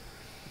of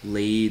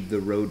laid the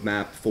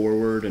roadmap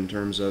forward in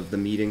terms of the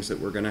meetings that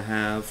we're going to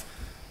have.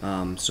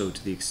 So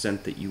to the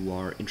extent that you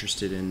are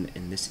interested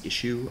in this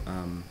issue,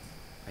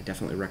 I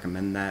definitely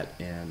recommend that,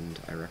 and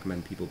I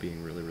recommend people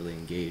being really, really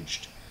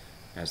engaged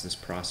as this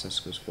process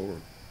goes forward.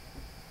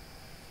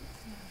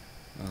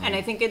 And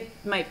I think it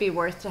might be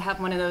worth to have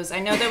one of those.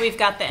 I know that we've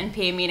got the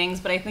NPA meetings,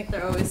 but I think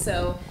there are always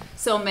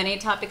so many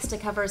topics to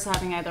cover, so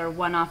having either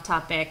one off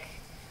topic,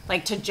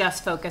 like to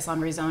just focus on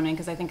rezoning,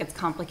 because I think it's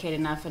complicated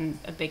enough and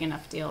a big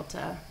enough deal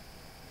to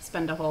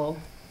spend a whole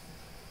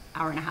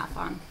hour and a half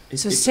on.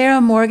 So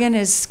Sarah Morgan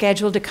is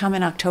scheduled to come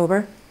in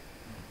October,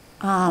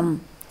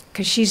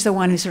 because she's the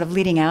one who's sort of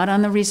leading out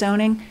on the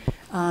rezoning.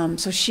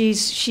 So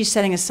she's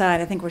setting aside,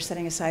 I think we're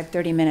setting aside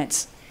 30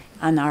 minutes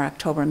on our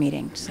October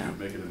meeting. So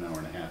make it an hour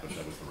and a half if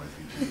that was the right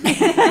thing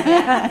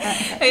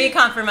to do. Maybe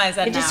compromise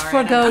that you an just hour.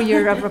 forego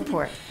your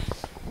report.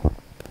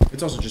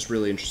 It's also just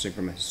really interesting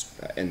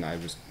and I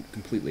was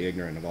completely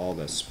ignorant of all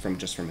this, from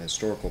a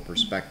historical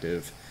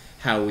perspective,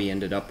 how we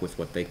ended up with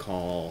what they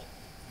call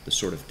the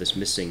sort of this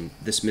missing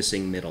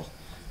middle,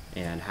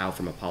 and how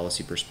from a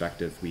policy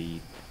perspective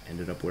we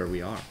ended up where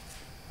we are.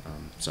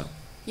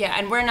 Yeah,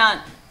 and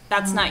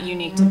that's not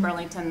unique to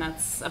Burlington.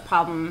 That's a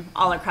problem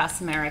all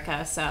across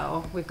America.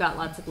 So we've got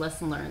lots of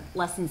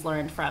lessons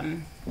learned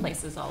from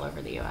places all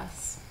over the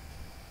U.S.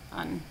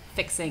 on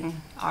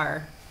fixing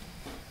our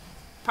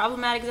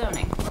problematic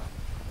zoning.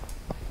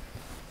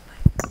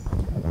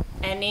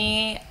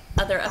 Any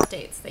other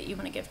updates that you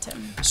want to give,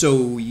 Tim?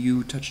 So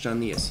you touched on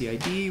the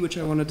CEDO, which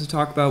I wanted to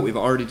talk about. We've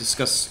already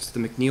discussed the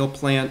McNeil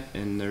plant,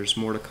 and there's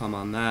more to come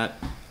on that.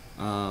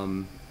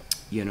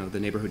 The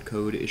neighborhood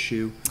code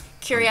issue.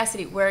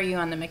 Curiosity, where are you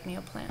on the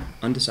McNeil plan?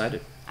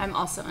 Undecided. I'm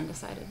also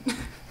undecided.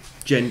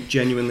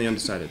 Genuinely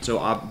undecided.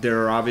 So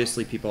there are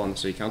obviously people on the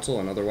city council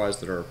and otherwise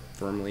that are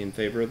firmly in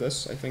favor of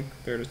this, I think,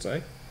 fair to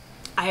say.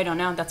 I don't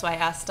know. That's why I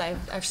asked. I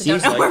actually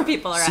don't know where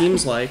people are at.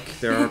 Seems like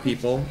there are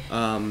people.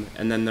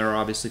 And then there are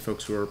obviously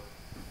folks who are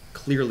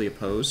clearly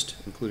opposed,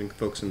 including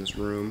folks in this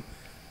room.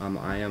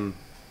 I am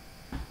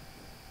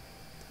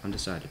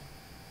undecided.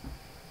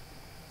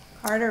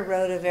 Carter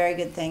wrote a very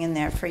good thing in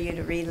there for you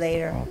to read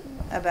later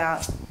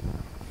about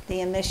the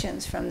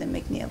emissions from the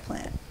McNeil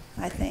plant,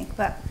 I think,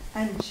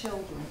 and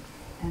children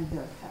and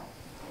their health.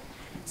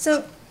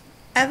 So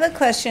I have a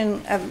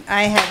question.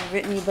 I have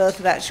written you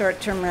both about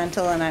short-term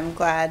rental, and I'm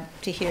glad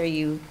to hear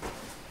you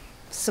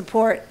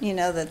support,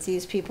 that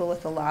these people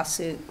with the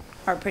lawsuit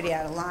are pretty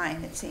out of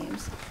line, it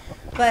seems.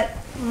 But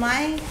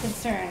my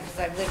concern, because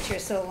I've lived here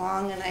so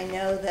long, and I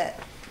know that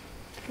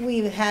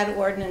we've had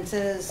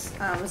ordinances,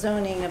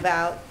 zoning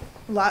about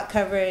lot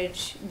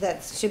coverage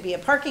that should be a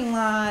parking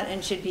lot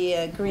and should be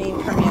a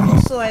green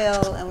permeable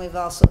soil, and we've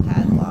also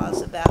had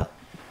laws about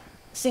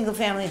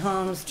single-family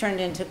homes turned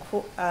into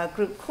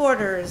group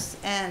quarters.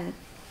 And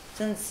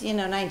since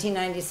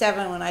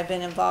 1997, when I've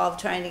been involved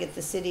trying to get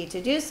the city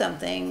to do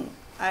something,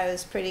 I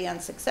was pretty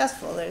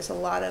unsuccessful. There's a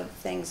lot of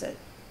things that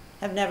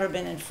have never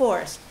been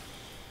enforced.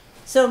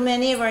 So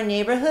many of our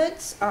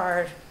neighborhoods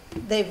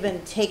they've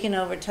been taken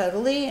over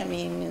totally. I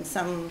mean, in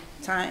some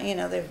time,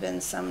 there've been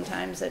some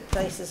times that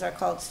places are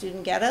called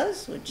student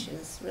ghettos, which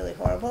is really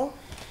horrible.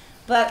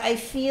 But I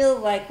feel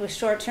like with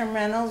short-term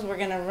rentals, we're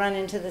going to run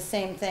into the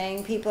same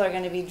thing. People are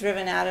going to be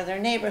driven out of their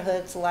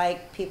neighborhoods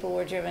like people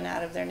were driven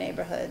out of their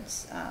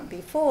neighborhoods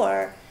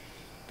before,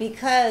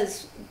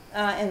 because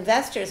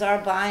investors are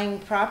buying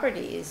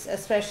properties,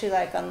 especially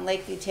like on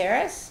Lakeview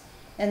Terrace,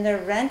 and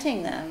they're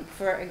renting them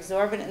for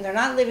exorbitant. They're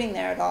not living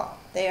there at all.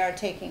 They are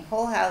taking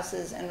whole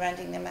houses and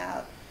renting them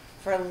out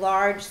for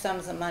large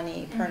sums of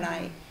money per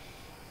night.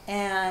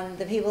 And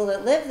the people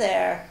that live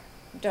there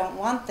don't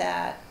want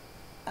that.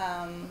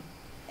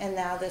 And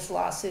now this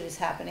lawsuit is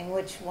happening,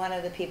 which one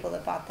of the people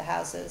that bought the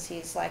houses,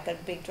 he's like a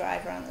big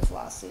driver on this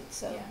lawsuit.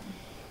 So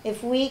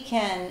if we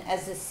can,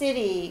 as a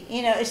city,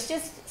 it's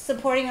just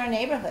supporting our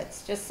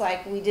neighborhoods, just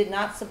like we did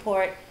not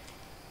support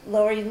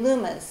Lower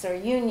Loomis or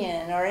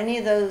Union or any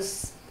of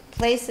those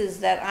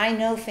places that I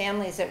know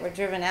families that were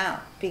driven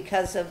out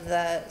because of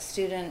the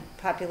student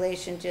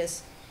population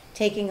just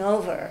taking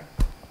over.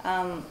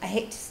 I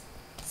hate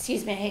to see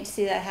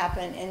that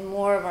happen in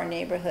more of our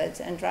neighborhoods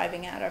and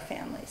driving out our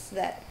families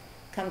that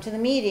come to the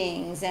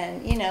meetings.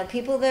 And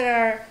people that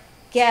are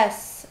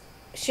guests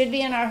should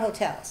be in our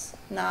hotels,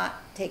 not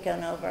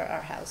taking over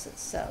our houses.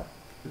 So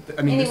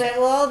anyway, it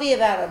will all be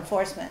about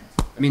enforcement.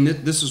 I mean,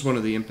 this is one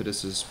of the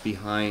impetuses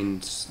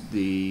behind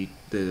the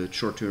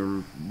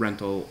short-term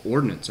rental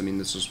ordinance. I mean,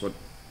 this is what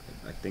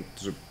I think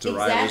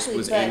Zariah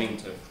was aiming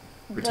to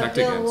protect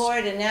against. Bill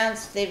Ward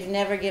announced they've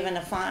never given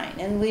a fine,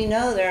 and we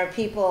know there are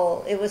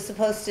people. It was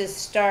supposed to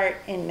start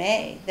in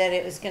May that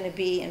it was going to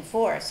be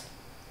enforced.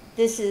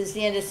 This is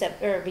the end of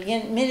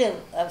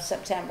middle of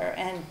September,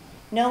 and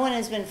no one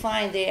has been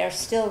fined. They are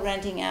still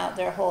renting out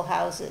their whole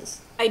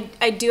houses.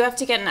 I do have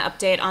to get an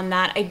update on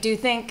that. I do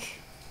think,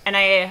 and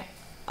I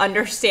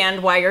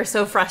understand why you're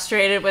so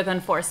frustrated with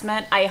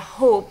enforcement. My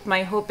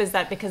hope is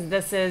that because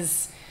this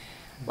is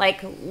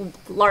like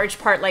large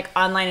part like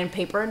online and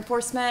paper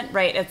enforcement,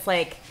 right? It's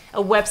like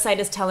a website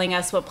is telling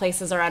us what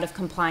places are out of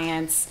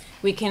compliance.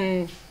 We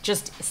can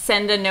just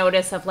send a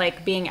notice of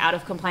like being out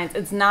of compliance.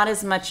 It's not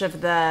as much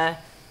of the,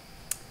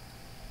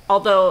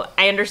 although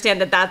I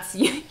understand that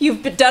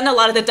you've done a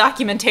lot of the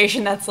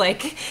documentation that's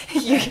like,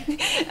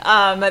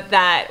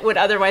 that would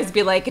otherwise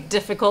be like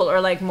difficult or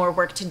like more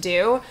work to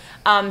do.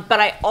 But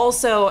I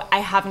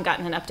haven't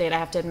gotten an update, I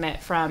have to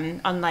admit,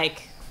 on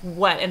like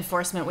what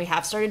enforcement we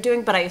have started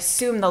doing, but I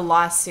assume the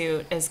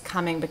lawsuit is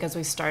coming because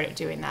we started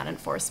doing that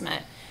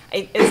enforcement.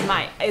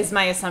 Is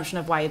my assumption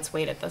of why it's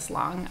waited this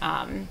long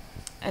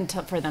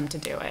for them to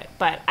do it.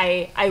 But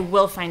I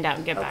will find out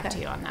and get back to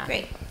you on that.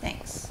 Great,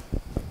 thanks.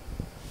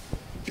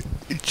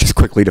 Just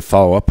quickly to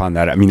follow up on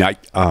that, I mean, I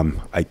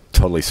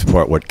totally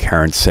support what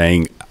Karen's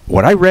saying.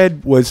 What I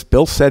read was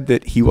Bill said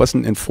that he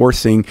wasn't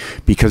enforcing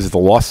because of the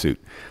lawsuit.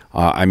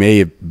 I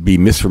may be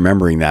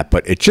misremembering that,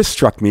 but it just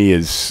struck me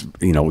as,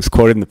 it was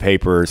quoted in the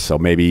paper, so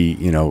maybe,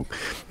 the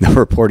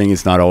reporting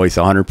is not always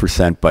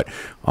 100%, but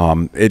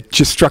it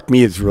just struck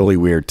me as really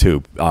weird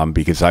too,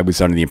 because I was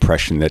under the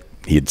impression that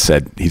he had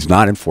said he's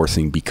not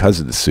enforcing because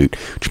of the suit,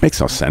 which makes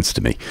no sense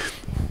to me.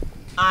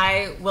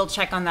 I will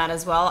check on that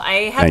as well.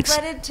 I have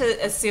led it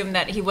to assume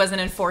that he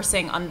wasn't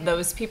enforcing on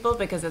those people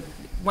because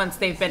once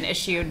they've been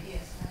issued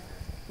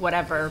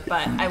whatever,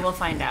 but I will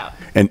find out.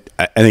 And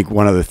I think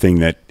one other thing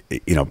that,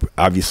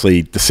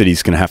 obviously the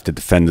city's going to have to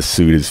defend the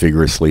suit as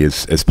vigorously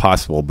as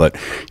possible, but,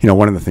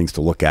 one of the things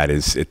to look at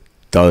is it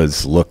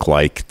does look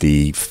like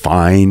the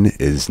fine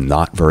is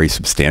not very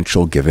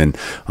substantial given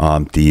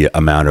the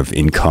amount of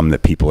income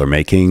that people are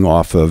making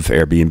off of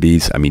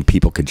Airbnbs. I mean,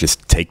 people could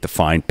just take the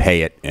fine,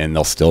 pay it, and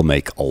they'll still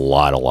make a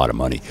lot of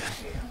money.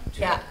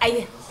 Yeah,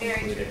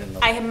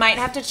 I might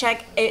have to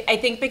check. I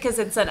think because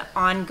it's an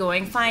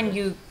ongoing fine,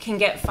 you can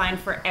get fined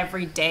for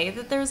every day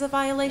that there's a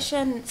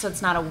violation. So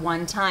it's not a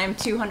one-time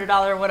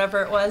 $200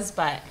 whatever it was,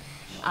 but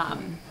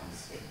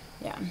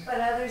yeah. But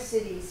other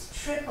cities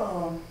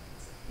triple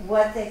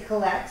what they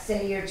collect.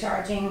 Say you're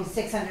charging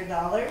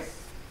 $600,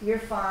 your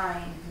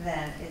fine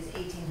then is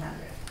 $1,800.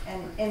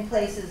 And in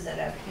places that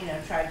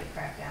have tried to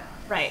crack down on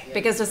it. Right,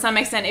 because to some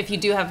extent, if you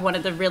do have one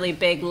of the really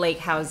big lake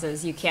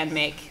houses, you can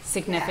make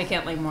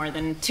significantly more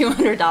than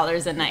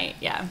 $200 a night.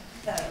 Yeah.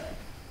 Totally.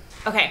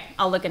 Okay,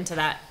 I'll look into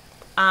that.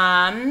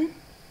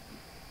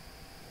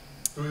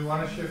 Do we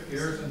want to shift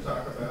gears and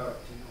talk about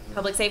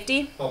public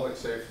safety? Public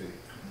safety.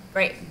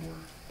 Right.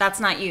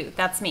 That's not you.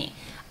 That's me.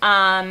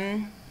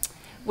 I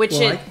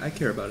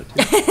care about it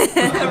too.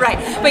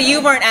 Right, but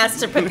you weren't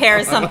asked to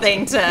prepare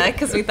something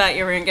because we thought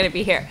you weren't going to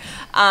be here.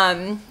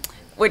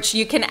 Which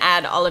you can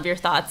add all of your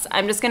thoughts.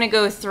 I'm just going to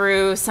go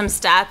through some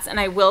stats, and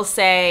I will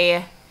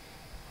say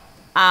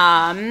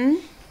I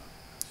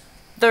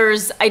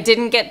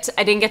didn't get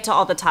to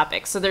all the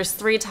topics. So there's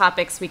 3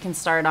 topics we can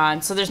start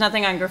on. So there's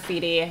nothing on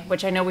graffiti,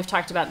 which I know we've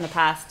talked about in the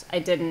past. I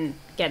didn't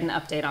get an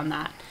update on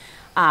that.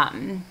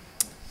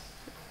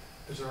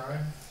 Is that right?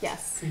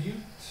 Yes. Could you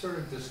sort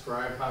of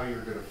describe how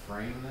you're going to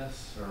frame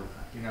this, or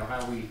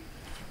how we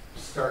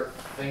start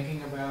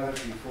thinking about it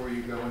before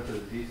you go into the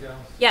details?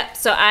 Yeah.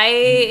 So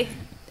I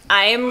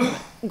am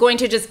going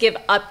to just give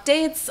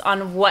updates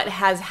on what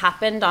has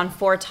happened on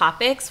 4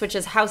 topics, which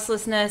is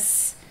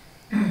houselessness.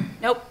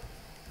 Nope.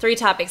 3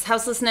 topics: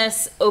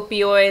 houselessness,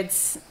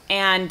 opioids,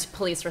 and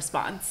police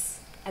response.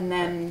 And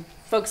then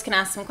folks can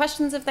ask some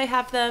questions if they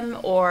have them,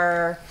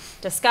 or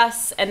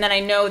discuss. And then I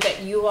know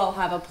that you all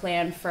have a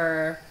plan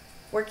for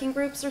working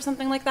groups or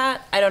something like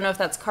that. I don't know if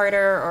that's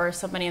Carter or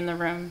somebody in the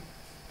room.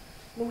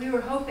 Well, we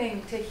were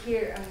hoping to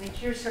hear,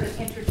 that you're sort of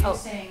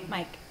introducing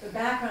the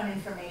background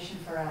information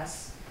for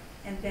us,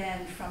 and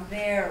then from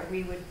there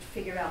we would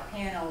figure out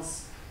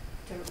panels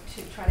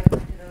to try to go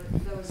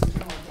into those in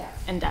more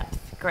depth. In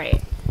depth,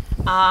 great.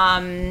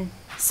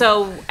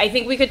 So I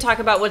think we could talk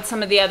about what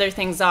some of the other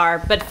things are,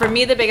 but for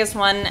me the biggest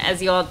one,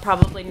 as you all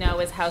probably know,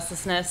 is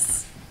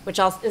houselessness, which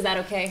is that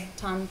okay,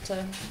 Tom,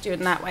 to do it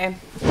in that way?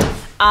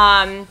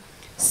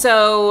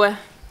 So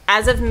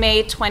as of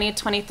May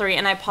 2023,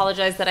 and I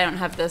apologize that I don't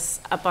have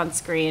this up on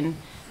screen,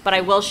 but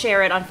I will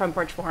share it on Front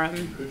Porch Forum.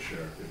 You could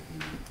share it if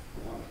you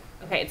want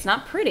it. Okay, it's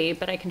not pretty,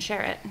 but I can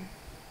share it.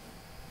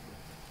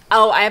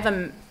 Oh, I have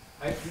a...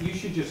 You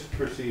should just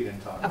proceed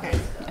and talk. Okay.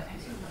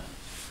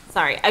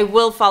 Sorry, I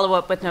will follow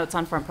up with notes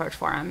on Front Porch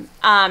Forum.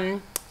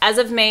 As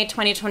of May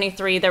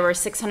 2023, there were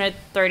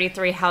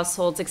 633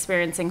 households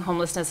experiencing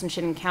homelessness in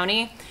Chittenden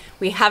County.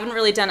 We haven't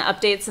really done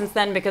updates since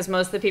then because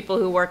most of the people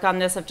who work on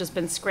this have just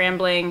been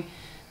scrambling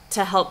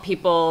to help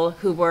people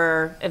who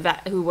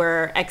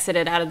were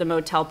exited out of the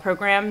motel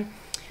program.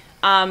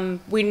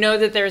 We know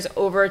that there's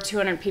over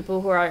 200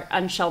 people who are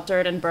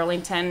unsheltered in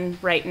Burlington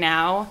right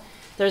now.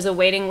 There's a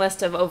waiting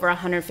list of over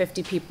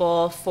 150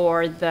 people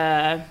for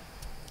the,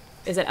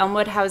 is it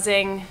Elmwood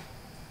Housing?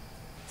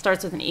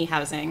 Starts with an E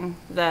housing,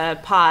 the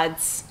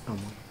pods,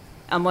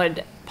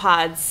 Elmwood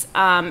pods,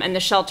 and the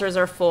shelters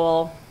are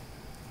full.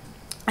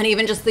 And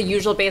even just the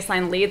usual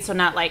baseline leads, so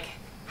not like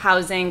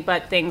housing,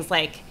 but things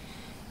like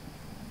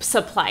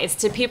supplies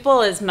to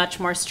people is much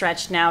more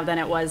stretched now than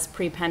it was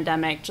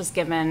pre-pandemic, just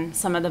given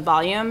some of the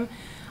volume.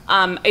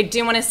 I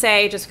do want to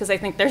say, just because I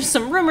think there's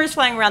some rumors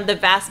flying around, the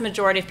vast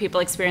majority of people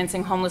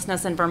experiencing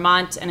homelessness in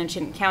Vermont and in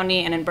Chittenden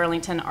County and in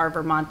Burlington are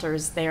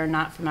Vermonters. They are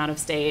not from out of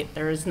state.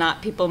 There's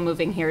not people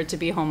moving here to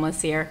be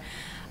homeless here.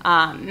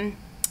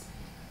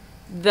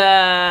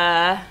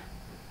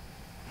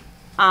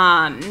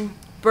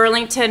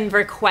 Burlington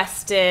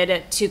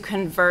requested to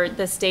convert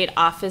the state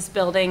office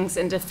buildings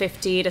into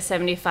 50 to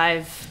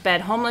 75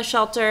 bed homeless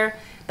shelter.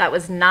 That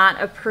was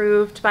not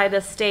approved by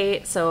the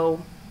state,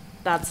 so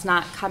that's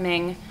not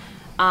coming.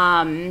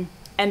 And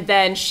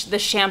then the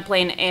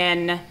Champlain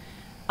Inn,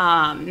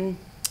 a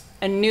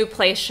new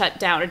place shut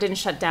down, or didn't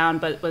shut down,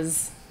 but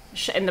was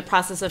in the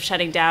process of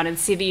shutting down, and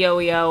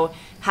CEDO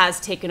has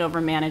taken over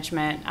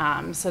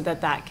management so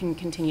that that can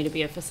continue to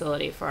be a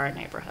facility for our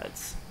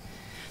neighborhoods.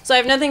 So I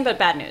have nothing but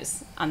bad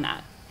news on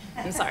that.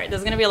 I'm sorry,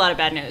 there's gonna be a lot of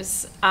bad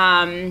news.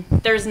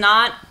 There's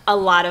not a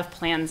lot of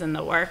plans in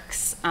the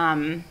works.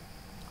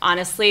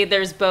 Honestly,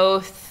 there's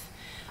both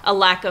a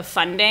lack of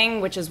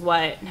funding, which is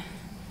what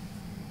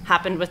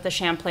happened with the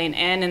Champlain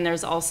Inn, and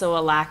there's also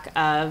a lack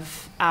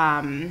of,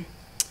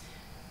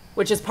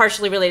 which is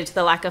partially related to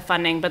the lack of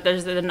funding, but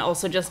there's then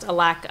also just a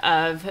lack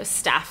of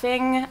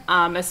staffing,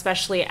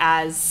 especially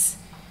as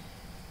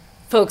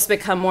folks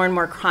become more and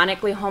more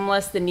chronically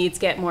homeless, the needs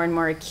get more and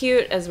more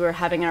acute, as we were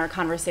having in our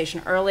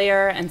conversation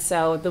earlier. And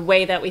so the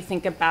way that we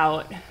think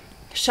about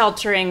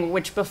sheltering,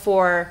 which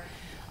before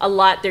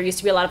there used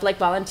to be a lot of like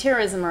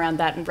volunteerism around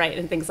that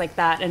and things like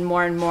that, and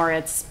more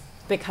it's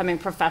becoming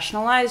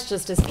professionalized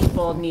just as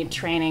people need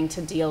training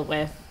to deal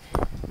with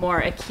more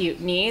acute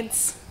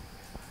needs,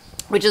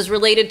 which is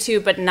related to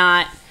but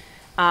not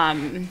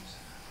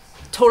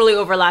totally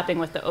overlapping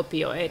with the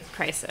opioid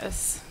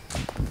crisis.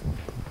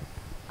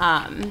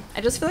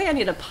 I just feel like I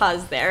need to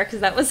pause there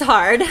because that was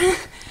hard.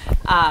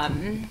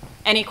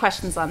 Any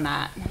questions on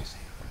that?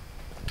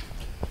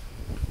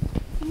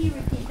 Can you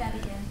repeat that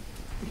again?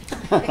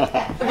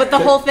 With the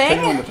whole thing?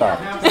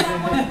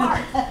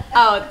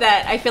 Oh,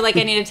 that I feel like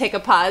I need to take a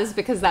pause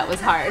because that was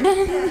hard.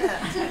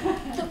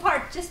 The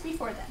part just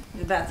before that.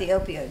 About the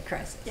opioid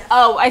crisis. Yeah.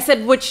 Oh, I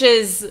said which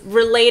is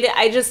related.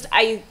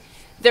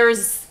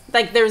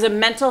 There's a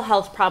mental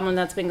health problem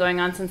that's been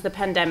going on since the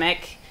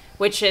pandemic,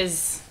 which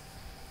is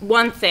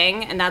one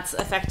thing, and that's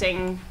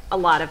affecting a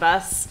lot of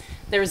us.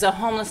 There's a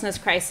homelessness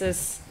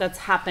crisis that's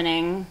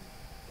happening,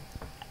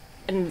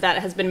 and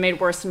that has been made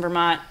worse in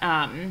Vermont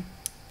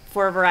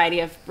for a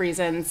variety of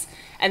reasons.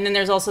 And then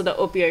there's also the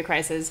opioid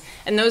crisis.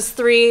 And those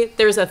three,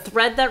 there's a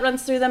thread that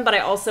runs through them, but I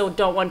also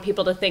don't want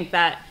people to think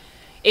that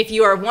if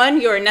you are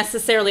one, you are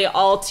necessarily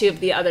all two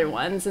of the other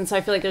ones. And so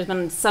I feel like there's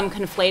been some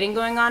conflating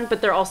going on,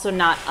 but they're also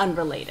not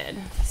unrelated,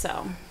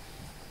 so.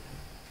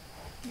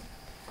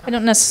 I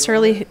don't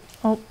necessarily.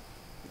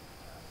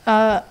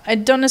 I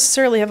don't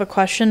necessarily have a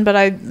question, but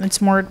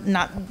it's more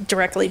not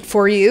directly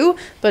for you,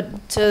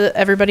 but to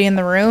everybody in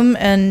the room.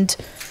 And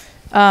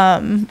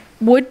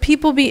would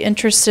people be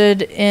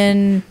interested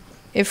in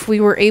if we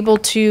were able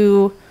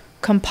to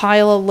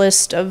compile a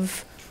list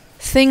of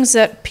things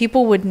that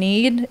people would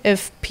need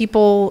if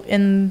people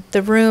in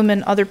the room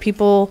and other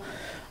people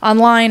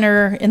online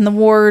or in the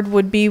ward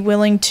would be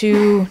willing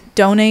to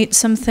donate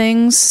some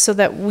things so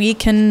that we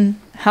can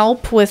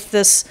help with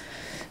this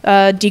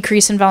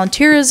decrease in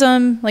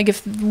volunteerism? Like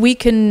if we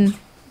can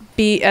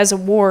be, as a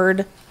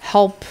ward,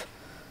 help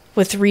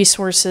with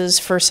resources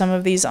for some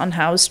of these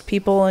unhoused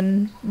people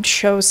and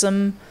show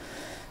some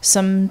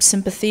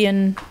sympathy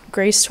and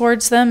grace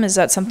towards them, is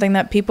that something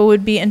that people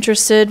would be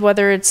interested,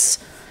 whether it's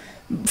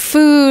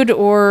food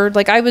or,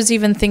 like, I was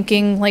even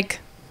thinking like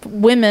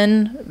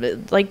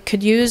women like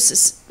could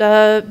use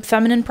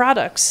feminine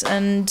products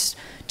and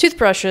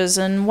toothbrushes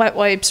and wet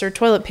wipes or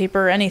toilet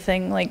paper or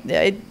anything. Like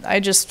I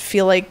just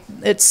feel like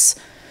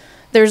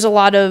there's a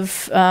lot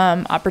of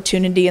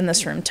opportunity in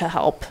this room to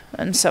help,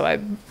 and so I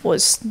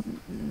was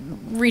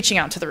reaching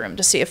out to the room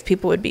to see if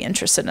people would be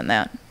interested in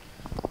that.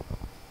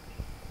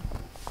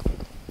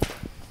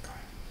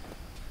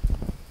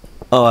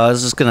 Oh, I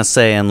was just gonna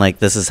say, and like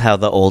this is how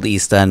the old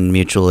East End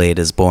Mutual Aid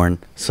is born.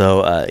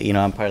 So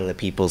I'm part of the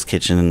People's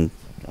Kitchen, and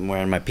I'm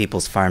wearing my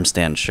People's Farm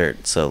Stand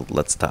shirt. So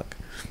let's talk.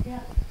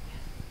 Yeah.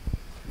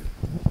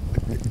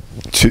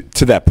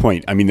 To that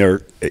point, I mean,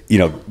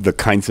 the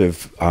kinds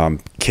of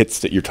kits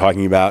that you're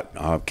talking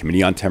about,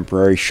 Committee on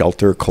Temporary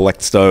Shelter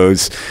collects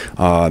those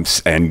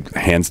and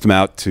hands them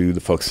out to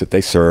the folks that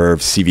they serve.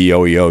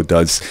 CVOEO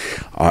does.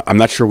 I'm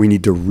not sure we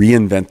need to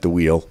reinvent the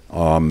wheel.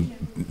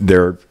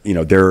 There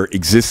are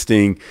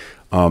existing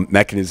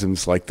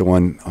mechanisms like the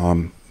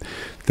one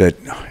that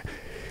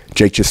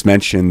Jake just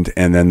mentioned,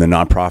 and then the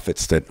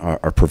nonprofits that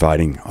are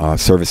providing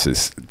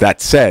services. That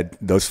said,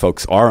 those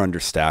folks are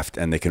understaffed,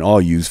 and they can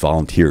all use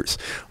volunteers.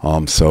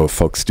 So if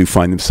folks do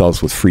find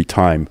themselves with free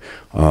time,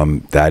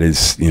 that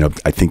is,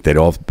 I think they'd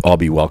all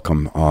be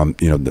welcome.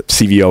 The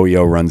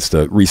CVOEO runs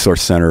the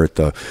resource center at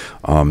the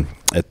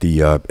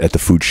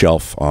food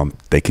shelf.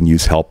 They can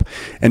use help.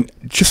 And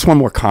just one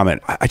more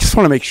comment. I just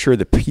want to make sure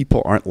that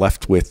people aren't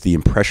left with the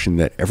impression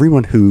that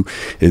everyone who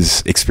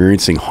is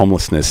experiencing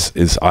homelessness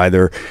is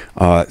either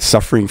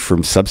suffering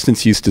from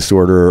substance use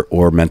disorder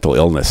or mental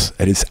illness.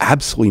 It is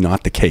absolutely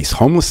not the case.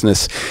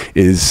 Homelessness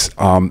is,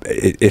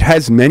 it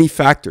has many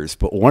factors,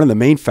 but one of the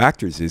main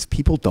factors is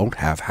people don't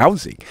have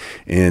housing.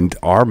 And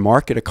our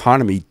market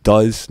economy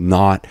does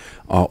not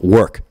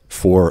work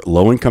for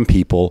low-income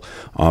people,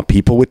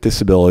 people with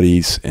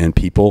disabilities, and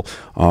people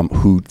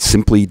who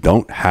simply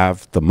don't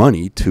have the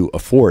money to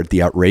afford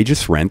the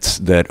outrageous rents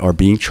that are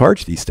being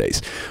charged these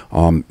days.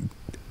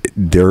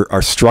 There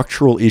are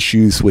structural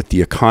issues with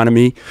the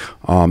economy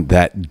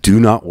that do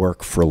not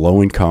work for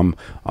low-income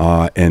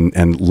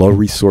and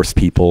low-resource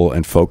people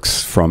and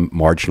folks from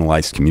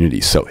marginalized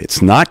communities. So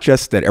it's not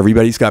just that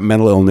everybody's got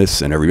mental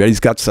illness and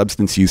everybody's got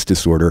substance use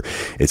disorder.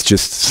 It's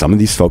just some of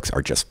these folks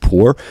are just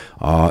poor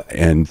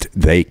and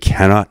they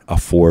cannot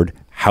afford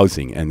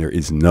housing, and there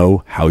is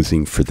no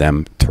housing for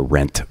them to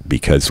rent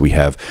because we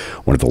have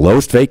one of the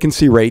lowest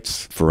vacancy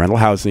rates for rental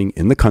housing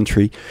in the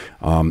country,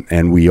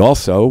 and we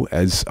also,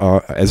 as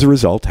a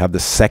result, have the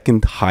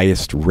second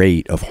highest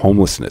rate of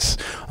homelessness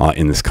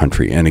in this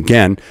country. And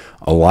again,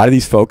 a lot of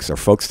these folks are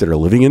folks that are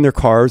living in their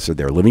cars or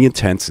they're living in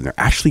tents and they're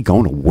actually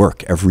going to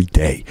work every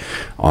day.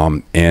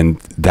 And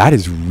that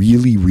is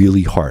really,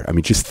 really hard. I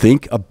mean, just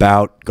think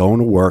about going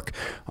to work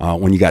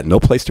when you got no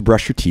place to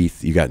brush your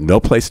teeth, you got no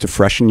place to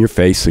freshen your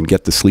face and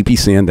get the sleepy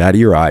sand out of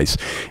your eyes,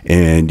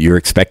 and you're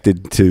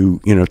expected to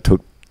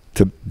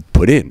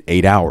put in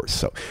 8 hours.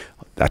 So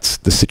that's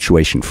the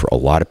situation for a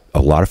lot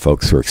of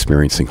folks who are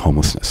experiencing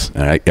homelessness.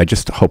 And I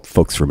just hope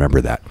folks remember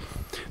that.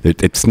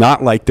 It's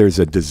not like there's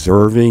a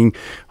deserving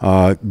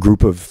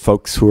group of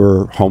folks who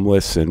are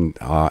homeless and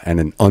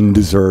an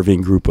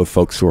undeserving group of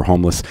folks who are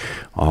homeless.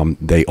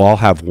 They all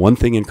have one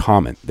thing in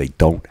common. They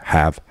don't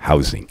have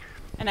housing.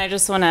 And I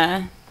just want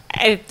to,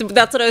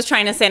 that's what I was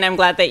trying to say, and I'm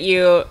glad that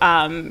you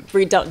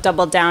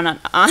doubled down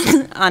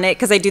on it,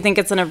 because I do think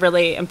it's a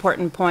really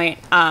important point.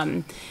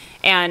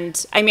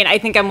 And I mean, I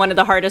think I'm one of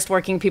the hardest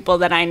working people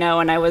that I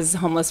know, and I was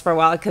homeless for a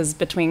while because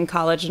between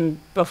college and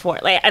before,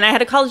 and I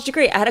had a college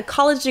degree.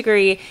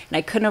 and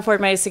I couldn't afford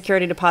my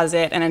security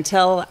deposit, and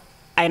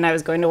I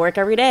was going to work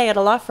every day at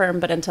a law firm,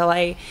 but until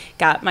I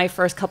got my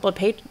first couple of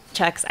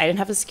paychecks, I didn't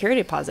have a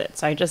security deposit,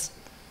 so I just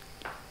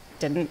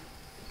didn't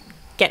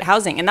get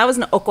housing. And that was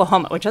in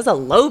Oklahoma, which has a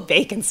low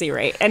vacancy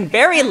rate and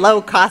very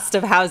low cost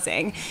of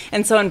housing.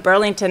 And so in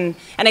Burlington,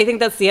 and I think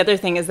that's the other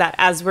thing, is that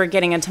as we're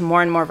getting into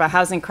more and more of a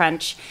housing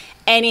crunch,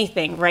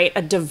 anything, right?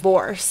 A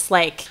divorce,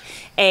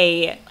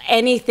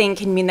 anything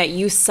can mean that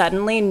you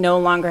suddenly no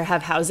longer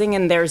have housing,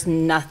 and there's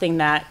nothing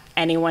that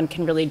anyone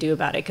can really do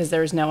about it because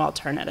there's no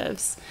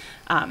alternatives.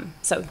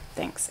 So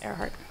thanks,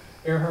 Earhart.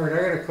 Earhart,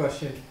 I got a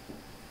question.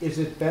 Is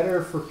it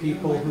better for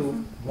people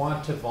who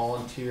want to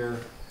volunteer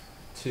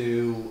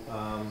to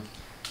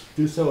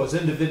do so as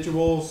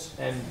individuals,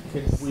 and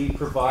could we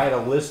provide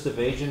a list of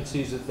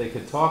agencies that they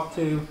could talk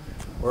to?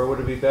 Or would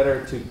it be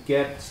better to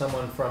get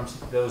someone from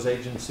those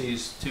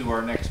agencies to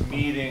our next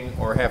meeting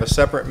or have a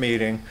separate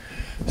meeting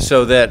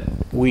so that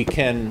we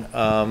can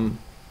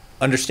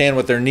understand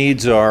what their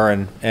needs are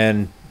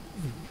and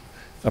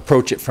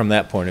approach it from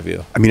that point of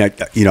view? I mean,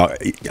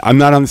 I'm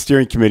not on the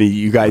steering committee.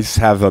 You guys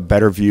have a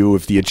better view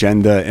of the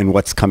agenda and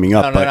what's coming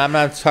up. No, I'm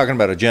not talking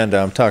about agenda.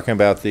 I'm talking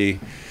about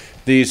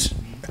these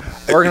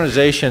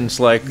organizations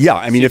like yeah,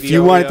 I mean, if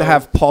you wanted to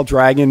have Paul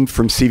Dragon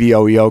from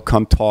CVOEO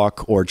come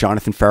talk, or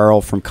Jonathan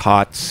Farrell from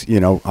COTS,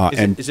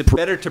 is it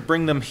better to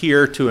bring them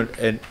here to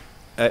an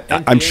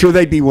I'm sure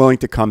they'd be willing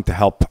to come to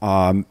help,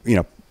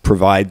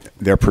 provide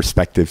their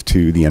perspective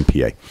to the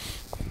NPA.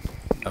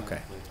 Okay.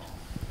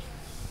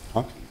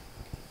 Huh?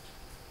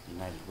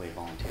 United Way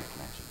Volunteer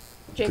Connection.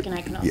 Jake and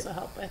I can also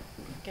help with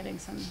getting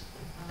some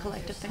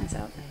collective things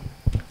out.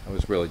 I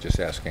was really just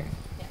asking.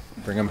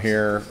 Bring them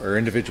here, or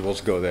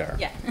individuals go there.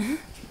 Yeah.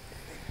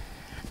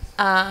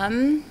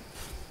 Oh,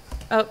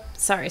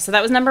 sorry. So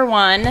that was number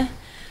 1.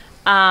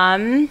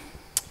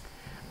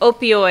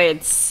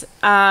 Opioids.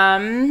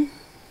 I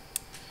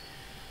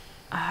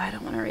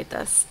don't want to read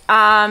this.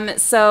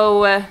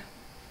 So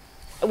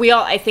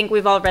I think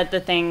we've all read the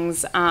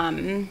things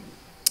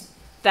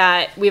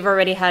that we've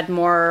already had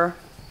more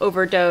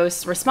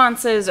overdose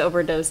responses,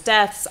 overdose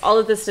deaths, all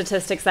of the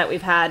statistics that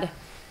we've had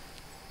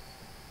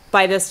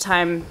by this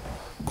time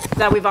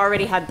that we've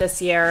already had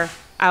this year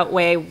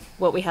outweigh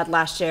what we had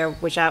last year,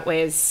 which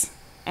outweighs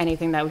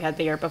anything that we had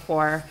the year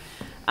before.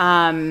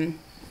 That's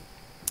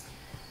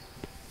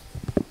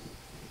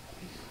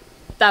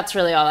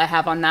really all I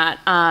have on that.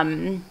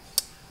 I'm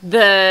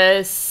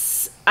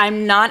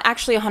not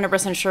actually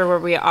 100% sure where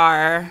we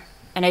are,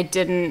 and I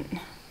didn't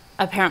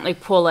apparently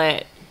pull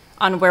it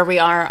on where we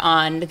are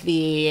on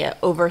the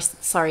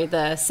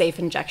safe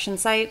injection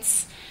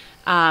sites,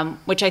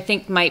 which I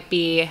think might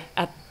be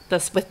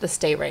with the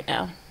state right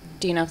now.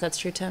 Do you know if that's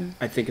true, Tim?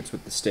 I think it's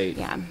with the state.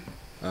 Yeah.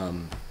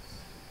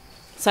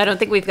 So I don't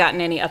think we've gotten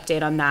any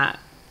update on that,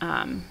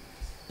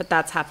 but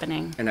that's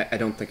happening. And I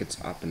don't think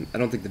I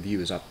don't think the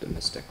view is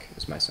optimistic,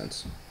 is my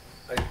sense.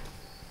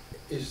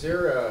 Is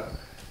there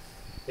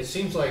it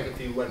seems like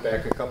if you went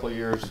back a couple of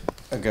years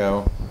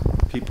ago,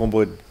 people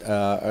would,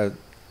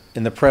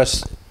 in the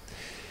press,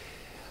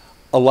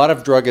 a lot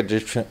of drug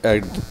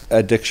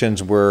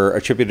addictions were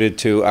attributed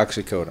to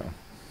oxycodone.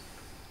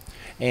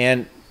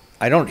 And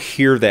I don't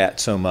hear that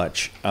so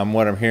much.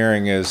 What I'm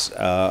hearing is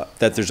that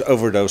there's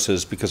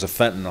overdoses because of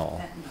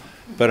fentanyl.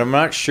 But I'm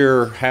not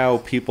sure how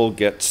people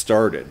get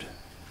started.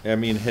 I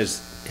mean,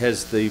 has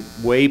the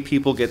way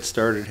people get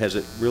started, has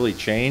it really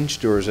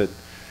changed, or is it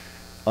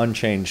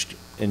unchanged,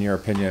 in your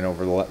opinion,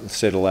 over,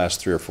 the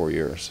last 3 or 4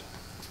 years?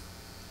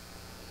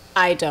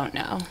 I don't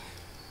know.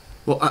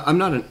 Well, I'm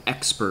not an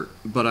expert,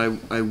 but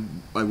I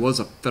was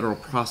a federal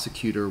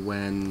prosecutor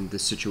when the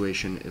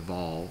situation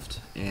evolved.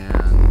 And,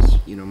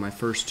 my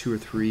first 2 or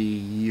 3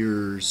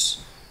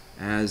 years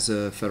as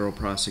a federal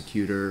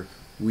prosecutor,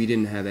 we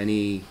didn't have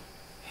any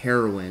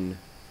heroin,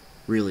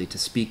 really, to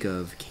speak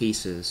of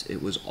cases.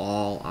 It was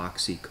all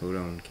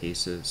oxycodone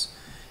cases.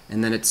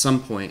 And then at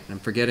some point, and I'm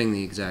forgetting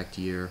the exact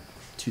year,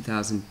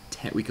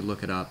 2010, we could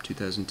look it up,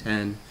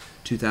 2010,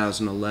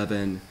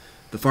 2011,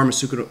 the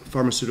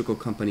pharmaceutical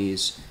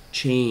companies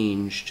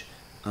changed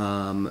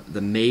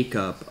the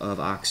makeup of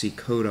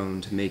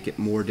oxycodone to make it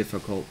more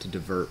difficult to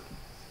divert,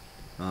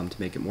 to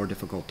make it more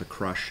difficult to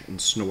crush and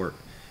snort.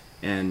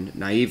 And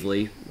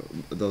naively,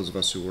 those of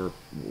us who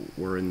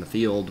were in the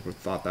field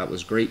thought that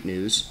was great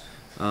news.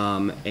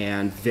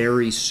 And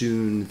very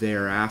soon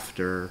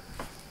thereafter,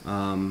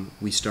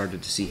 we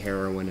started to see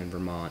heroin in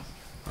Vermont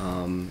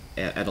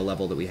at a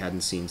level that we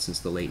hadn't seen since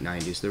the late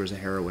 90s. There was a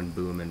heroin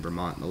boom in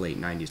Vermont in the late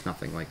 90s,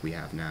 nothing like we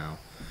have now.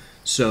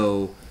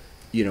 So,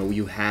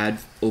 you had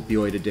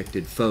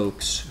opioid-addicted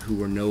folks who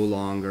were no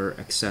longer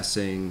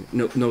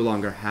no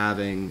longer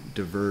having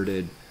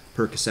diverted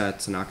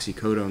Percocets and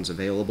oxycodones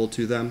available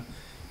to them.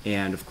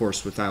 And, of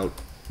course, without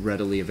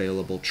readily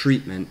available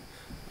treatment,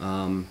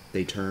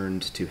 they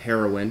turned to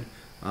heroin,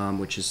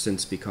 which has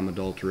since become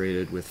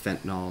adulterated with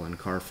fentanyl and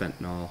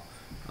carfentanil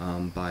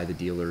by the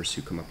dealers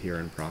who come up here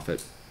and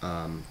profit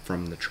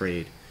from the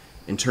trade.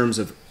 In terms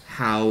of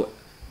how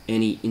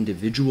any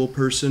individual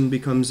person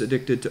becomes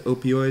addicted to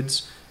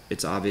opioids,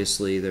 it's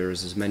obviously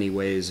there's as many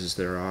ways as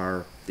there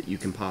are that you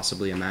can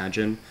possibly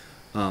imagine.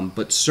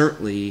 But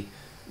certainly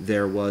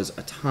there was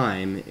a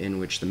time in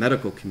which the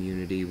medical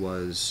community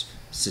was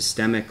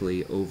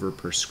systemically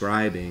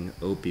overprescribing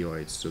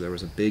opioids. So there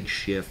was a big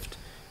shift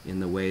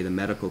in the way the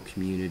medical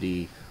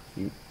community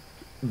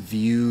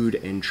viewed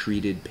and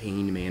treated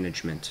pain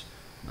management.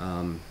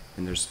 And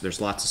there's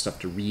lots of stuff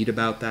to read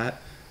about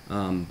that.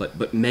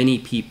 But many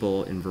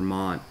people in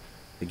Vermont,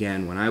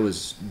 again, when I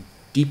was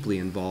deeply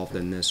involved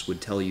in this,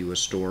 would tell you a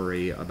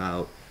story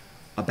about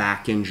a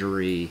back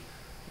injury,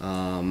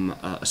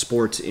 a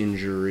sports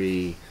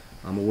injury,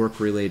 a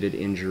work-related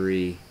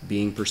injury,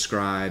 being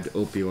prescribed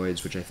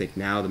opioids, which I think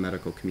now the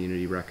medical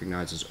community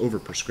recognizes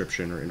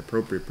overprescription or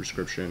inappropriate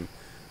prescription,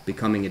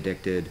 becoming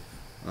addicted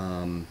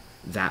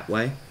that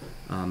way.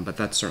 But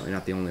that's certainly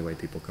not the only way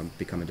people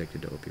become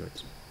addicted to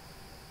opioids.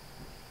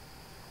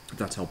 If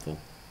that's helpful.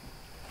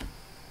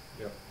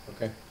 Yep.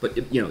 Okay. But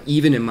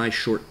even in my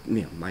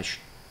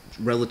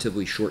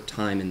relatively short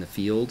time in the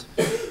field,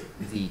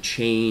 the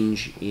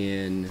change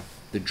in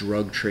the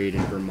drug trade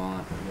in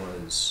Vermont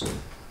was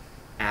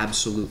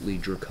absolutely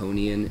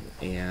draconian,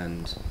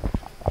 and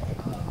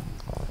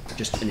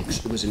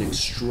it was an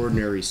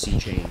extraordinary sea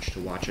change to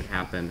watch it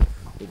happen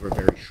over a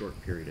very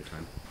short period of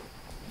time.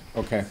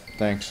 Okay,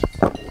 thanks.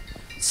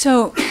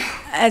 So,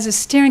 as a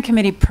steering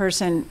committee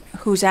person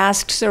who's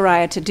asked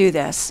Soraya to do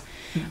this,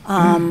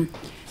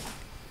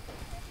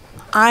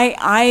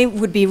 I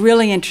would be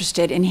really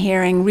interested in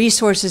hearing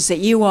resources that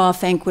you all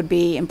think would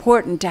be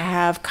important to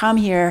have come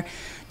here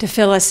to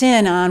fill us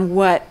in on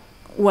what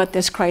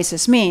this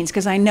crisis means.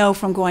 Because I know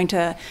from going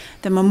to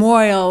the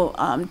memorial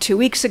 2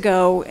 weeks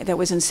ago that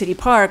was in City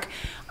Park,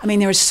 I mean,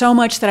 there was so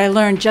much that I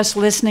learned just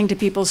listening to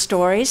people's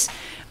stories,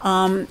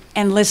 and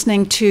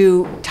listening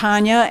to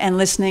Tanya, and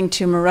listening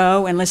to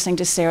Moreau, and listening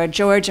to Sarah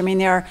George. I mean,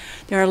 there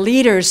are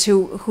leaders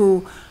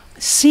who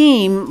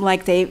seem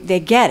like they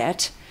get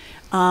it.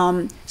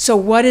 So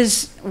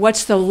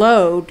what's the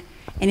load,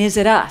 and is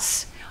it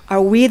us?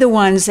 Are we the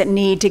ones that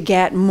need to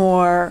get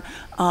more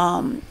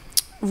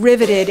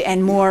riveted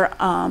and more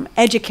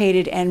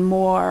educated and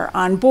more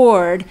on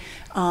board,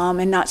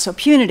 and not so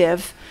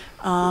punitive?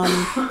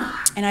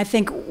 And I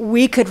think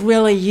we could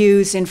really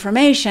use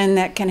information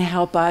that can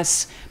help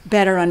us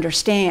better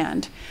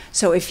understand.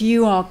 So if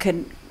you all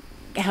could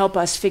help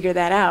us figure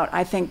that out,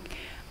 I think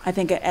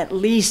at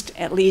least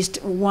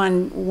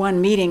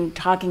one meeting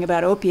talking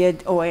about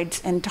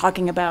opioids and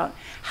talking about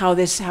how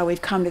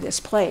we've come to this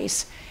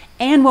place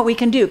and what we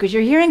can do, because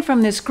you're hearing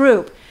from this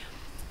group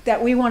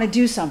that we want to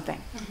do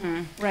something,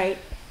 right?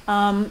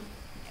 And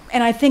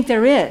I think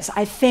there is.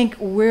 I think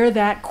we're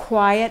that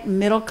quiet,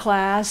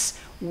 middle-class,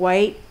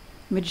 white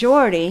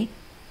majority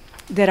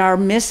that are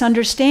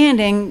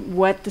misunderstanding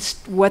what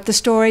the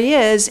story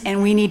is,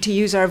 and we need to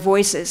use our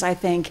voices, I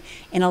think,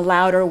 in a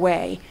louder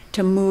way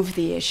to move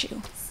the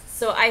issue.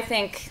 So I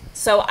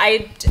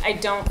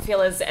don't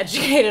feel as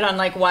educated on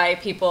like why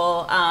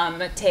people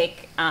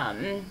take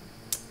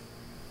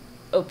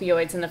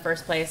opioids in the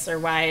first place, or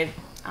why.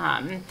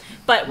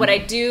 But what I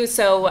do,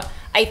 so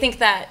I think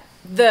that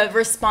the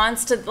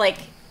response to, like,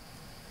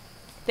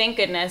 thank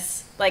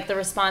goodness, like the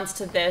response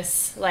to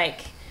this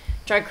like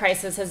drug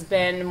crisis has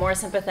been more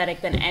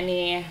sympathetic than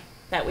any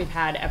that we've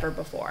had ever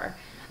before.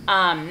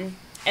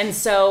 And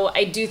so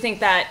I do think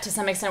that to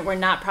some extent we're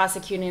not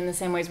prosecuting in the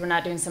same ways, we're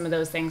not doing some of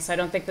those things. So I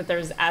don't think that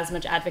there's as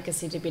much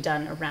advocacy to be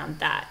done around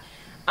that.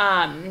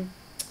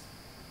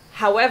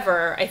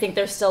 However, I think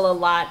there's still a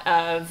lot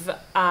of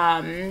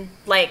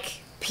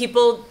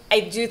people, I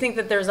do think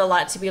that there's a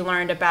lot to be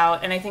learned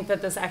about, and I think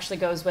that this actually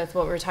goes with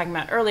what we were talking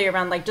about earlier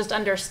around like just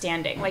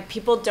understanding. Like,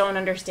 people don't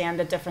understand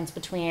the difference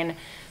between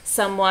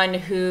someone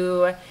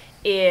who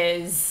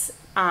is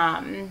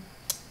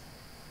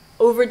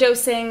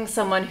overdosing,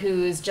 someone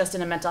who's just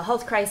in a mental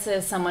health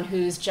crisis, someone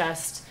who's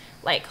just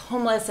like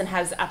homeless and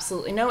has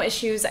absolutely no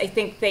issues. I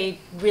think they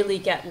really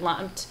get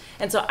lumped.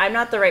 And so I'm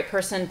not the right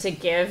person to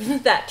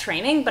give that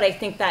training, but I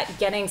think that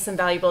getting some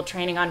valuable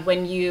training on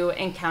when you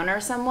encounter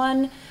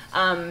someone,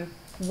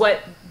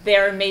 what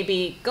they're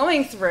maybe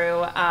going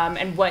through,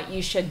 and what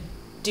you should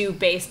do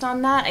based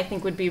on that, I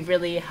think would be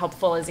really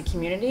helpful as a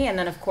community. And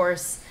then of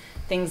course,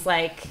 things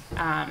like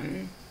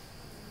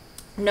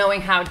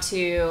knowing how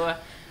to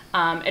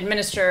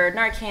administer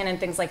Narcan and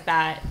things like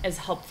that is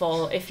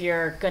helpful if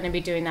you're going to be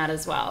doing that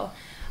as well.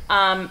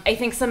 I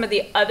think some of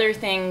the other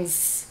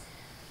things,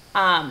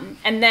 and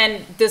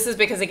then this is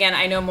because, again,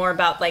 I know more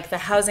about like the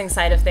housing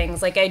side of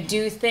things. Like, I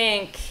do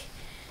think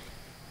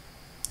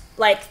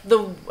like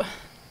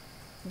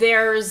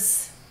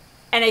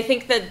and I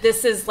think that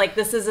this is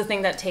a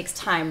thing that takes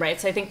time, right?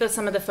 So I think that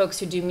some of the folks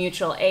who do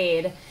mutual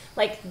aid,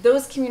 like,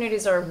 those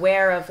communities are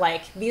aware of,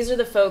 like, these are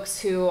the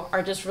folks who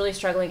are just really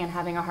struggling and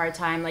having a hard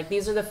time. Like,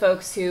 these are the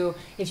folks who,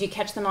 if you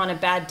catch them on a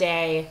bad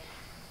day,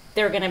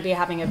 they're going to be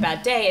having a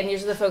bad day. And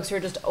these are the folks who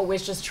are just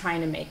always just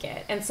trying to make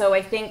it. And so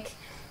I think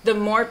the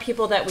more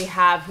people that we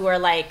have who are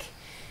like,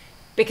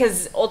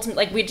 because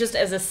ultimately, like, we just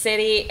as a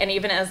city and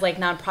even as like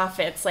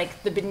nonprofits,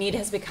 like, the need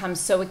has become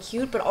so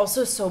acute, but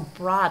also so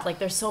broad. Like,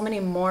 there's so many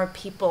more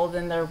people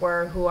than there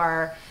were who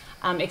are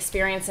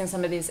experiencing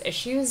some of these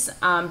issues.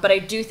 But I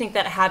do think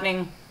that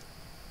having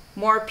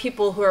more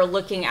people who are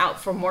looking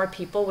out for more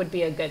people would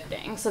be a good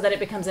thing, so that it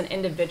becomes an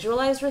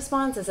individualized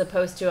response as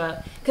opposed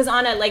to because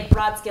on a like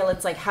broad scale,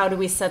 it's like, how do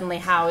we suddenly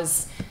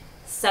house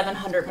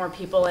 700 more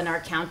people in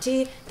our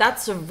county?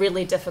 That's a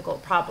really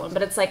difficult problem.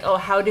 But it's like, oh,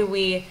 how do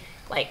we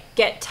like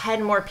get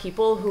 10 more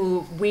people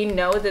who we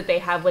know that they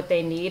have what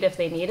they need if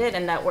they need it,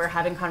 and that we're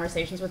having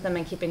conversations with them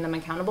and keeping them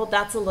accountable?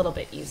 That's a little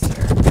bit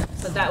easier.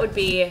 So that would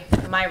be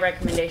my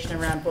recommendation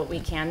around what we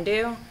can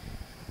do.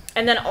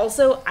 And then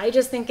also, I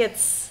just think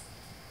it's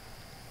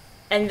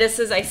and this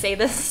is, I say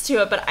this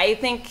to it, but I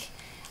think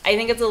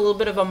it's a little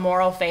bit of a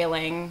moral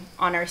failing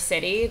on our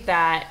city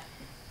that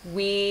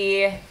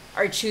we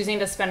are choosing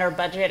to spend our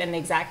budget in the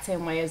exact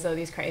same way as though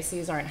these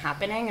crises aren't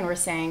happening, and we're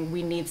saying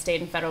we need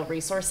state and federal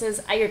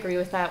resources. I agree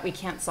with that. We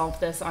can't solve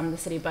this on the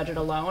city budget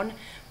alone,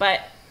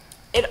 but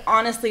it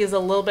honestly is a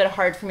little bit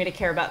hard for me to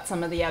care about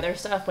some of the other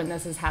stuff when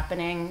this is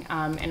happening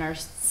in our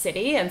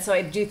city. And so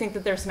I do think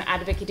that there's some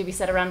advocacy to be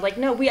said around, like,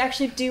 no, we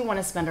actually do want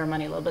to spend our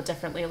money a little bit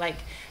differently. Like,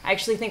 I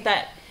actually think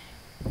that,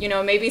 you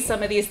know, maybe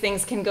some of these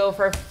things can go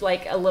for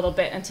like a little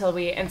bit until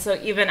we, and so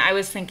even I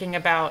was thinking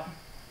about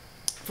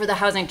for the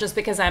housing, just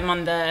because I'm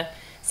on the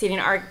seating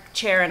ARC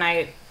chair and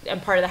I am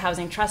part of the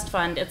housing trust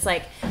fund, it's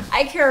like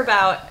I care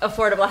about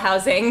affordable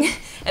housing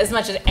as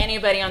much as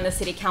anybody on the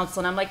city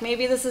council, and I'm like,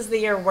 maybe this is the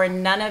year where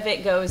none of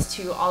it goes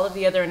to all of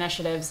the other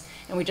initiatives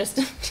and we just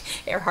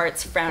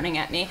Earhart's frowning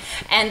at me,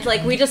 and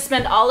like we just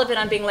spend all of it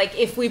on being like,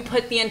 if we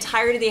put the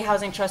entirety of the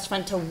housing trust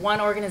fund to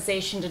one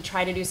organization to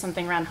try to do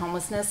something around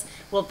homelessness,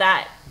 will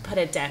that put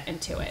a dent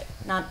into it?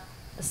 Not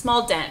a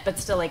small dent, but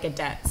still like a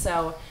dent.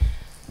 So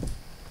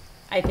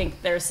I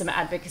think there's some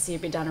advocacy to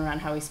be done around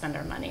how we spend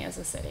our money as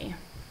a city.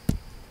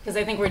 Because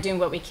I think we're doing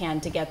what we can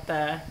to get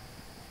the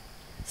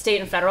state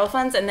and federal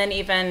funds, and then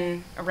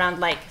even around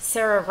like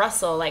Sarah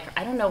Russell, like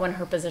I don't know when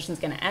her position's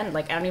gonna end.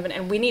 Like I don't even,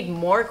 and we need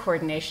more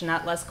coordination,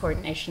 not less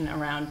coordination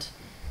around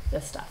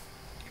this stuff.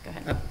 Go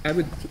ahead.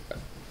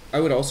 I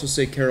would also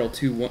say, Carol,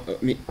 too,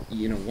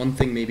 one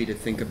thing maybe to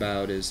think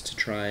about is to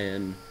try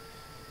and,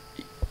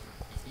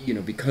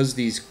 because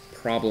these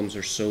problems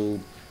are so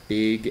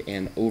big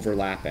and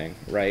overlapping,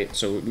 right?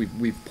 So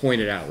we've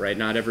pointed out, right?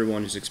 Not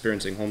everyone who's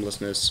experiencing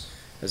homelessness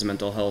is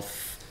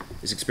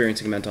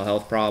experiencing a mental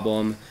health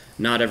problem.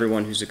 Not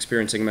everyone who's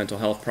experiencing a mental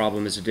health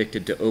problem is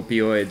addicted to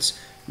opioids.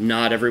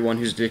 Not everyone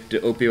who's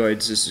addicted to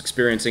opioids is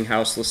experiencing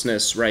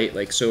houselessness, right?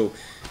 Like, so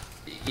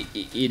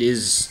it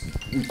is,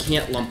 we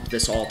can't lump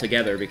this all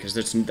together because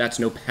that's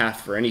no path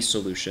for any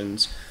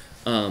solutions.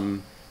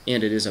 And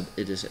it is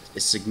a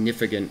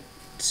significant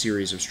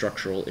series of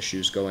structural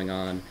issues going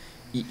on.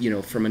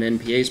 From an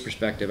NPA's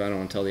perspective, I don't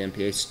want to tell the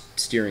NPA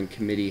steering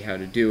committee how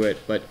to do it,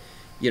 but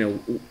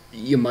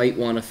you might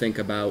want to think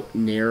about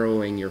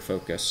narrowing your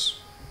focus,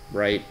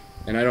 right?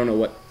 And I don't know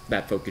what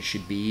that focus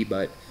should be,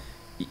 but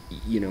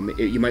you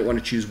might want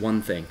to choose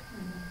one thing,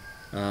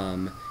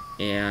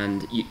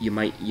 and you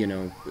might,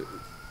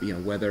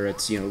 whether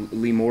it's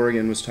Lee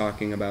Morgan was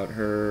talking about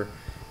her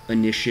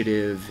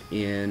initiative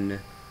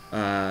in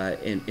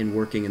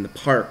working in the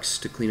parks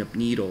to clean up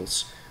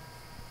needles.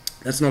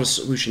 That's not a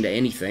solution to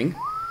anything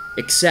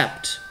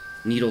except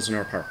needles in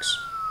our parks,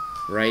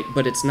 right?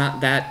 But it's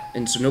not that,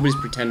 and so nobody's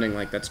pretending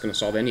like that's going to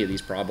solve any of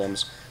these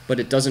problems, but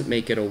it doesn't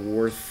make it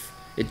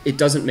it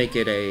doesn't make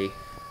it a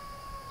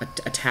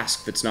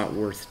task that's not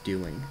worth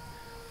doing.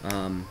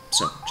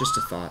 So just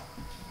a thought,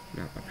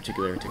 not a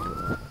particularly articulate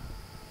one.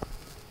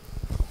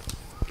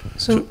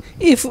 So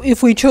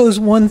if we chose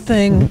one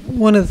thing,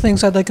 one of the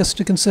things I'd like us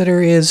to consider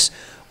is,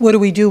 what do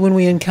we do when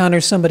we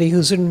encounter somebody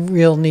who's in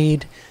real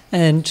need?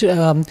 And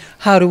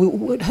how do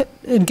we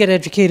and get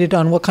educated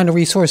on what kind of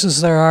resources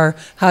there are,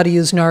 how to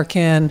use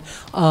Narcan,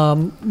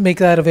 make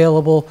that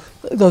available,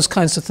 those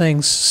kinds of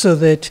things, so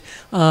that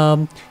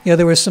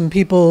there were some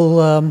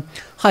people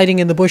hiding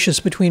in the bushes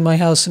between my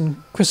house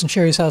and Chris and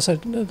Sherry's house.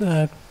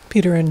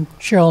 Peter and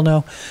Cheryl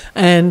know,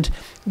 and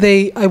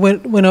I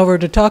went over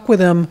to talk with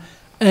them,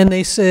 and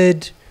they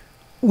said,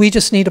 we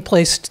just need a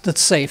place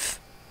that's safe,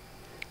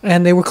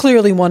 and they were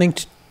clearly wanting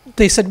to.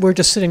 They said, we're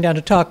just sitting down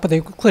to talk, but they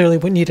clearly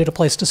needed a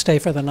place to stay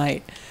for the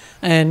night.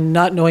 And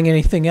not knowing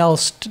anything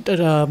else,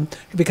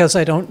 because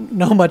I don't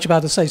know much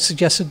about this, I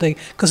suggested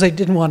because they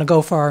didn't want to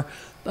go far,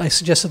 I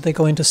suggested they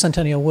go into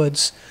Centennial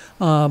Woods.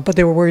 But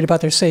they were worried about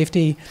their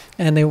safety,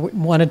 and they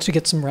wanted to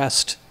get some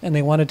rest, and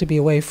they wanted to be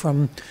away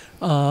from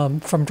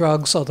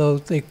drugs, although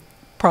they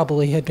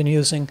probably had been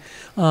using.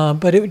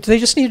 But they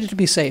just needed to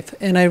be safe.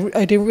 And I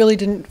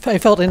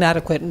felt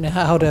inadequate in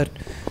how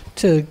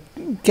to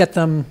get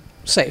them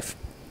safe.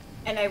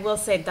 And I will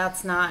say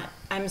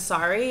I'm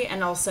sorry,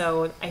 and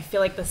also I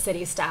feel like the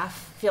city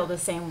staff feel the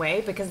same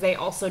way, because they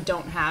also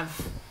don't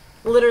have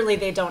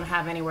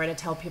anywhere to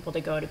tell people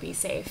to go to be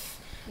safe,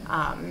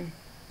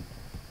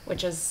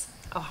 which is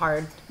a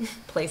hard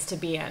place to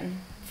be in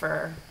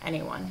for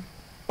anyone.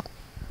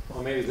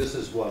 Well, maybe this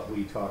is what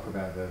we talk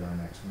about at our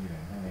next meeting.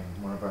 I mean,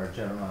 one of our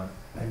agenda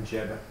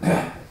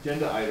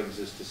items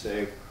is to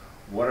say,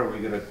 what are we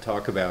going to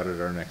talk about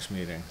at our next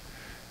meeting?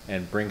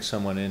 And bring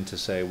someone in to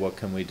say, what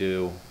can we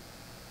do?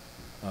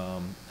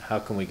 How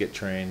can we get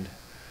trained?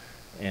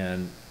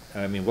 And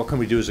I mean, what can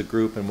we do as a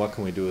group, and what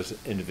can we do as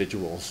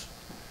individuals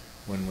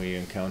when we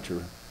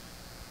encounter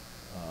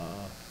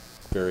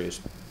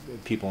various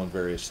people in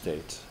various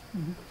states?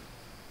 Mm-hmm.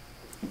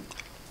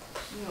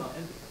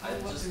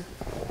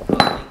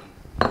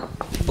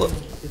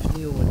 If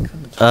Neil would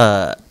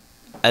come.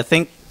 I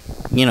think,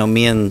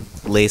 me and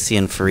Lacey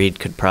and Fareed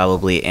could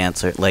probably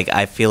answer. Like,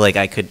 I feel like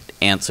I could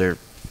answer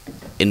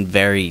in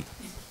very,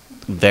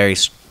 very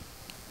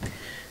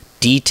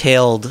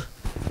detailed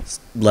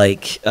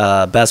like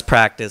best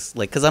practice,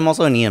 like, because I'm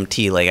also an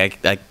EMT,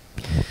 like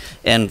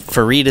and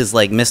Fareed is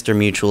like Mr.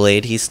 Mutual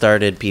Aid. He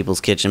started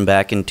People's Kitchen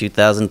back in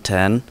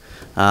 2010,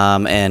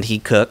 and he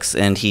cooks,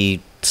 and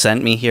he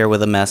sent me here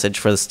with a message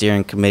for the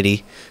steering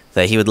committee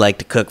that he would like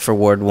to cook for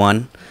Ward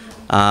 1.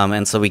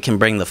 And so we can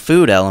bring the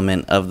food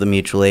element of the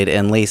mutual aid,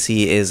 and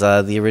Lacey is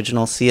the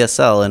original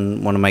CSL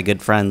and one of my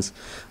good friends.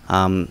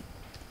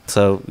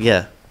 So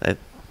yeah,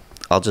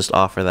 I'll just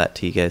offer that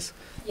to you guys.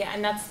 Yeah,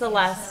 and that's the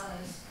last.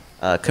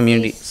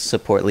 Community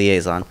support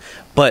liaison.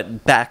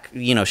 But back,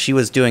 you know, she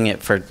was doing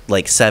it for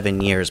like 7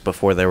 years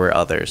before there were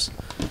others.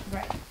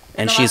 Right.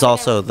 And she's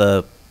also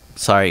the,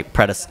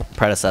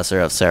 predecessor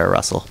of Sarah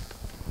Russell.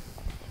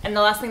 And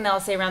the last thing that I'll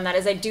say around that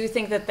is I do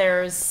think that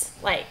there's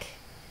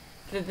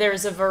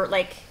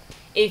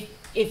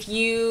if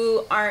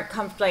you aren't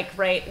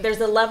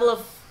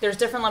there's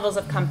different levels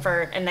of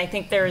comfort, and I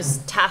think there's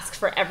tasks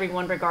for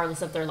everyone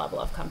regardless of their level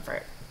of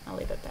comfort. I'll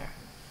leave it there.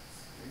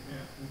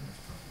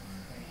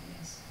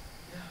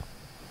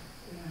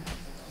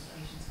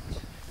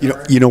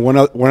 You know,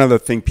 one other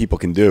thing people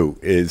can do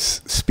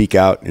is speak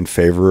out in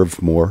favor of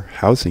more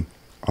housing.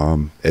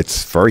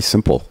 It's very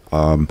simple.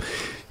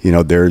 You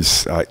know,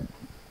 there's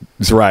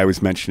Zariah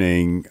was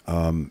mentioning,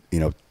 you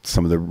know,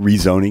 some of the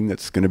rezoning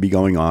that's going to be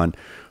going on.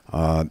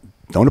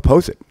 Don't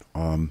oppose it.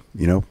 You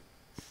know,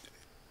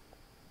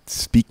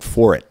 speak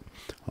for it,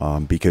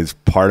 because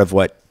part of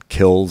what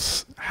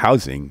kills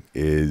housing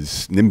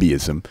is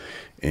NIMBYism.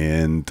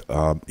 And,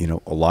 you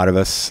know, a lot of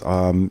us,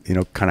 you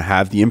know, kind of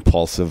have the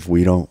impulse of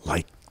we don't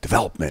like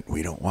development.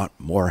 We don't want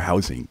more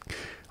housing.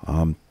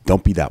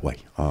 Don't be that way.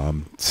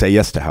 Say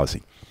yes to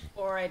housing.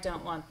 Or I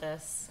don't want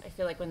this. I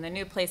feel like when the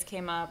new place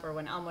came up or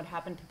when Elmwood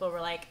happened, people were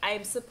like,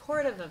 I'm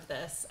supportive of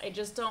this. I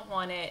just don't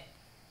want it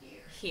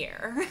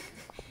here.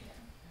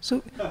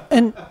 So,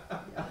 and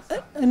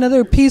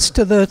another piece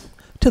to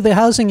the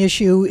housing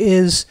issue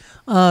is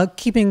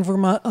keeping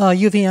Vermont,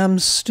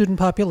 UVM's student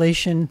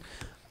population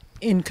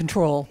in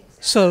control.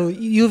 So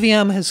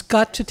UVM has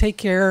got to take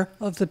care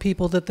of the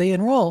people that they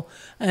enroll.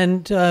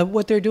 And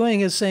what they're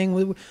doing is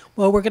saying,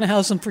 well, we're going to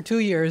house them for 2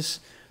 years.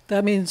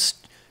 That means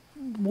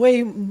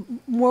way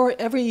more,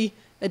 every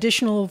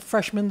additional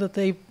freshman that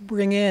they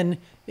bring in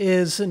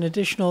is an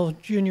additional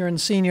junior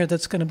and senior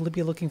that's going to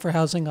be looking for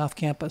housing off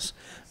campus.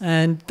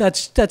 And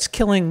that's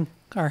killing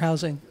our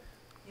housing.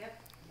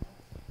 Yep.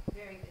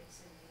 Very good,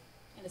 Cindy.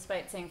 And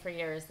despite saying for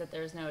years that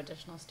there's no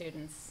additional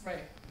students.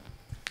 Right.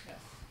 Yeah.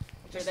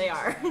 Here they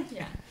are.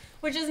 Yeah.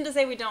 Which isn't to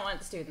say we don't want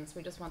the students,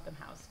 we just want them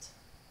housed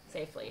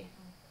safely.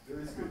 There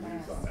is good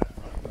news on that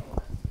front,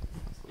 though.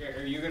 Yeah,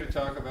 are you going to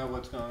talk about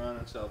what's going on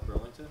in South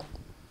Burlington?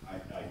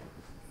 I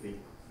think,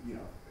 you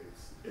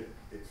know,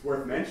 it's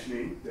worth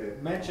mentioning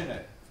that... Mention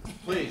it,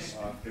 please.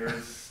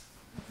 There's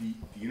the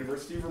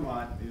University of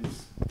Vermont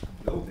is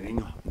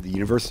building... The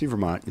University of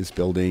Vermont is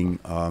building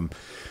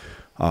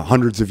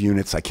hundreds of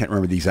units. I can't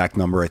remember the exact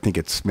number. I think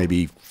it's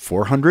maybe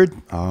 400.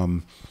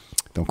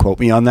 Don't quote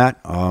me on that.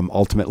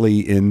 Ultimately,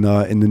 in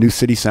the new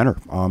city center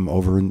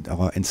over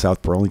in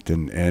South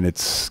Burlington, and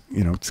it's,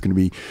 you know, it's going to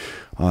be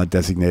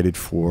designated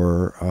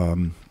for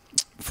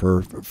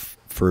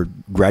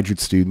graduate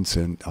students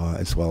and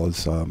as well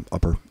as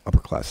upper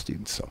class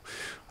students. So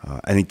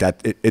I think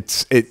that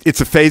it's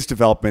a phased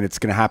development. It's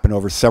going to happen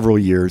over several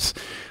years,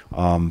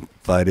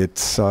 but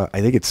it's I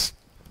think it's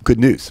good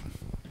news.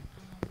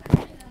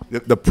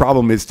 The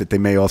problem is that they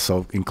may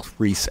also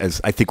increase, as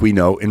I think we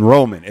know,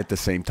 enrollment at the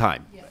same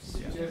time.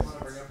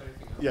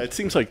 Yeah, it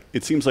seems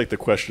like the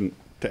question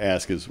to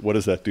ask is, what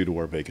does that do to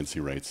our vacancy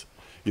rates?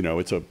 You know,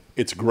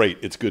 it's great,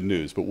 it's good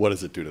news, but what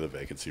does it do to the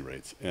vacancy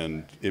rates?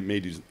 And it may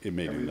do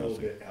nothing.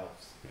 Bit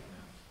helps.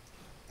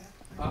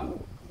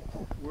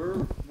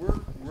 We're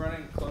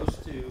running close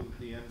to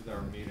the end of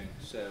our meeting,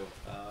 so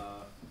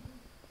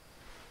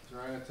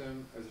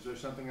Tim, is there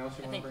something else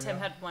you want to bring up? I think Tim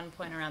had one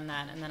point around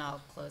that, and then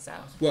I'll close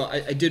out. Well,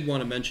 I did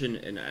want to mention,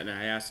 and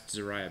I asked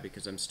Zariah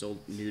because I'm still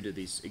new to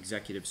these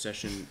executive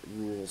session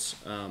rules.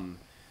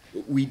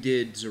 We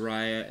did,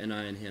 Zariah and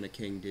I and Hannah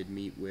King did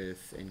meet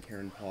with, and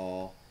Karen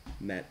Paul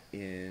met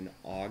in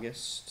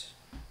August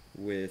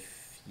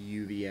with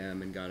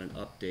UVM and got an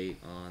update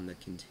on the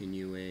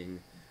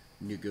continuing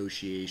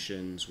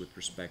negotiations with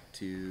respect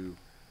to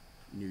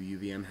new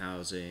UVM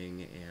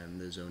housing and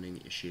the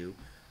zoning issue.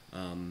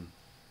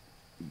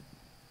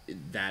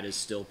 That is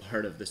still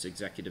part of this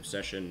executive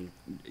session,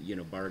 you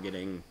know,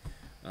 bargaining,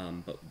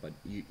 but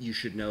you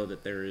should know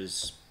that there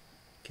is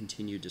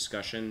continued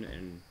discussion,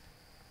 and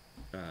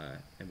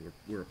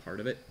we're a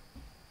part of it.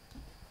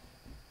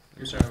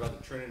 You're talking about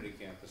the Trinity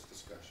campus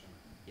discussion?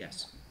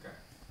 Yes. Okay.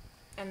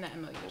 And the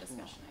MOU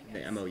discussion, I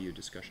guess. The MOU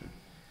discussion.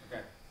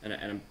 Okay. And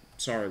I'm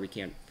sorry we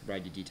can't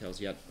provide you details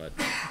yet, but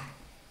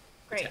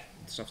Great.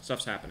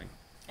 Stuff's happening.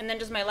 And then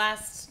just my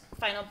last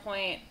final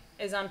point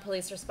is on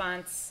police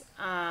response,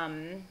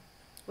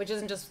 which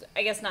isn't just,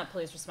 I guess not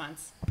police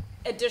response,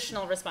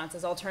 additional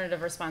responses,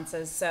 alternative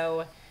responses.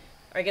 So,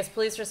 or I guess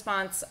police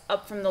response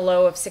up from the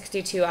low of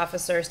 62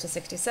 officers to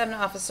 67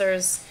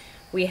 officers.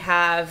 We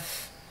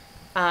have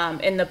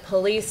In the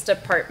police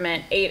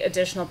department, 8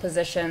 additional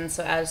positions.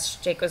 So as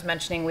Jake was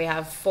mentioning, we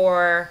have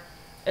 4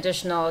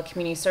 additional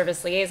community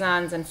service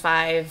liaisons and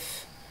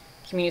 5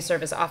 community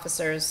service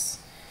officers.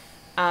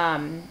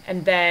 And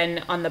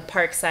then on the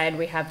park side,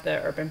 we have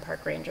the urban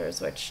park rangers,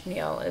 which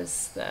Neil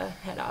is the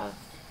head of.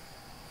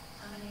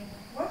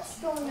 What's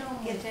going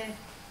on with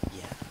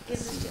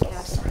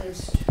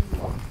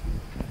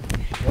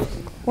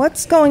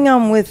What's going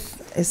on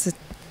with, is it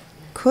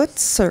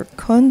Kutz or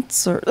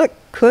Kuntz or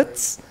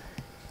Kutz?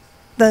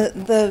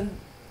 The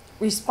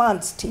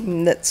response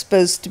team that's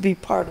supposed to be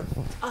part of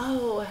it.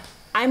 Oh,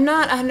 I'm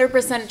not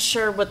 100%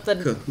 sure what the...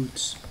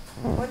 Cahoots.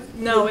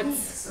 No,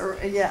 it's...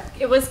 yeah.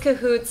 It was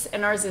Cahoots,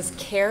 and ours is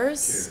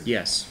CARES.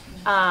 Yes.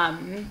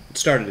 It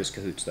started as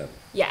Cahoots, though.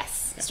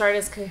 Yes, started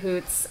as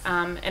Cahoots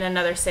in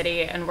another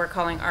city, and we're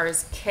calling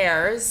ours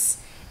CARES.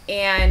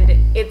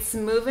 And it's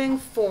moving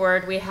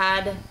forward. We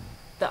had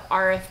the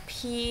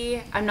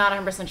RFP. I'm not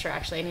 100% sure,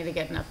 actually. I need to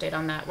get an update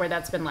on that, where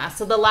that's been last.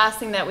 So the last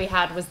thing that we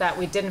had was that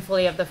we didn't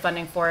fully have the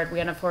funding for it. We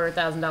had a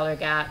 $400,000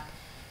 gap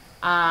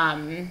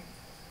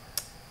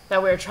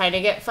that we were trying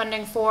to get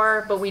funding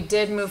for, but we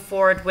did move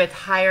forward with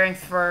hiring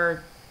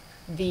for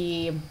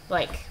the,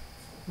 like,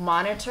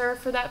 monitor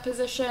for that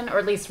position, or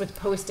at least with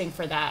posting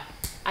for that.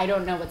 I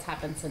don't know what's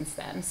happened since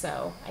then,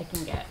 so I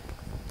can get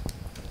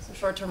some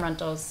short-term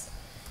rentals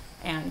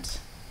and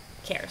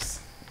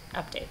CARES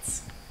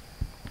updates.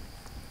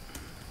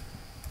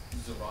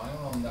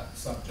 Zariah, on that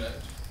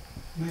subject,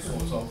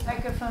 sort of.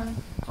 Microphone.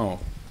 Oh,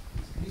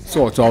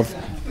 sort of.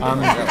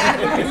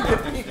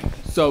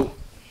 So,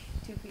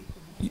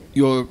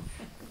 your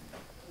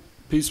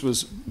piece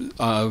was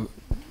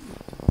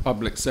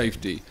public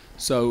safety.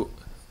 So,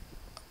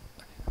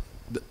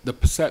 the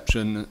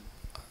perception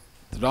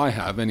that I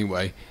have,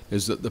 anyway,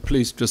 is that the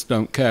police just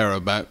don't care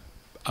about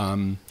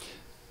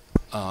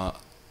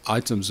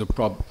items of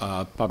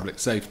public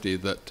safety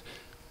that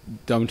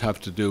don't have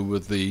to do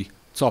with the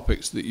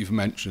topics that you've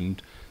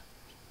mentioned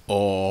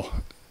or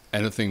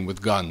anything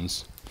with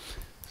guns.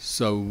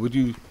 So would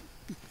you,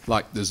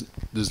 like,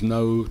 there's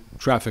no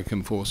traffic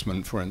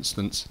enforcement, for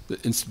instance,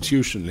 that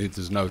institutionally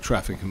there's no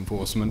traffic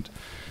enforcement.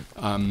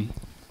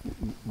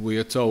 We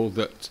are told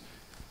that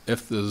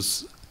if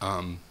there's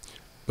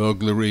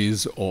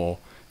burglaries or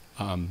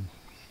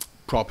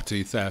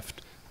property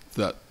theft,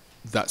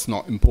 that's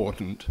not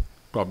important,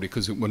 probably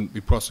because it wouldn't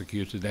be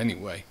prosecuted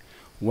anyway.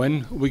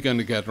 When are we going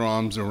to get our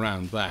arms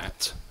around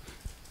that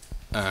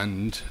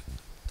and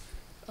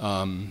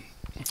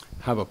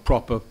have a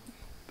proper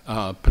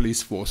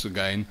police force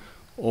again,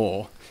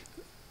 or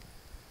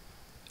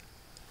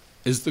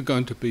is there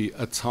going to be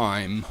a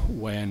time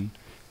when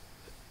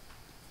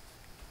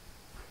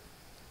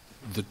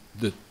the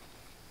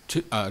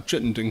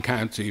Chittenden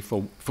County,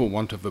 for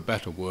want of a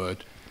better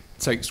word,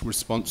 takes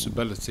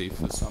responsibility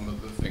for some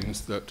of the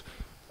things that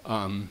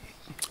are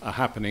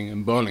happening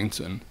in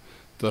Burlington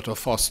that are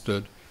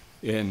fostered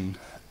in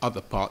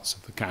other parts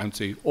of the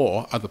county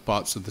or other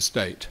parts of the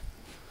state?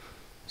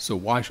 So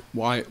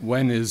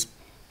when is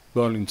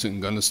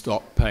Burlington going to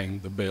stop paying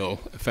the bill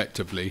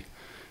effectively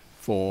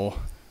for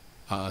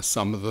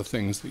some of the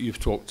things that you've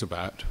talked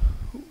about,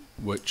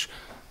 which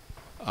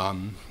are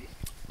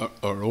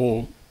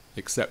all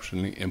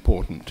exceptionally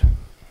important?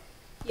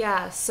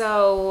 Yeah,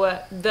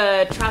 so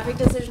the traffic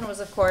decision was,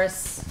 of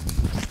course,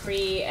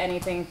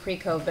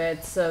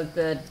 pre-COVID, so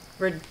the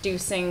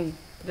reducing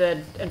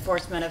the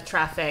enforcement of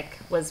traffic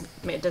was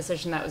a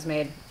decision that was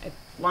made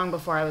long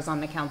before I was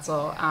on the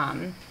council.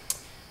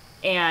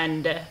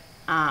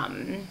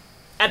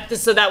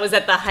 So that was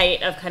at the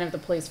height of kind of the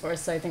police force,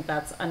 so I think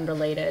that's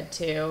unrelated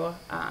to,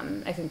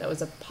 I think that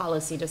was a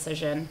policy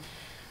decision.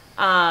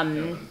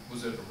 Yeah,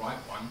 was it the right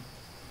one?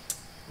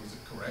 Was it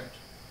correct?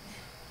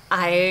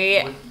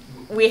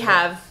 We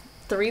have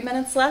 3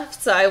 minutes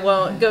left, so I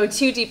won't go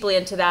too deeply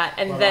into that.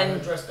 And then I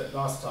addressed it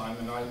last time,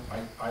 and I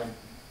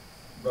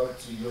wrote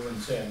to you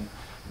and Tim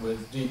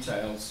with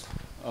details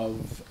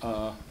of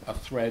a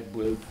thread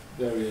with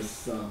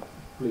various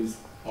police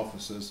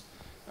officers,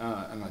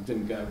 and I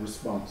didn't get a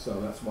response, so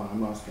that's why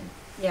I'm asking.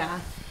 Yeah,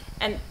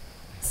 and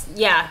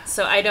yeah,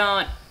 so I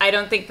don't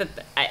think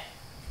that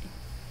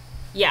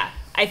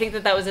I think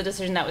that was a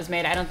decision that was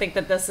made. I don't think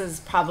that this is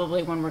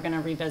probably when we're going to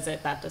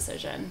revisit that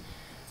decision.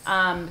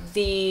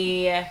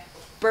 The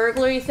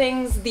burglary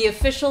things, the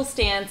official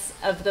stance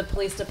of the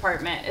police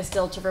department is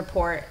still to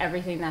report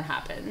everything that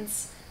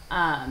happens.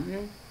 By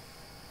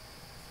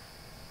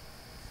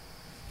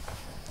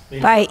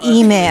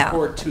email.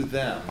 Report to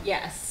them.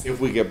 Yes. If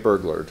we get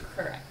burglared.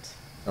 Correct.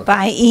 Okay.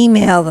 By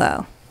email,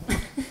 though.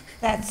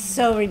 That's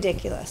so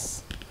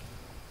ridiculous.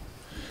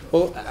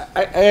 Well,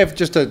 I have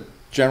just a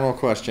general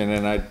question,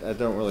 and I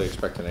don't really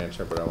expect an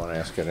answer, but I want to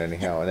ask it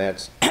anyhow. And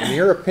that's, in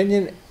your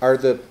opinion, are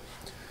the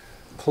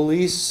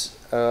police,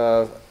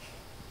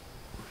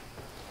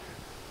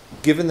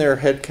 given their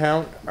head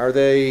count, are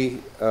they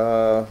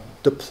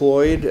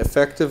deployed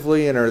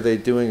effectively, and are they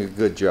doing a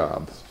good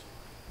job?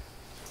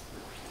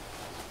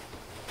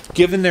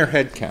 Given their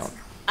head count.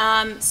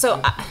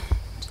 So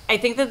I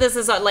think that this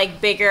is like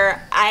bigger.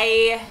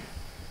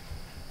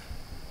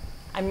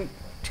 I'm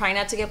trying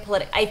not to get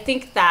political. I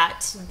think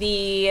that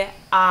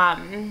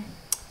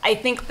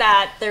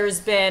there's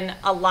been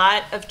a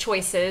lot of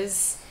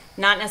choices,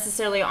 not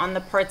necessarily on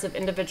the parts of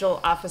individual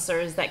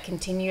officers, that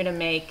continue to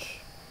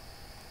make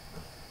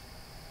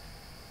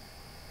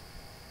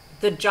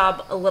the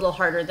job a little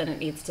harder than it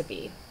needs to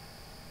be.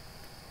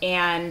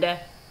 And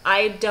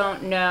I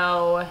don't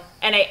know,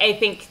 and I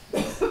think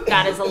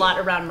that is a lot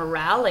around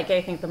morale. Like,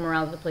 I think the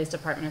morale of the police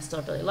department is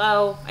still really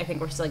low. I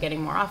think we're still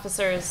getting more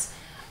officers.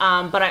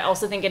 But I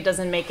also think it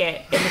doesn't make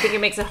it, I think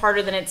it makes it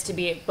harder than it's to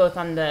be, both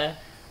on the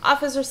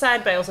officer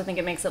side, but I also think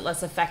it makes it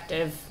less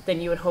effective than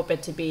you would hope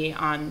it to be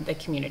on the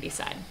community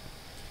side.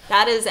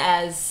 That is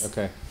as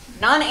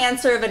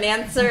non-answer of an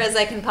answer as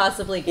I can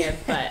possibly give,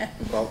 but.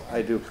 Well,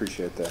 I do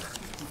appreciate that.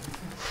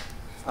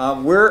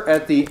 We're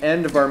at the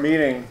end of our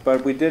meeting,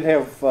 but we did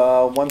have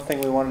one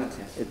thing we wanted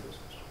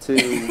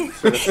to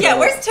sort of yeah,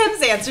 where's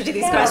Tim's answer to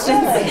these questions?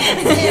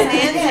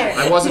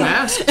 I wasn't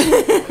asked.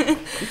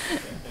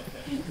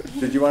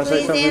 Did you want to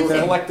say something?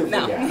 Collectively,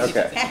 no. Yeah.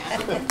 Okay.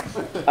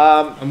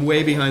 I'm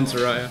way behind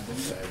Soraya.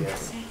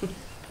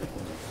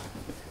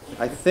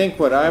 I think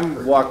what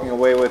I'm walking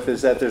away with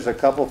is that there's a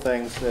couple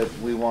things that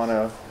we want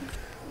to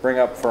bring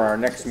up for our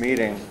next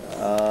meeting.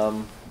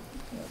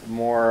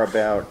 More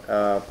about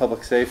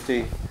public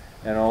safety,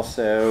 and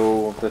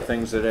also the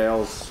things that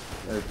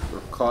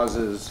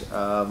causes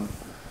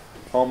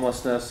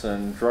homelessness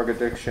and drug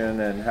addiction,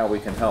 and how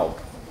we can help.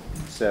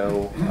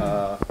 So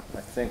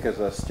I think as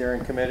a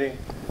steering committee,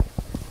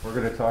 we're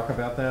going to talk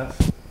about that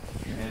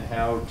and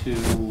how to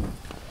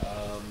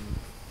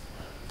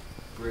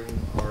bring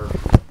our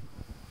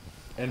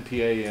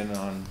NPA in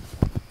on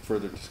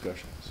further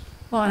discussions.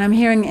 Well, and I'm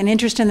hearing an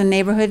interest in the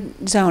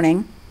neighborhood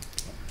zoning,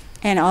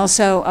 and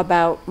also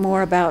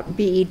more about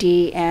BED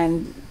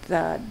and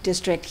the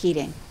district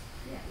heating.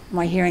 Am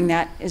I hearing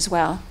that as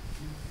well?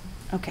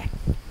 Okay.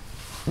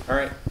 All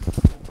right.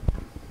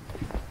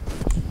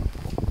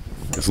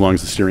 As long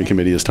as the steering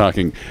committee is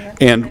talking.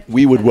 And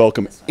we would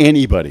welcome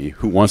anybody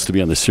who wants to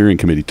be on the steering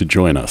committee to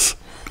join us.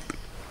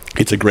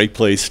 It's a great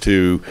place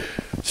to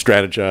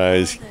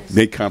strategize,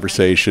 make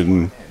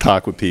conversation,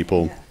 talk with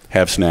people,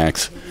 have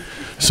snacks.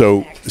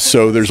 So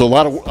there's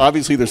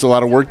obviously there's a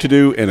lot of work to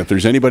do, and if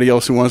there's anybody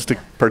else who wants to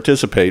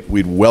participate,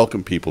 we'd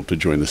welcome people to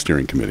join the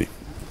steering committee.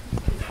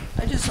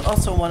 I just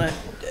also want to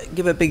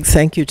give a big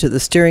thank you to the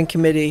steering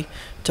committee,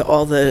 to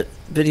all the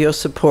video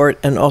support,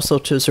 and also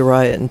to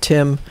Soraya and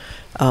Tim.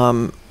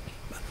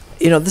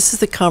 You know, this is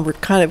the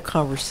kind of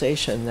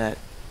conversation that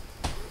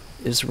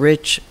is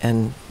rich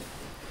and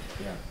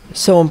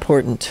so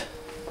important.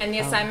 And the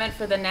assignment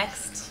for the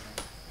next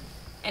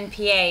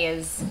NPA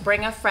is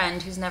bring a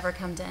friend who's never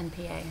come to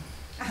NPA.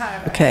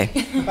 Okay.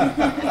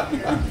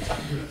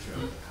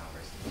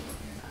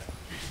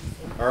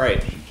 All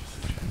right.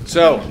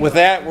 So with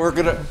that, we're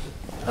going to,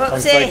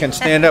 if I can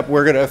stand up,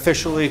 we're going to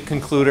officially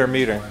conclude our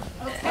meeting.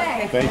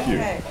 Thank you.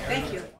 Thank you.